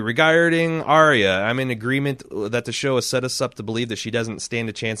W. Regarding Arya, I'm in agreement that the show has set us up to believe that she doesn't stand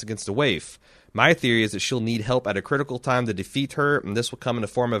a chance against a waif. My theory is that she'll need help at a critical time to defeat her, and this will come in the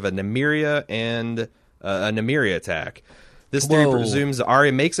form of a Nymeria and a Nymeria attack. This theory presumes that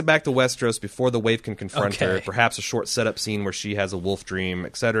Arya makes it back to Westeros before the waif can confront her, perhaps a short setup scene where she has a wolf dream,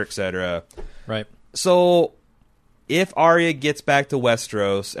 etc., etc. Right. So, if Arya gets back to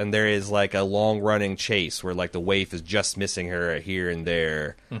Westeros and there is like a long-running chase where like the waif is just missing her here and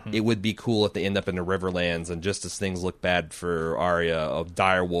there, it would be cool if they end up in the Riverlands and just as things look bad for Arya, a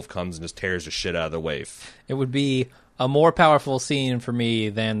dire wolf comes and just tears the shit out of the waif. It would be a more powerful scene for me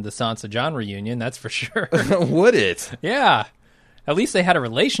than the Sansa Jon reunion, that's for sure. Would it? Yeah. At least they had a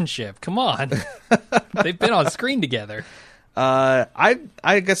relationship. Come on. They've been on screen together. Like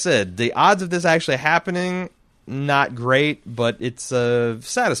I said, the odds of this actually happening, not great, but it's a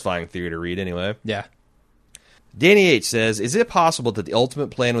satisfying theory to read anyway. Yeah. Danny H. says, is it possible that the ultimate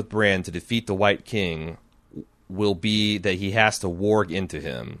plan with Bran to defeat the White King will be that he has to warg into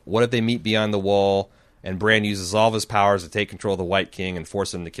him? What if they meet beyond the wall and Bran uses all of his powers to take control of the White King and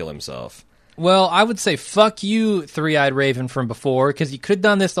force him to kill himself? Well, I would say fuck you, Three-Eyed Raven from before, because you could have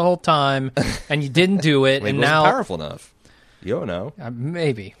done this the whole time, and you didn't do it, and now... powerful enough. You don't know.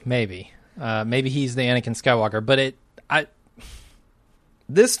 Maybe. Maybe he's the Anakin Skywalker, but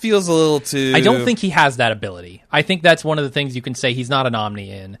this feels a little too... I don't think he has that ability. I think that's one of the things you can say he's not an Omni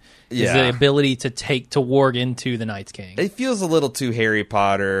in, is the ability to warg into the Night's King. It feels a little too Harry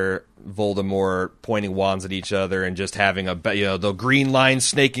Potter, Voldemort pointing wands at each other and just having the green line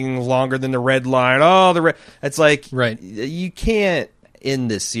snaking longer than the red line. Oh, the red... It's like, you can't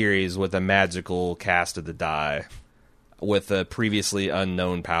end this series with a magical cast of the die with a previously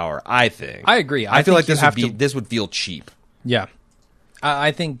unknown power, I think. I agree. I feel like this would feel cheap. Yeah.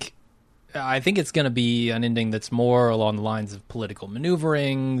 I think I think it's going to be an ending that's more along the lines of political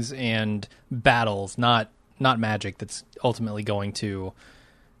maneuverings and battles, not magic that's ultimately going to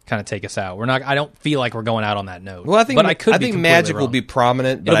kind of take us out. I don't feel like we're going out on that note. Well, I think magic will wrong. be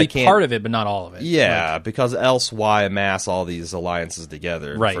prominent, but It'll I be can't part of it, but not all of it. Yeah, because else why amass all these alliances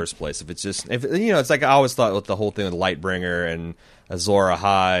together in the first place? It's like I always thought with the whole thing with Lightbringer and Azor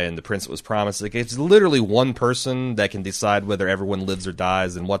Ahai and the Prince That Was Promised, like it's literally one person that can decide whether everyone lives or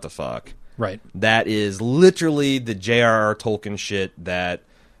dies, and what the fuck? Right. That is literally the J.R.R. Tolkien shit that,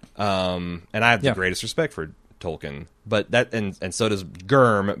 and I have the greatest respect for Tolkien, but that and so does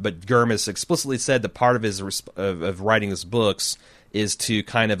Gurm. But Gurm has explicitly said that part of his of writing his books is to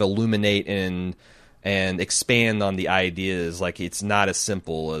kind of illuminate and expand on the ideas. Like it's not as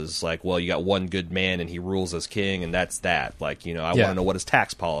simple as like, well, you got one good man and he rules as king, and that's that. Like, I want to know what his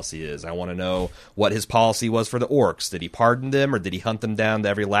tax policy is. I want to know what his policy was for the orcs. Did he pardon them, or did he hunt them down to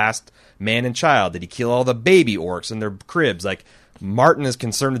every last man and child? Did he kill all the baby orcs in their cribs? Like, Martin is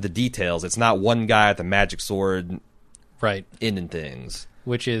concerned with the details. It's not one guy with a magic sword ending things.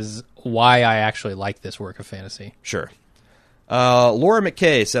 Which is why I actually like this work of fantasy. Sure. Laura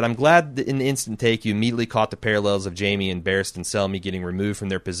McKay said, I'm glad that in the instant take you immediately caught the parallels of Jaime and Barristan Selmy getting removed from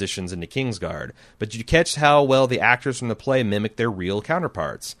their positions in the Kingsguard. But did you catch how well the actors from the play mimic their real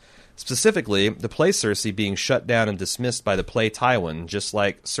counterparts? Specifically, the play Cersei being shut down and dismissed by the play Tywin, just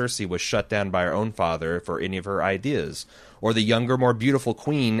like Cersei was shut down by her own father for any of her ideas. Or the younger, more beautiful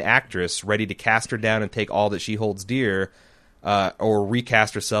queen actress ready to cast her down and take all that she holds dear, or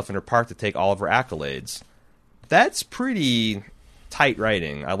recast herself in her part to take all of her accolades. That's pretty tight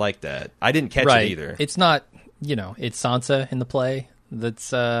writing. I like that. I didn't catch it either. It's not, it's Sansa in the play.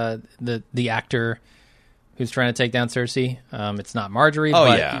 That's the actor who's trying to take down Cersei. It's not Marjorie.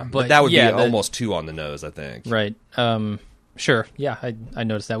 But that would be almost too on the nose, I think. Right. Sure. Yeah, I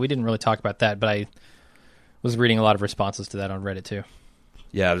noticed that. We didn't really talk about that, but I was reading a lot of responses to that on Reddit too.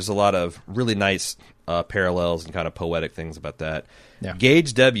 Yeah, there's a lot of really nice parallels and kind of poetic things about that. Yeah.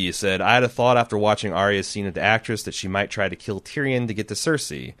 Gage W. said, I had a thought after watching Arya's scene with the actress that she might try to kill Tyrion to get to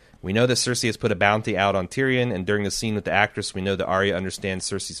Cersei. We know that Cersei has put a bounty out on Tyrion, and during the scene with the actress, we know that Arya understands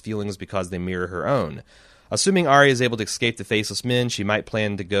Cersei's feelings because they mirror her own. Assuming Arya is able to escape the Faceless Men, she might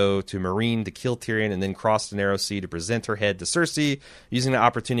plan to go to Meereen to kill Tyrion and then cross the Narrow Sea to present her head to Cersei, using the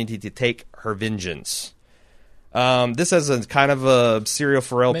opportunity to take her vengeance. This has a kind of a Serial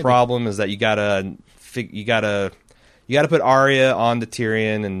Pharrell problem, is that you gotta put Arya on to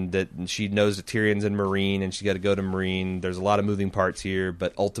Tyrion, and that she knows that Tyrion's in Meereen, and she got to go to Meereen. There's a lot of moving parts here,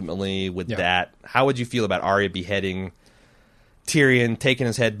 but ultimately with that, how would you feel about Arya beheading Tyrion, taking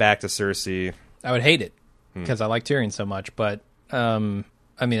his head back to Cersei? I would hate it because I like Tyrion so much, but I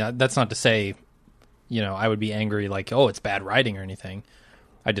mean, that's not to say, I would be angry like, oh, it's bad writing or anything.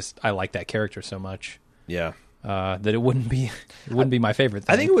 I like that character so much. Yeah. That it wouldn't be my favorite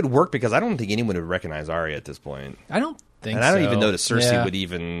thing. I think it would work because I don't think anyone would recognize Arya at this point. I don't think and I don't even know that Cersei would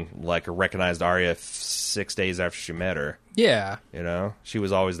even recognize Arya 6 days after she met her. Yeah. She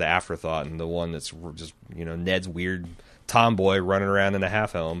was always the afterthought and the one that's just, Ned's weird tomboy running around in a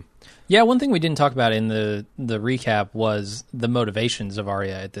half-helm. Yeah, one thing we didn't talk about in the recap was the motivations of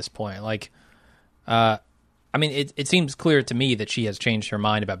Arya at this point. I mean, it seems clear to me that she has changed her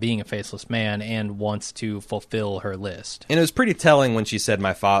mind about being a faceless man and wants to fulfill her list. And it was pretty telling when she said,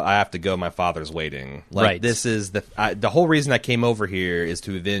 I have to go, my father's waiting. Right. This is the whole reason I came over here is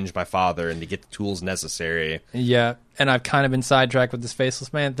to avenge my father and to get the tools necessary. Yeah, and I've kind of been sidetracked with this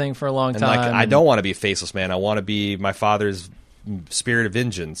faceless man thing for a long time. I don't want to be a faceless man. I want to be my father's spirit of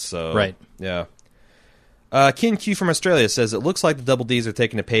vengeance. So, right. Yeah. Ken Q from Australia says, it looks like the Double Ds are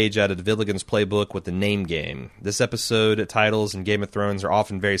taking a page out of the Villigan's playbook with the name game. This episode titles in Game of Thrones are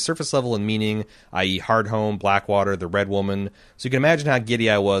often very surface level in meaning, i.e. Hardhome, Blackwater, the Red Woman. So you can imagine how giddy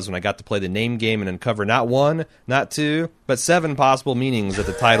I was when I got to play the name game and uncover not one, not two, but 7 possible meanings that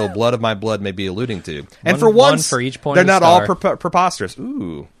the title Blood of My Blood may be alluding to. And for once, one for each point they're not all star. preposterous.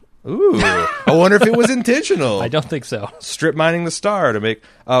 Ooh. I wonder if it was intentional. I don't think so. Strip mining the star to make...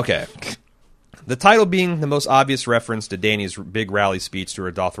 Okay. The title being the most obvious reference to Dany's big rally speech to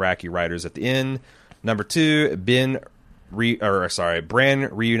her Dothraki riders at the end. Number 2, Bran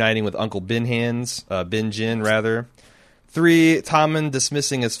reuniting with Uncle Ben Jin, rather. 3, Tommen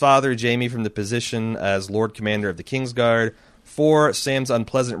dismissing his father, Jaime, from the position as Lord Commander of the Kingsguard. 4, Sam's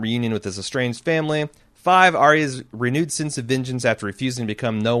unpleasant reunion with his estranged family. 5, Arya's renewed sense of vengeance after refusing to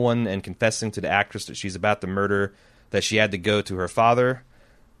become no one and confessing to the actress that she's about to murder, that she had to go to her father.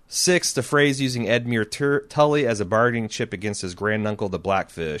 6, the phrase using Edmure Tully as a bargaining chip against his granduncle, the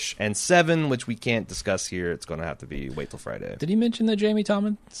Blackfish. And 7, which we can't discuss here, it's going to have to be wait till Friday. Did he mention the Jamie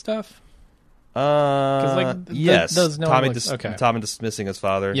Tommen stuff? Yes. those no Tommy, one looks- okay. Tommy dismissing his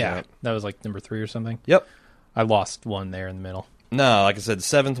father. Yeah, that was like number 3 or something. Yep. I lost one there in the middle. No, like I said, the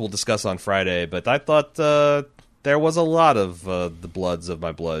 7th we'll discuss on Friday, but I thought there was a lot of the bloods of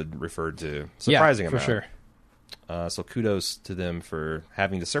my blood referred to. Surprising for amount. sure. So kudos to them for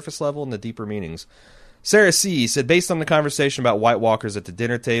having the surface level and the deeper meanings. Sarah C. said, based on the conversation about White Walkers at the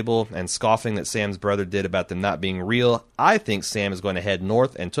dinner table and scoffing that Sam's brother did about them not being real, I think Sam is going to head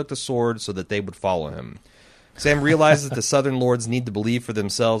north and took the sword so that they would follow him. Sam realizes that the Southern Lords need to believe for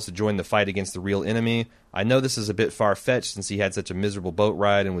themselves to join the fight against the real enemy. I know this is a bit far-fetched since he had such a miserable boat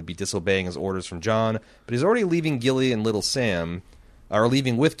ride and would be disobeying his orders from John, but he's already leaving Gilly and Little Sam, or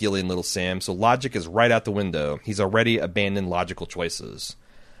leaving with Gilly and Little Sam, so logic is right out the window. He's already abandoned logical choices.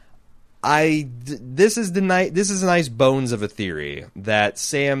 This is a nice bones of a theory that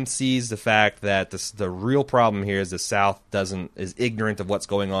Sam sees the fact that the real problem here is the South is ignorant of what's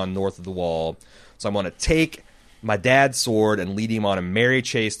going on north of the wall. So I'm going to take my dad's sword and lead him on a merry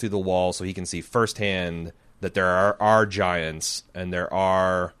chase through the wall so he can see firsthand that there are giants and there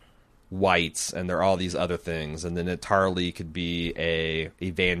are whites and there are all these other things, and then Tarly could be a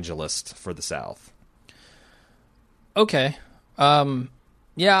evangelist for the South. Okay.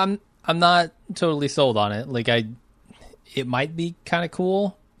 Yeah, I'm not totally sold on it. Like, it might be kind of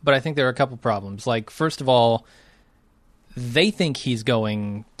cool, but I think there are a couple problems. Like, first of all, they think he's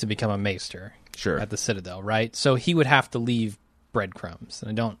going to become a maester at the Citadel, right? So he would have to leave breadcrumbs,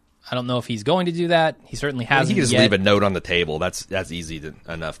 and I don't know if he's going to do that. He certainly hasn't. He can just yet. leave a note on the table. That's easy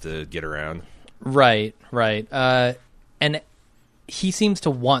enough to get around. Right. And he seems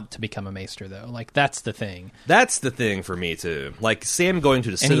to want to become a maester, though. Like, that's the thing. That's the thing for me too. Like, Sam going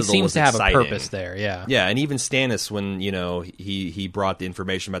to the Citadel, and he seems to have exciting. a purpose there. Yeah. Yeah, and even Stannis, when he brought the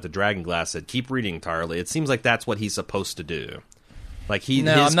information about the Dragon Glass, said, "Keep reading, Tarly." It seems like that's what he's supposed to do. Like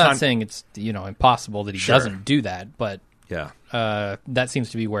I'm not saying it's impossible that he doesn't do that, but yeah, that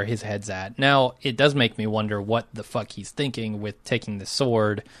seems to be where his head's at. Now, it does make me wonder what the fuck he's thinking with taking the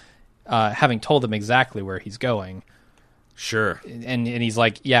sword, having told him exactly where he's going. Sure. And he's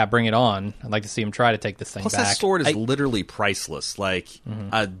like, yeah, bring it on. I'd like to see him try to take this thing back. Plus, that sword is literally priceless. Like,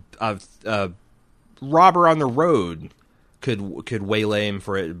 a robber on the road could waylay him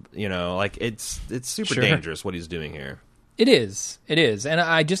for it. Like, it's super dangerous what he's doing here. It is. And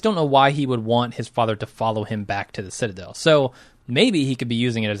I just don't know why he would want his father to follow him back to the Citadel. So maybe he could be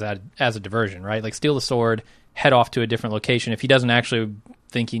using it as a diversion, right? Like, steal the sword, head off to a different location if he doesn't actually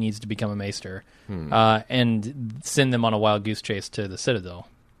think he needs to become a maester, and send them on a wild goose chase to the Citadel.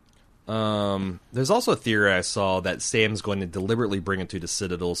 There's also a theory I saw that Sam's going to deliberately bring it to the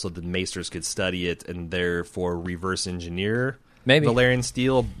Citadel so the maesters could study it and therefore reverse engineer Valyrian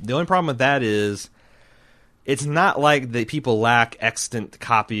steel. The only problem with that is it's not like the people lack extant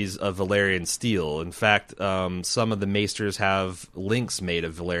copies of Valyrian steel. In fact, some of the maesters have links made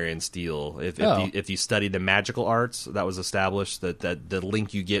of Valyrian steel. If you study the magical arts, that was established that the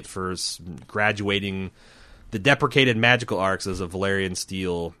link you get for graduating the deprecated magical arts is a Valyrian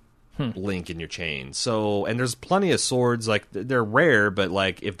steel link in your chain. So, and there's plenty of swords, like, they're rare, but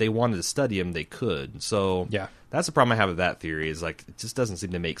like if they wanted to study them, they could. So yeah, that's the problem I have with that theory, is like it just doesn't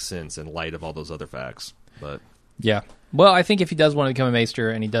seem to make sense in light of all those other facts. But yeah, well, I think if he does want to become a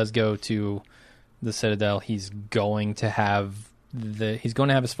maester and he does go to the Citadel, he's going to have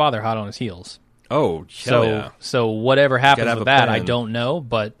his father hot on his heels. Oh, hell yeah. So whatever happens with that, plan. I don't know,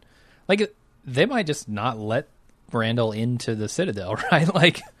 but like, they might just not let Randall into the Citadel, right?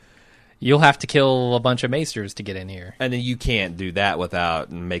 Like, you'll have to kill a bunch of maesters to get in here, and then you can't do that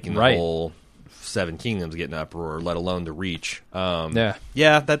without making the whole Seven Kingdoms get in uproar, let alone the Reach. Yeah,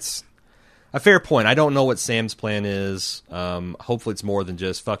 that's a fair point. I don't know what Sam's plan is. Hopefully it's more than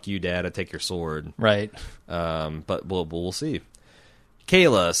just, fuck you, Dad, I take your sword. Right. But we'll see.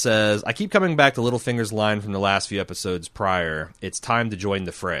 Kayla says, I keep coming back to Littlefinger's line from the last few episodes prior. It's time to join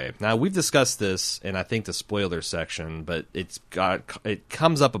the fray. Now, we've discussed this in, I think, the spoiler section, but it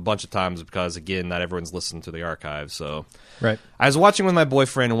comes up a bunch of times because, again, not everyone's listened to the archive. So, right. I was watching with my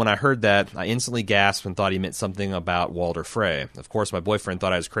boyfriend, and when I heard that, I instantly gasped and thought he meant something about Walder Frey. Of course, my boyfriend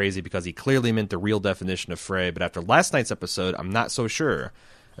thought I was crazy because he clearly meant the real definition of Frey, but after last night's episode, I'm not so sure.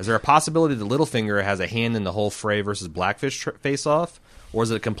 Is there a possibility that Littlefinger has a hand in the whole Frey versus Blackfish face-off? Or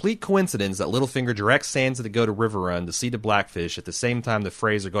is it a complete coincidence that Littlefinger directs Sansa to go to Riverrun to see the Blackfish at the same time the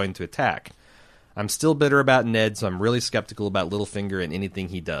Freys are going to attack? I'm still bitter about Ned, so I'm really skeptical about Littlefinger and anything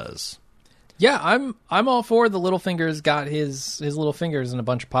he does. Yeah, I'm all for the Littlefinger's got his little fingers in a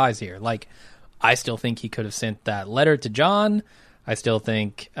bunch of pies here. Like, I still think he could have sent that letter to John. I still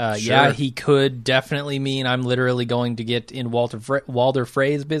think, Sure. he could definitely mean I'm literally going to get in Walder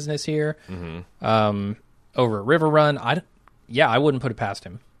Frey's business here over at River Run. I wouldn't put it past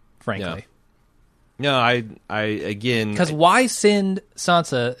him, frankly. No, I again... Because why send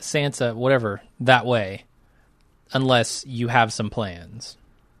Sansa, whatever, that way, unless you have some plans?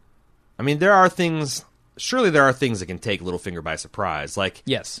 I mean, there are things... Surely there are things that can take Littlefinger by surprise. Like,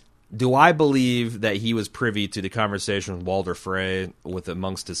 Yes. do I believe that he was privy to the conversation with Walder Frey with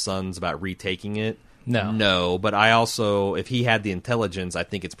amongst his sons about retaking it? No. No, but I also, if he had the intelligence, I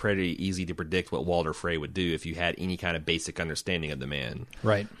think it's pretty easy to predict what Walder Frey would do if you had any kind of basic understanding of the man.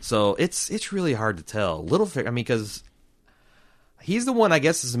 Right. So it's really hard to tell. Littlefinger, I mean, because he's the one, I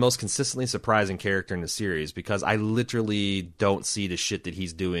guess, is the most consistently surprising character in the series, because I literally don't see the shit that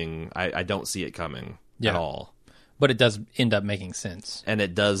he's doing. I don't see it coming at all. But it does end up making sense. And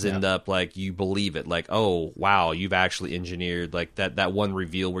it does end up like you believe it. Like, oh, wow, you've actually engineered like that one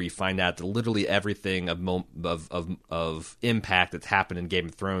reveal where you find out that literally everything of impact that's happened in Game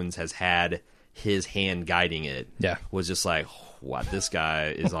of Thrones has had his hand guiding it. Yeah. Was just like, wow, this guy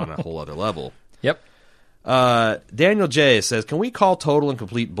is on a whole other level. Yep. Daniel J. says, can we call total and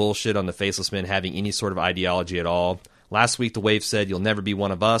complete bullshit on the Faceless Men having any sort of ideology at all? Last week, the Wave said, you'll never be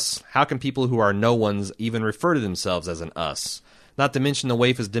one of us. How can people who are no ones even refer to themselves as an us? Not to mention the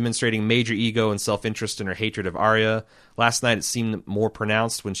Waif is demonstrating major ego and self-interest in her hatred of Arya. Last night, it seemed more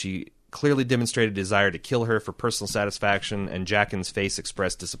pronounced when she clearly demonstrated a desire to kill her for personal satisfaction, and Jaqen's face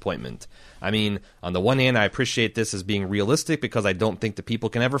expressed disappointment. I mean, on the one hand, I appreciate this as being realistic because I don't think that people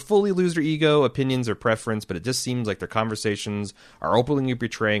can ever fully lose their ego, opinions, or preference, but it just seems like their conversations are openly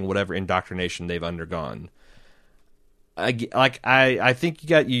betraying whatever indoctrination they've undergone. I think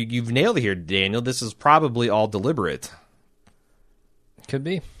you've nailed it here, Daniel. This is probably all deliberate. Could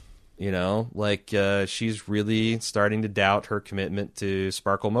be. You know, like she's really starting to doubt her commitment to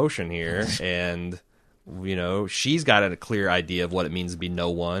Sparkle Motion here, and you know she's got a clear idea of what it means to be no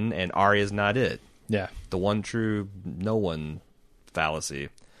one, and Arya's not it. Yeah, the one true no one fallacy.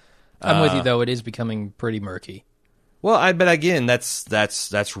 I'm with you though; it is becoming pretty murky. Well, but again, that's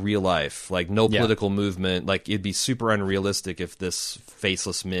real life. Like no political movement. Like it'd be super unrealistic if this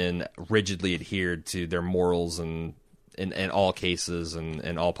Faceless Men rigidly adhered to their morals and in all cases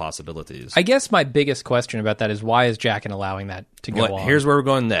and all possibilities. I guess my biggest question about that is why is Jaqen allowing that to go on? Here's where we're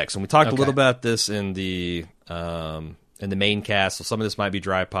going next, and we talked a little about this in the main cast. So some of this might be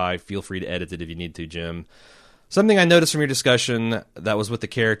dry pie. Feel free to edit it if you need to, Jim. Something I noticed from your discussion that was with the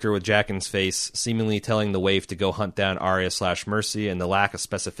character with Jaqen's face seemingly telling the Waif to go hunt down Arya/Mercy, and the lack of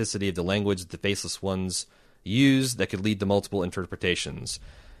specificity of the language that the Faceless Ones use that could lead to multiple interpretations.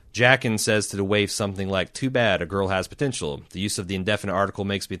 Jaqen says to the Waif something like, too bad, a girl has potential. The use of the indefinite article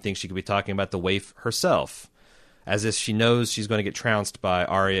makes me think she could be talking about the Waif herself, as if she knows she's going to get trounced by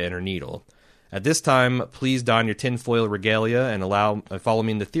Arya and her needle. At this time, please don your tinfoil regalia and follow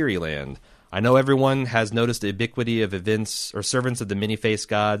me into Theory Land. I know everyone has noticed the ubiquity of events or servants of the many-faced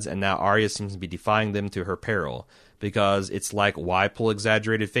gods, and now Arya seems to be defying them to her peril, because it's like, why pull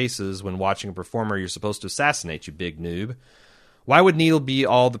exaggerated faces when watching a performer you're supposed to assassinate, you big noob? Why would Needle be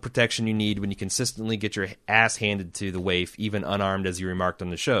all the protection you need when you consistently get your ass handed to the Waif, even unarmed, as you remarked on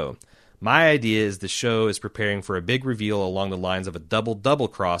the show? My idea is the show is preparing for a big reveal along the lines of a double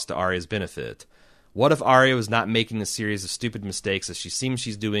cross to Arya's benefit. What if Arya was not making a series of stupid mistakes as she seems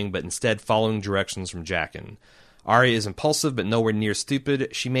she's doing, but instead following directions from Jaqen? Arya is impulsive, but nowhere near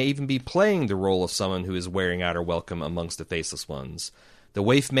stupid. She may even be playing the role of someone who is wearing out her welcome amongst the Faceless Ones. The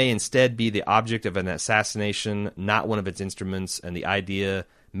Waif may instead be the object of an assassination, not one of its instruments, and the idea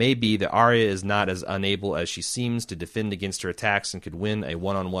may be that Arya is not as unable as she seems to defend against her attacks and could win a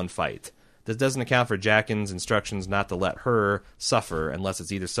one-on-one fight. This doesn't account for Jaqen's instructions not to let her suffer unless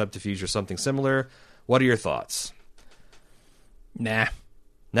it's either subterfuge or something similar. What are your thoughts? Nah.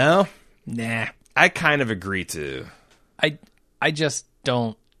 No? Nah. I kind of agree too. I just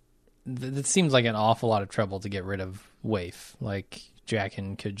don't... It seems like an awful lot of trouble to get rid of Waif. Like,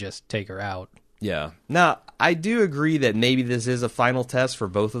 Jaqen could just take her out. Yeah. Now, I do agree that maybe this is a final test for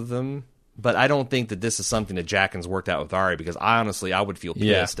both of them, but I don't think that this is something that Jaqen's worked out with Arya, because I would feel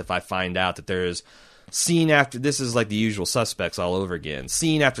pissed if I find out that there's scene after... This is like the Usual Suspects all over again.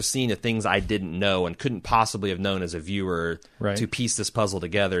 Scene after scene of things I didn't know and couldn't possibly have known as a viewer to piece this puzzle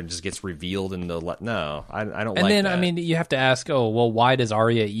together, and just gets revealed in the... No, I don't like that. And then, I mean, you have to ask, why does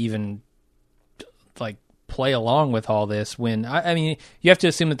Arya even, like, play along with all this when... I mean, you have to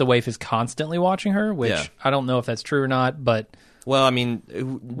assume that the Waif is constantly watching her, which I don't know if that's true or not, but... Well, I mean,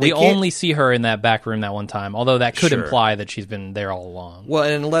 We only see her in that back room that one time, although that could Sure. imply that she's been there all along. Well,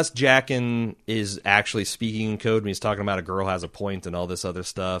 and unless Jaqen is actually speaking in code when he's talking about a girl has a point and all this other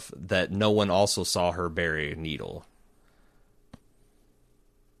stuff, that no one also saw her bury a needle.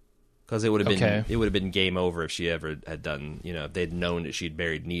 Because it would have been game over if she ever had done, if they'd known that she'd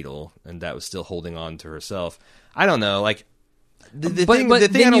buried needle and that was still holding on to herself. I don't know, like But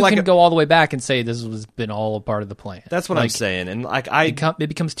then you can go all the way back and say this has been all a part of the plan. That's what I'm saying, and like it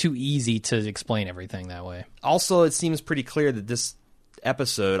becomes too easy to explain everything that way. Also, it seems pretty clear that this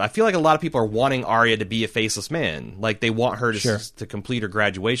episode, I feel like a lot of people are wanting Arya to be a faceless man. Like they want her to complete her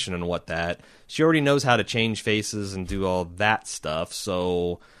graduation and what she already knows how to change faces and do all that stuff.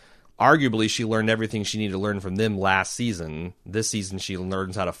 So arguably, she learned everything she needed to learn from them last season. This season, she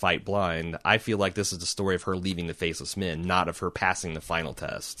learns how to fight blind. I feel like this is the story of her leaving the Faceless Men, not of her passing the final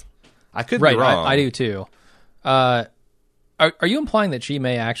test. I could be wrong. I do too. Are you implying that she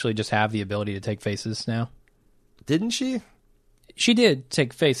may actually just have the ability to take faces now? Didn't she? She did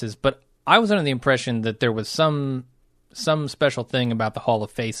take faces, but I was under the impression that there was some special thing about the Hall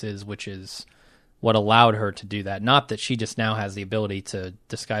of Faces, which is what allowed her to do that. Not that she just now has the ability to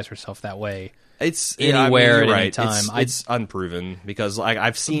disguise herself that way. It's anywhere at right. any time. It's unproven because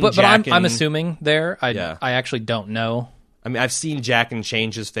I've seen. But I'm assuming there. I actually don't know. I mean, I've seen Jaqen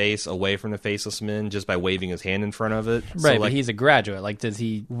change his face away from the Faceless Men just by waving his hand in front of it. Right, but he's a graduate. Like, does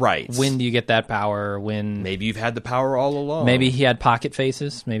he? Right. When do you get that power? When? Maybe you've had the power all along. Maybe he had pocket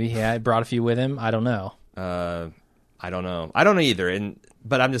faces. Maybe he had brought a few with him. I don't know. I don't know. I don't know either.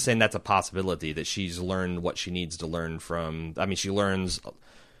 But I'm just saying that's a possibility that she's learned what she needs to learn from. I mean, she learns.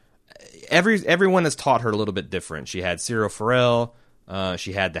 Everyone has taught her a little bit different. She had Cyril Farrell.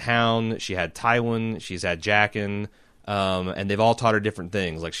 She had the Hound. She had Tywin. She's had Jaqen. And they've all taught her different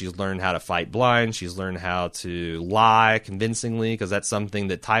things. Like she's learned how to fight blind. She's learned how to lie convincingly because that's something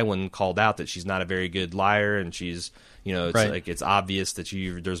that Tywin called out, that she's not a very good liar, and she's it's like it's obvious that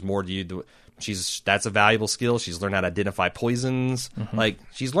there's more to you. That's a valuable skill. She's learned how to identify poisons. Mm-hmm. Like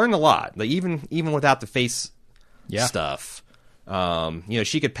she's learned a lot. Like even without the face stuff,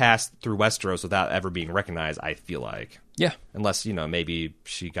 she could pass through Westeros without ever being recognized. I feel like unless maybe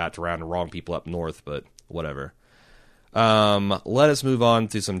she got around the wrong people up north, but whatever. Let us move on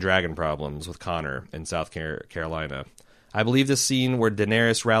to some dragon problems with Connor in South Carolina. I believe this scene where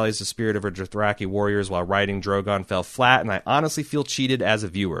Daenerys rallies the spirit of her Dothraki warriors while riding Drogon fell flat, and I honestly feel cheated as a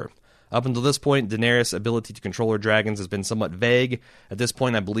viewer. Up until this point, Daenerys' ability to control her dragons has been somewhat vague. At this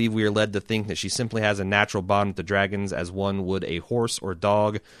point, I believe we are led to think that she simply has a natural bond with the dragons as one would a horse or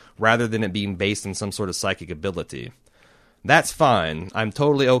dog, rather than it being based on some sort of psychic ability. That's fine. I'm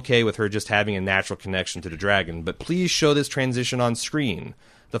totally okay with her just having a natural connection to the dragon, but please show this transition on screen.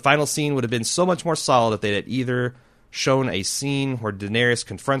 The final scene would have been so much more solid if they had either shown a scene where Daenerys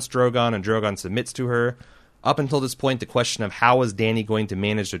confronts Drogon and Drogon submits to her. Up until this point, the question of how is Dany going to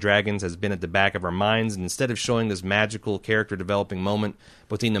manage the dragons has been at the back of our minds, and instead of showing this magical character developing moment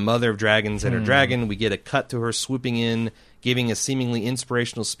between the mother of dragons and her dragon, we get a cut to her swooping in, giving a seemingly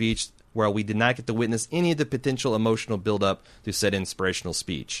inspirational speech where we did not get to witness any of the potential emotional build-up to said inspirational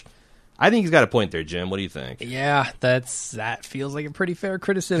speech. I think he's got a point there, Jim. What do you think? Yeah, that feels like a pretty fair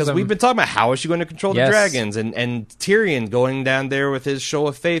criticism. Because we've been talking about how is she going to control the dragons, and Tyrion going down there with his show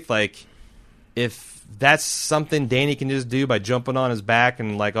of faith, like, if that's something Dany can just do by jumping on his back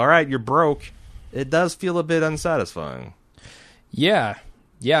and like, all right, you're broke, it does feel a bit unsatisfying. Yeah.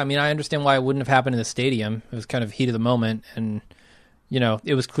 I mean, I understand why it wouldn't have happened in the stadium. It was kind of heat of the moment, and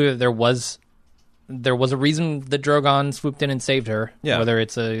it was clear that there was a reason that Drogon swooped in and saved her. Yeah. Whether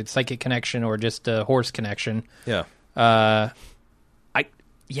it's a psychic connection or just a horse connection. Yeah. I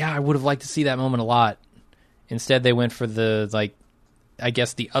would have liked to see that moment a lot. Instead, they went for the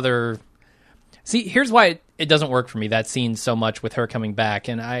other. See, here's why it doesn't work for me, that scene so much with her coming back.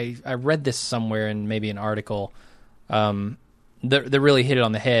 And I read this somewhere in maybe an article that really hit it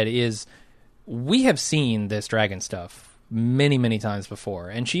on the head, is we have seen this dragon stuff many, many times before.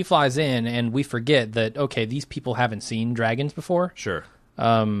 And she flies in, and we forget that, okay, these people haven't seen dragons before. Sure.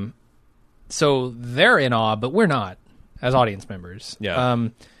 So they're in awe, but we're not, as audience members. Yeah.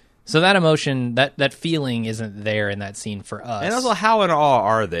 So that emotion, that feeling isn't there in that scene for us. And also, how in awe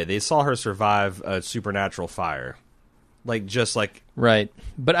are they? They saw her survive a supernatural fire. Right.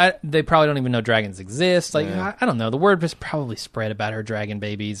 But they probably don't even know dragons exist. I don't know. The word was probably spread about her dragon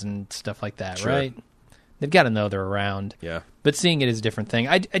babies and stuff like that, sure. Right? They've got to know they're around. Yeah. But seeing it is a different thing.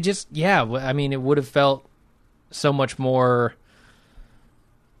 I mean, it would have felt so much more,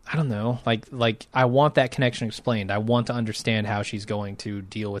 I don't know, like I want that connection explained. I want to understand how she's going to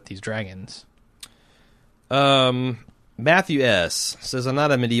deal with these dragons. Matthew S. says, I'm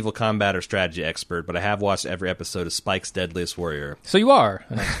not a medieval combat or strategy expert, but I have watched every episode of Spike's Deadliest Warrior. So you are.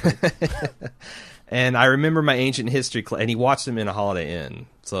 And I remember my ancient history, and he watched them in a Holiday Inn.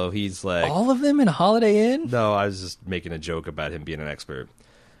 So he's like... All of them in a Holiday Inn? No, I was just making a joke about him being an expert.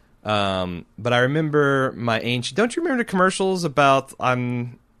 But I remember my ancient... Don't you remember the commercials about... No,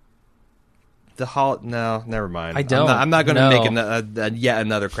 never mind. I don't. I'm not going to make yet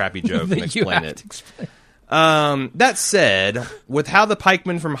another crappy joke and explain it. That said, with how the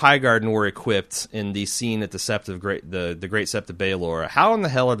pikemen from Highgarden were equipped in the scene at the Great Sept of Baelor, how in the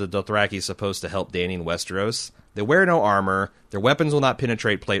hell are the Dothraki supposed to help Dany in Westeros? They wear no armor, their weapons will not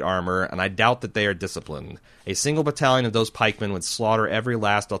penetrate plate armor, and I doubt that they are disciplined. A single battalion of those pikemen would slaughter every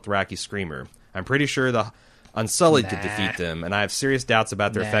last Dothraki screamer. I'm pretty sure the Unsullied could defeat them, and I have serious doubts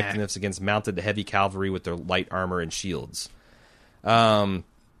about their effectiveness against mounted heavy cavalry with their light armor and shields. Their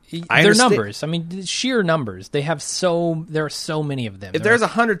numbers. I mean, sheer numbers. There are so many of them. If there's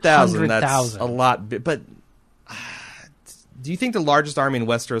 100,000, that's a lot. But do you think the largest army in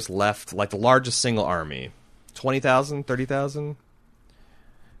Westeros left, like the largest single army, 20,000, 30,000?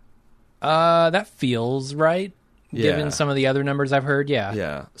 That feels right. Yeah. Given some of the other numbers I've heard, yeah.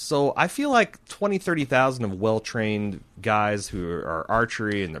 Yeah. So I feel like 20, 30,000 of well-trained guys who are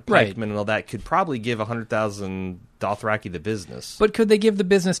archery and they're pikemen and all that could probably give 100,000 Dothraki the business. But could they give the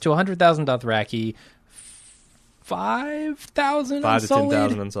business to 100,000 Dothraki, 5,000 5 to Unsullied?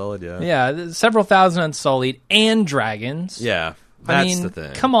 10,000 Unsullied, yeah. Yeah, several thousand Unsullied and dragons. Yeah, that's the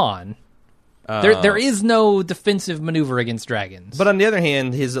thing. Come on. There is no defensive maneuver against dragons. But on the other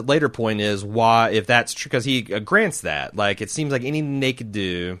hand, his later point is why, if that's true, because he grants that. Like, it seems like anything they could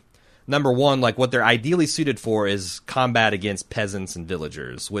do, number one, like what they're ideally suited for is combat against peasants and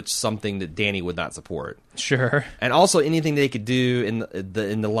villagers, which is something that Dany would not support. Sure. And also anything they could do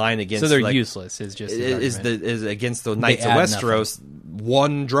in the line against, so they're like, useless. Is just is against the Knights of Westeros. Nothing.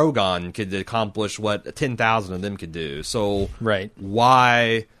 One Drogon could accomplish what 10,000 of them could do. So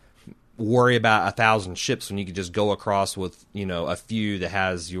why worry about 1,000 ships when you could just go across with, you know, a few that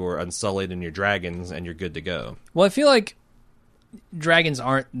has your Unsullied and your dragons and you're good to go? Well, I feel like dragons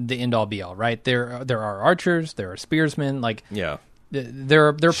aren't the end all be all, right? There are archers, there are spearsmen, like there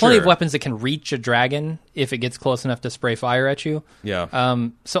are plenty of weapons that can reach a dragon if it gets close enough to spray fire at you. Yeah.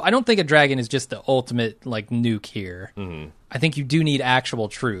 So I don't think a dragon is just the ultimate like nuke here. Mm-hmm. I think you do need actual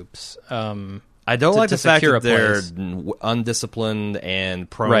troops. I don't like the fact that they're undisciplined and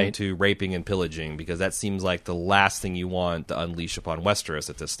prone to raping and pillaging, because that seems like the last thing you want to unleash upon Westeros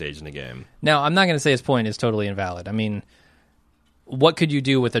at this stage in the game. Now, I'm not going to say his point is totally invalid. I mean, what could you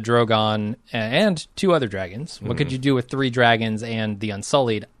do with a Drogon and 2 other dragons? What could you do with 3 dragons and the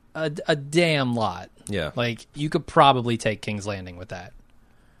Unsullied? A damn lot. Yeah. Like, you could probably take King's Landing with that.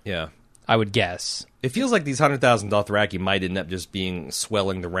 Yeah. I would guess. It feels like these 100,000 Dothraki might end up just being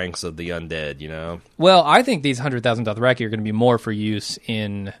swelling the ranks of the undead, you know? Well, I think these 100,000 Dothraki are going to be more for use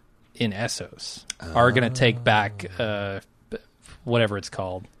in Essos. Are going to take back whatever it's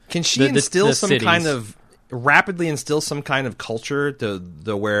called. Can she instill some kind of rapidly instill some kind of culture to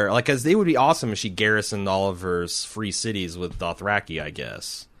where, like, because it would be awesome if she garrisoned all of her free cities with Dothraki, I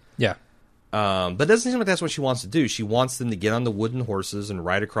guess. Yeah. But it doesn't seem like that's what she wants to do. She wants them to get on the wooden horses and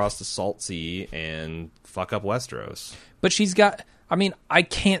ride across the salt sea and fuck up Westeros. But she's got... I mean, I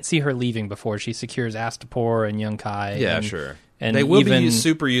can't see her leaving before she secures Astapor and Yunkai. Yeah, sure. And they will be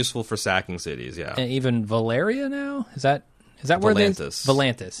super useful for sacking cities, yeah. And even Valeria now? Is that where they...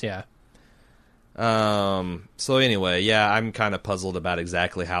 Volantis, yeah. So anyway, yeah, I'm kind of puzzled about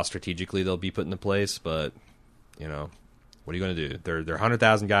exactly how strategically they'll be put into place, but, you know... What are you going to do? They're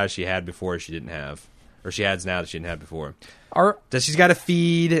 100,000 guys she had before she didn't have, or she has now that she didn't have before. She's got to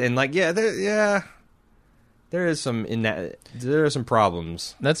feed and like there is some there are some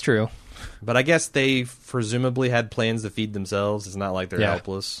problems. That's true. But I guess they presumably had plans to feed themselves. It's not like they're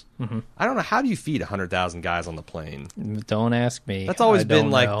helpless. Mm-hmm. I don't know, how do you feed 100,000 guys on the plane? Don't ask me. That's always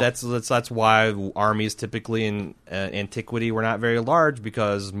been like that's why armies typically in antiquity were not very large,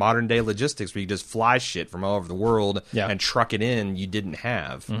 because modern day logistics where you just fly shit from all over the world and truck it in, you didn't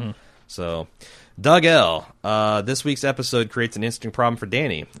have. Mm-hmm. So, Doug L. This week's episode creates an interesting problem for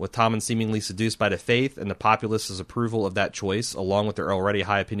Dany, with Tommen seemingly seduced by the faith and the populace's approval of that choice, along with their already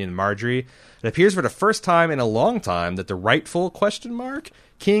high opinion of Marjorie. It appears for the first time in a long time that the rightful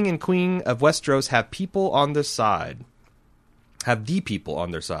King and Queen of Westeros have people on their side. Have the people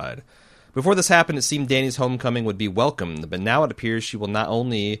on their side. Before this happened, it seemed Dany's homecoming would be welcomed, but now it appears she will need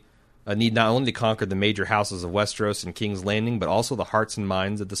not only to conquer the major houses of Westeros and King's Landing, but also the hearts and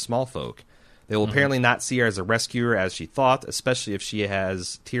minds of the small folk. They will apparently not see her as a rescuer as she thought, especially if she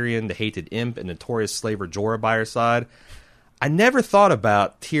has Tyrion, the hated imp, and notorious slaver Jorah by her side. I never thought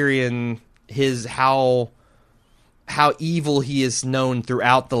about Tyrion, how evil he is known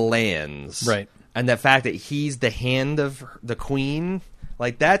throughout the lands. Right. And the fact that he's the hand of the queen,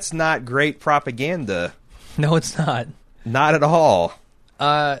 like, that's not great propaganda. No, it's not. Not at all.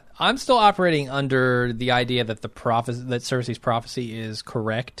 I'm still operating under the idea that that Cersei's prophecy is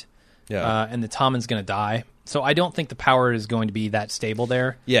correct. Yeah. And that Tommen's going to die. So I don't think the power is going to be that stable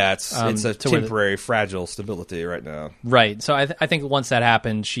there. Yeah, it's a to where temporary, fragile stability right now. Right. So I think once that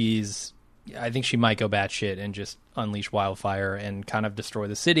happens, I think she might go batshit and just unleash wildfire and kind of destroy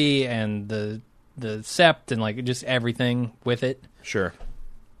the city and the sept and like just everything with it. Sure.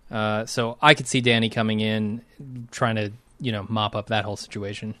 So I could see Dany coming in, trying to mop up that whole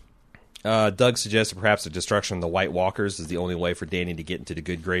situation. Doug suggested perhaps the destruction of the White Walkers is the only way for Dany to get into the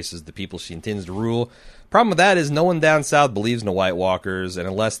good graces of the people she intends to rule. Problem with that is no one down south believes in the White Walkers, and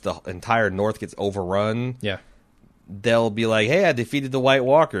unless the entire north gets overrun, they'll be like, hey, I defeated the White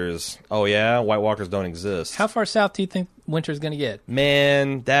Walkers. Oh, yeah? White Walkers don't exist. How far south do you think Winter's going to get?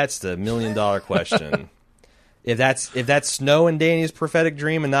 Man, that's the million-dollar question. If that's Snow and Dany's prophetic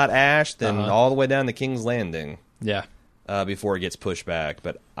dream and not Ash, then all the way down to King's Landing. Yeah. Before it gets pushed back,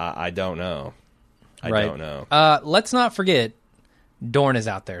 but I don't know. I don't know. Let's not forget, Dorne is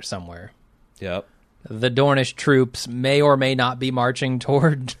out there somewhere. Yep. The Dornish troops may or may not be marching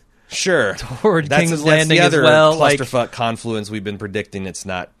toward King's Landing the other as well. clusterfuck confluence we've been predicting. It's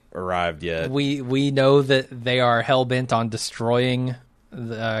not arrived yet. We know that they are hell bent on destroying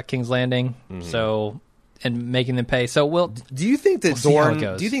the King's Landing, and making them pay. So do you think that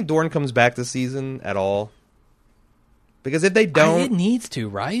Dorne? Do you think Dorne comes back this season at all? Because if they don't, it needs to,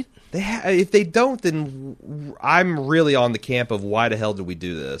 right? If they don't, then I'm really on the camp of why the hell did we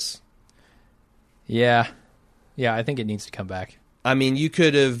do this? Yeah, I think it needs to come back. I mean, you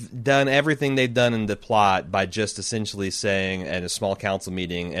could have done everything they've done in the plot by just essentially saying at a small council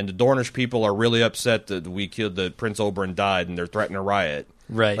meeting, and the Dornish people are really upset that we killed the Prince Oberyn died, and they're threatening a riot.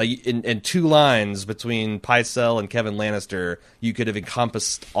 Right. Like in 2 lines between Pycelle and Kevin Lannister, you could have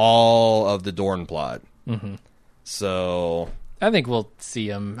encompassed all of the Dorne plot. Mm-hmm. So I think we'll see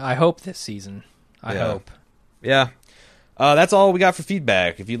him. I hope this season. I hope. Yeah. That's all we got for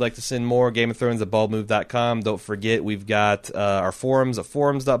feedback. If you'd like to send more, Game of Thrones at baldmove.com. Don't forget, we've got our forums at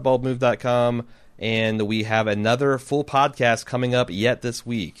forums.baldmove.com. And we have another full podcast coming up yet this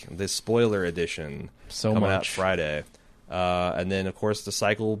week, this spoiler edition. Coming out Friday. And then, of course, the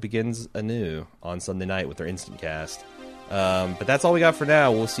cycle begins anew on Sunday night with our instant cast. But that's all we got for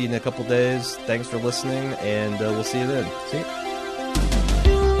now. We'll see you in a couple days. Thanks for listening, and we'll see you then. See you.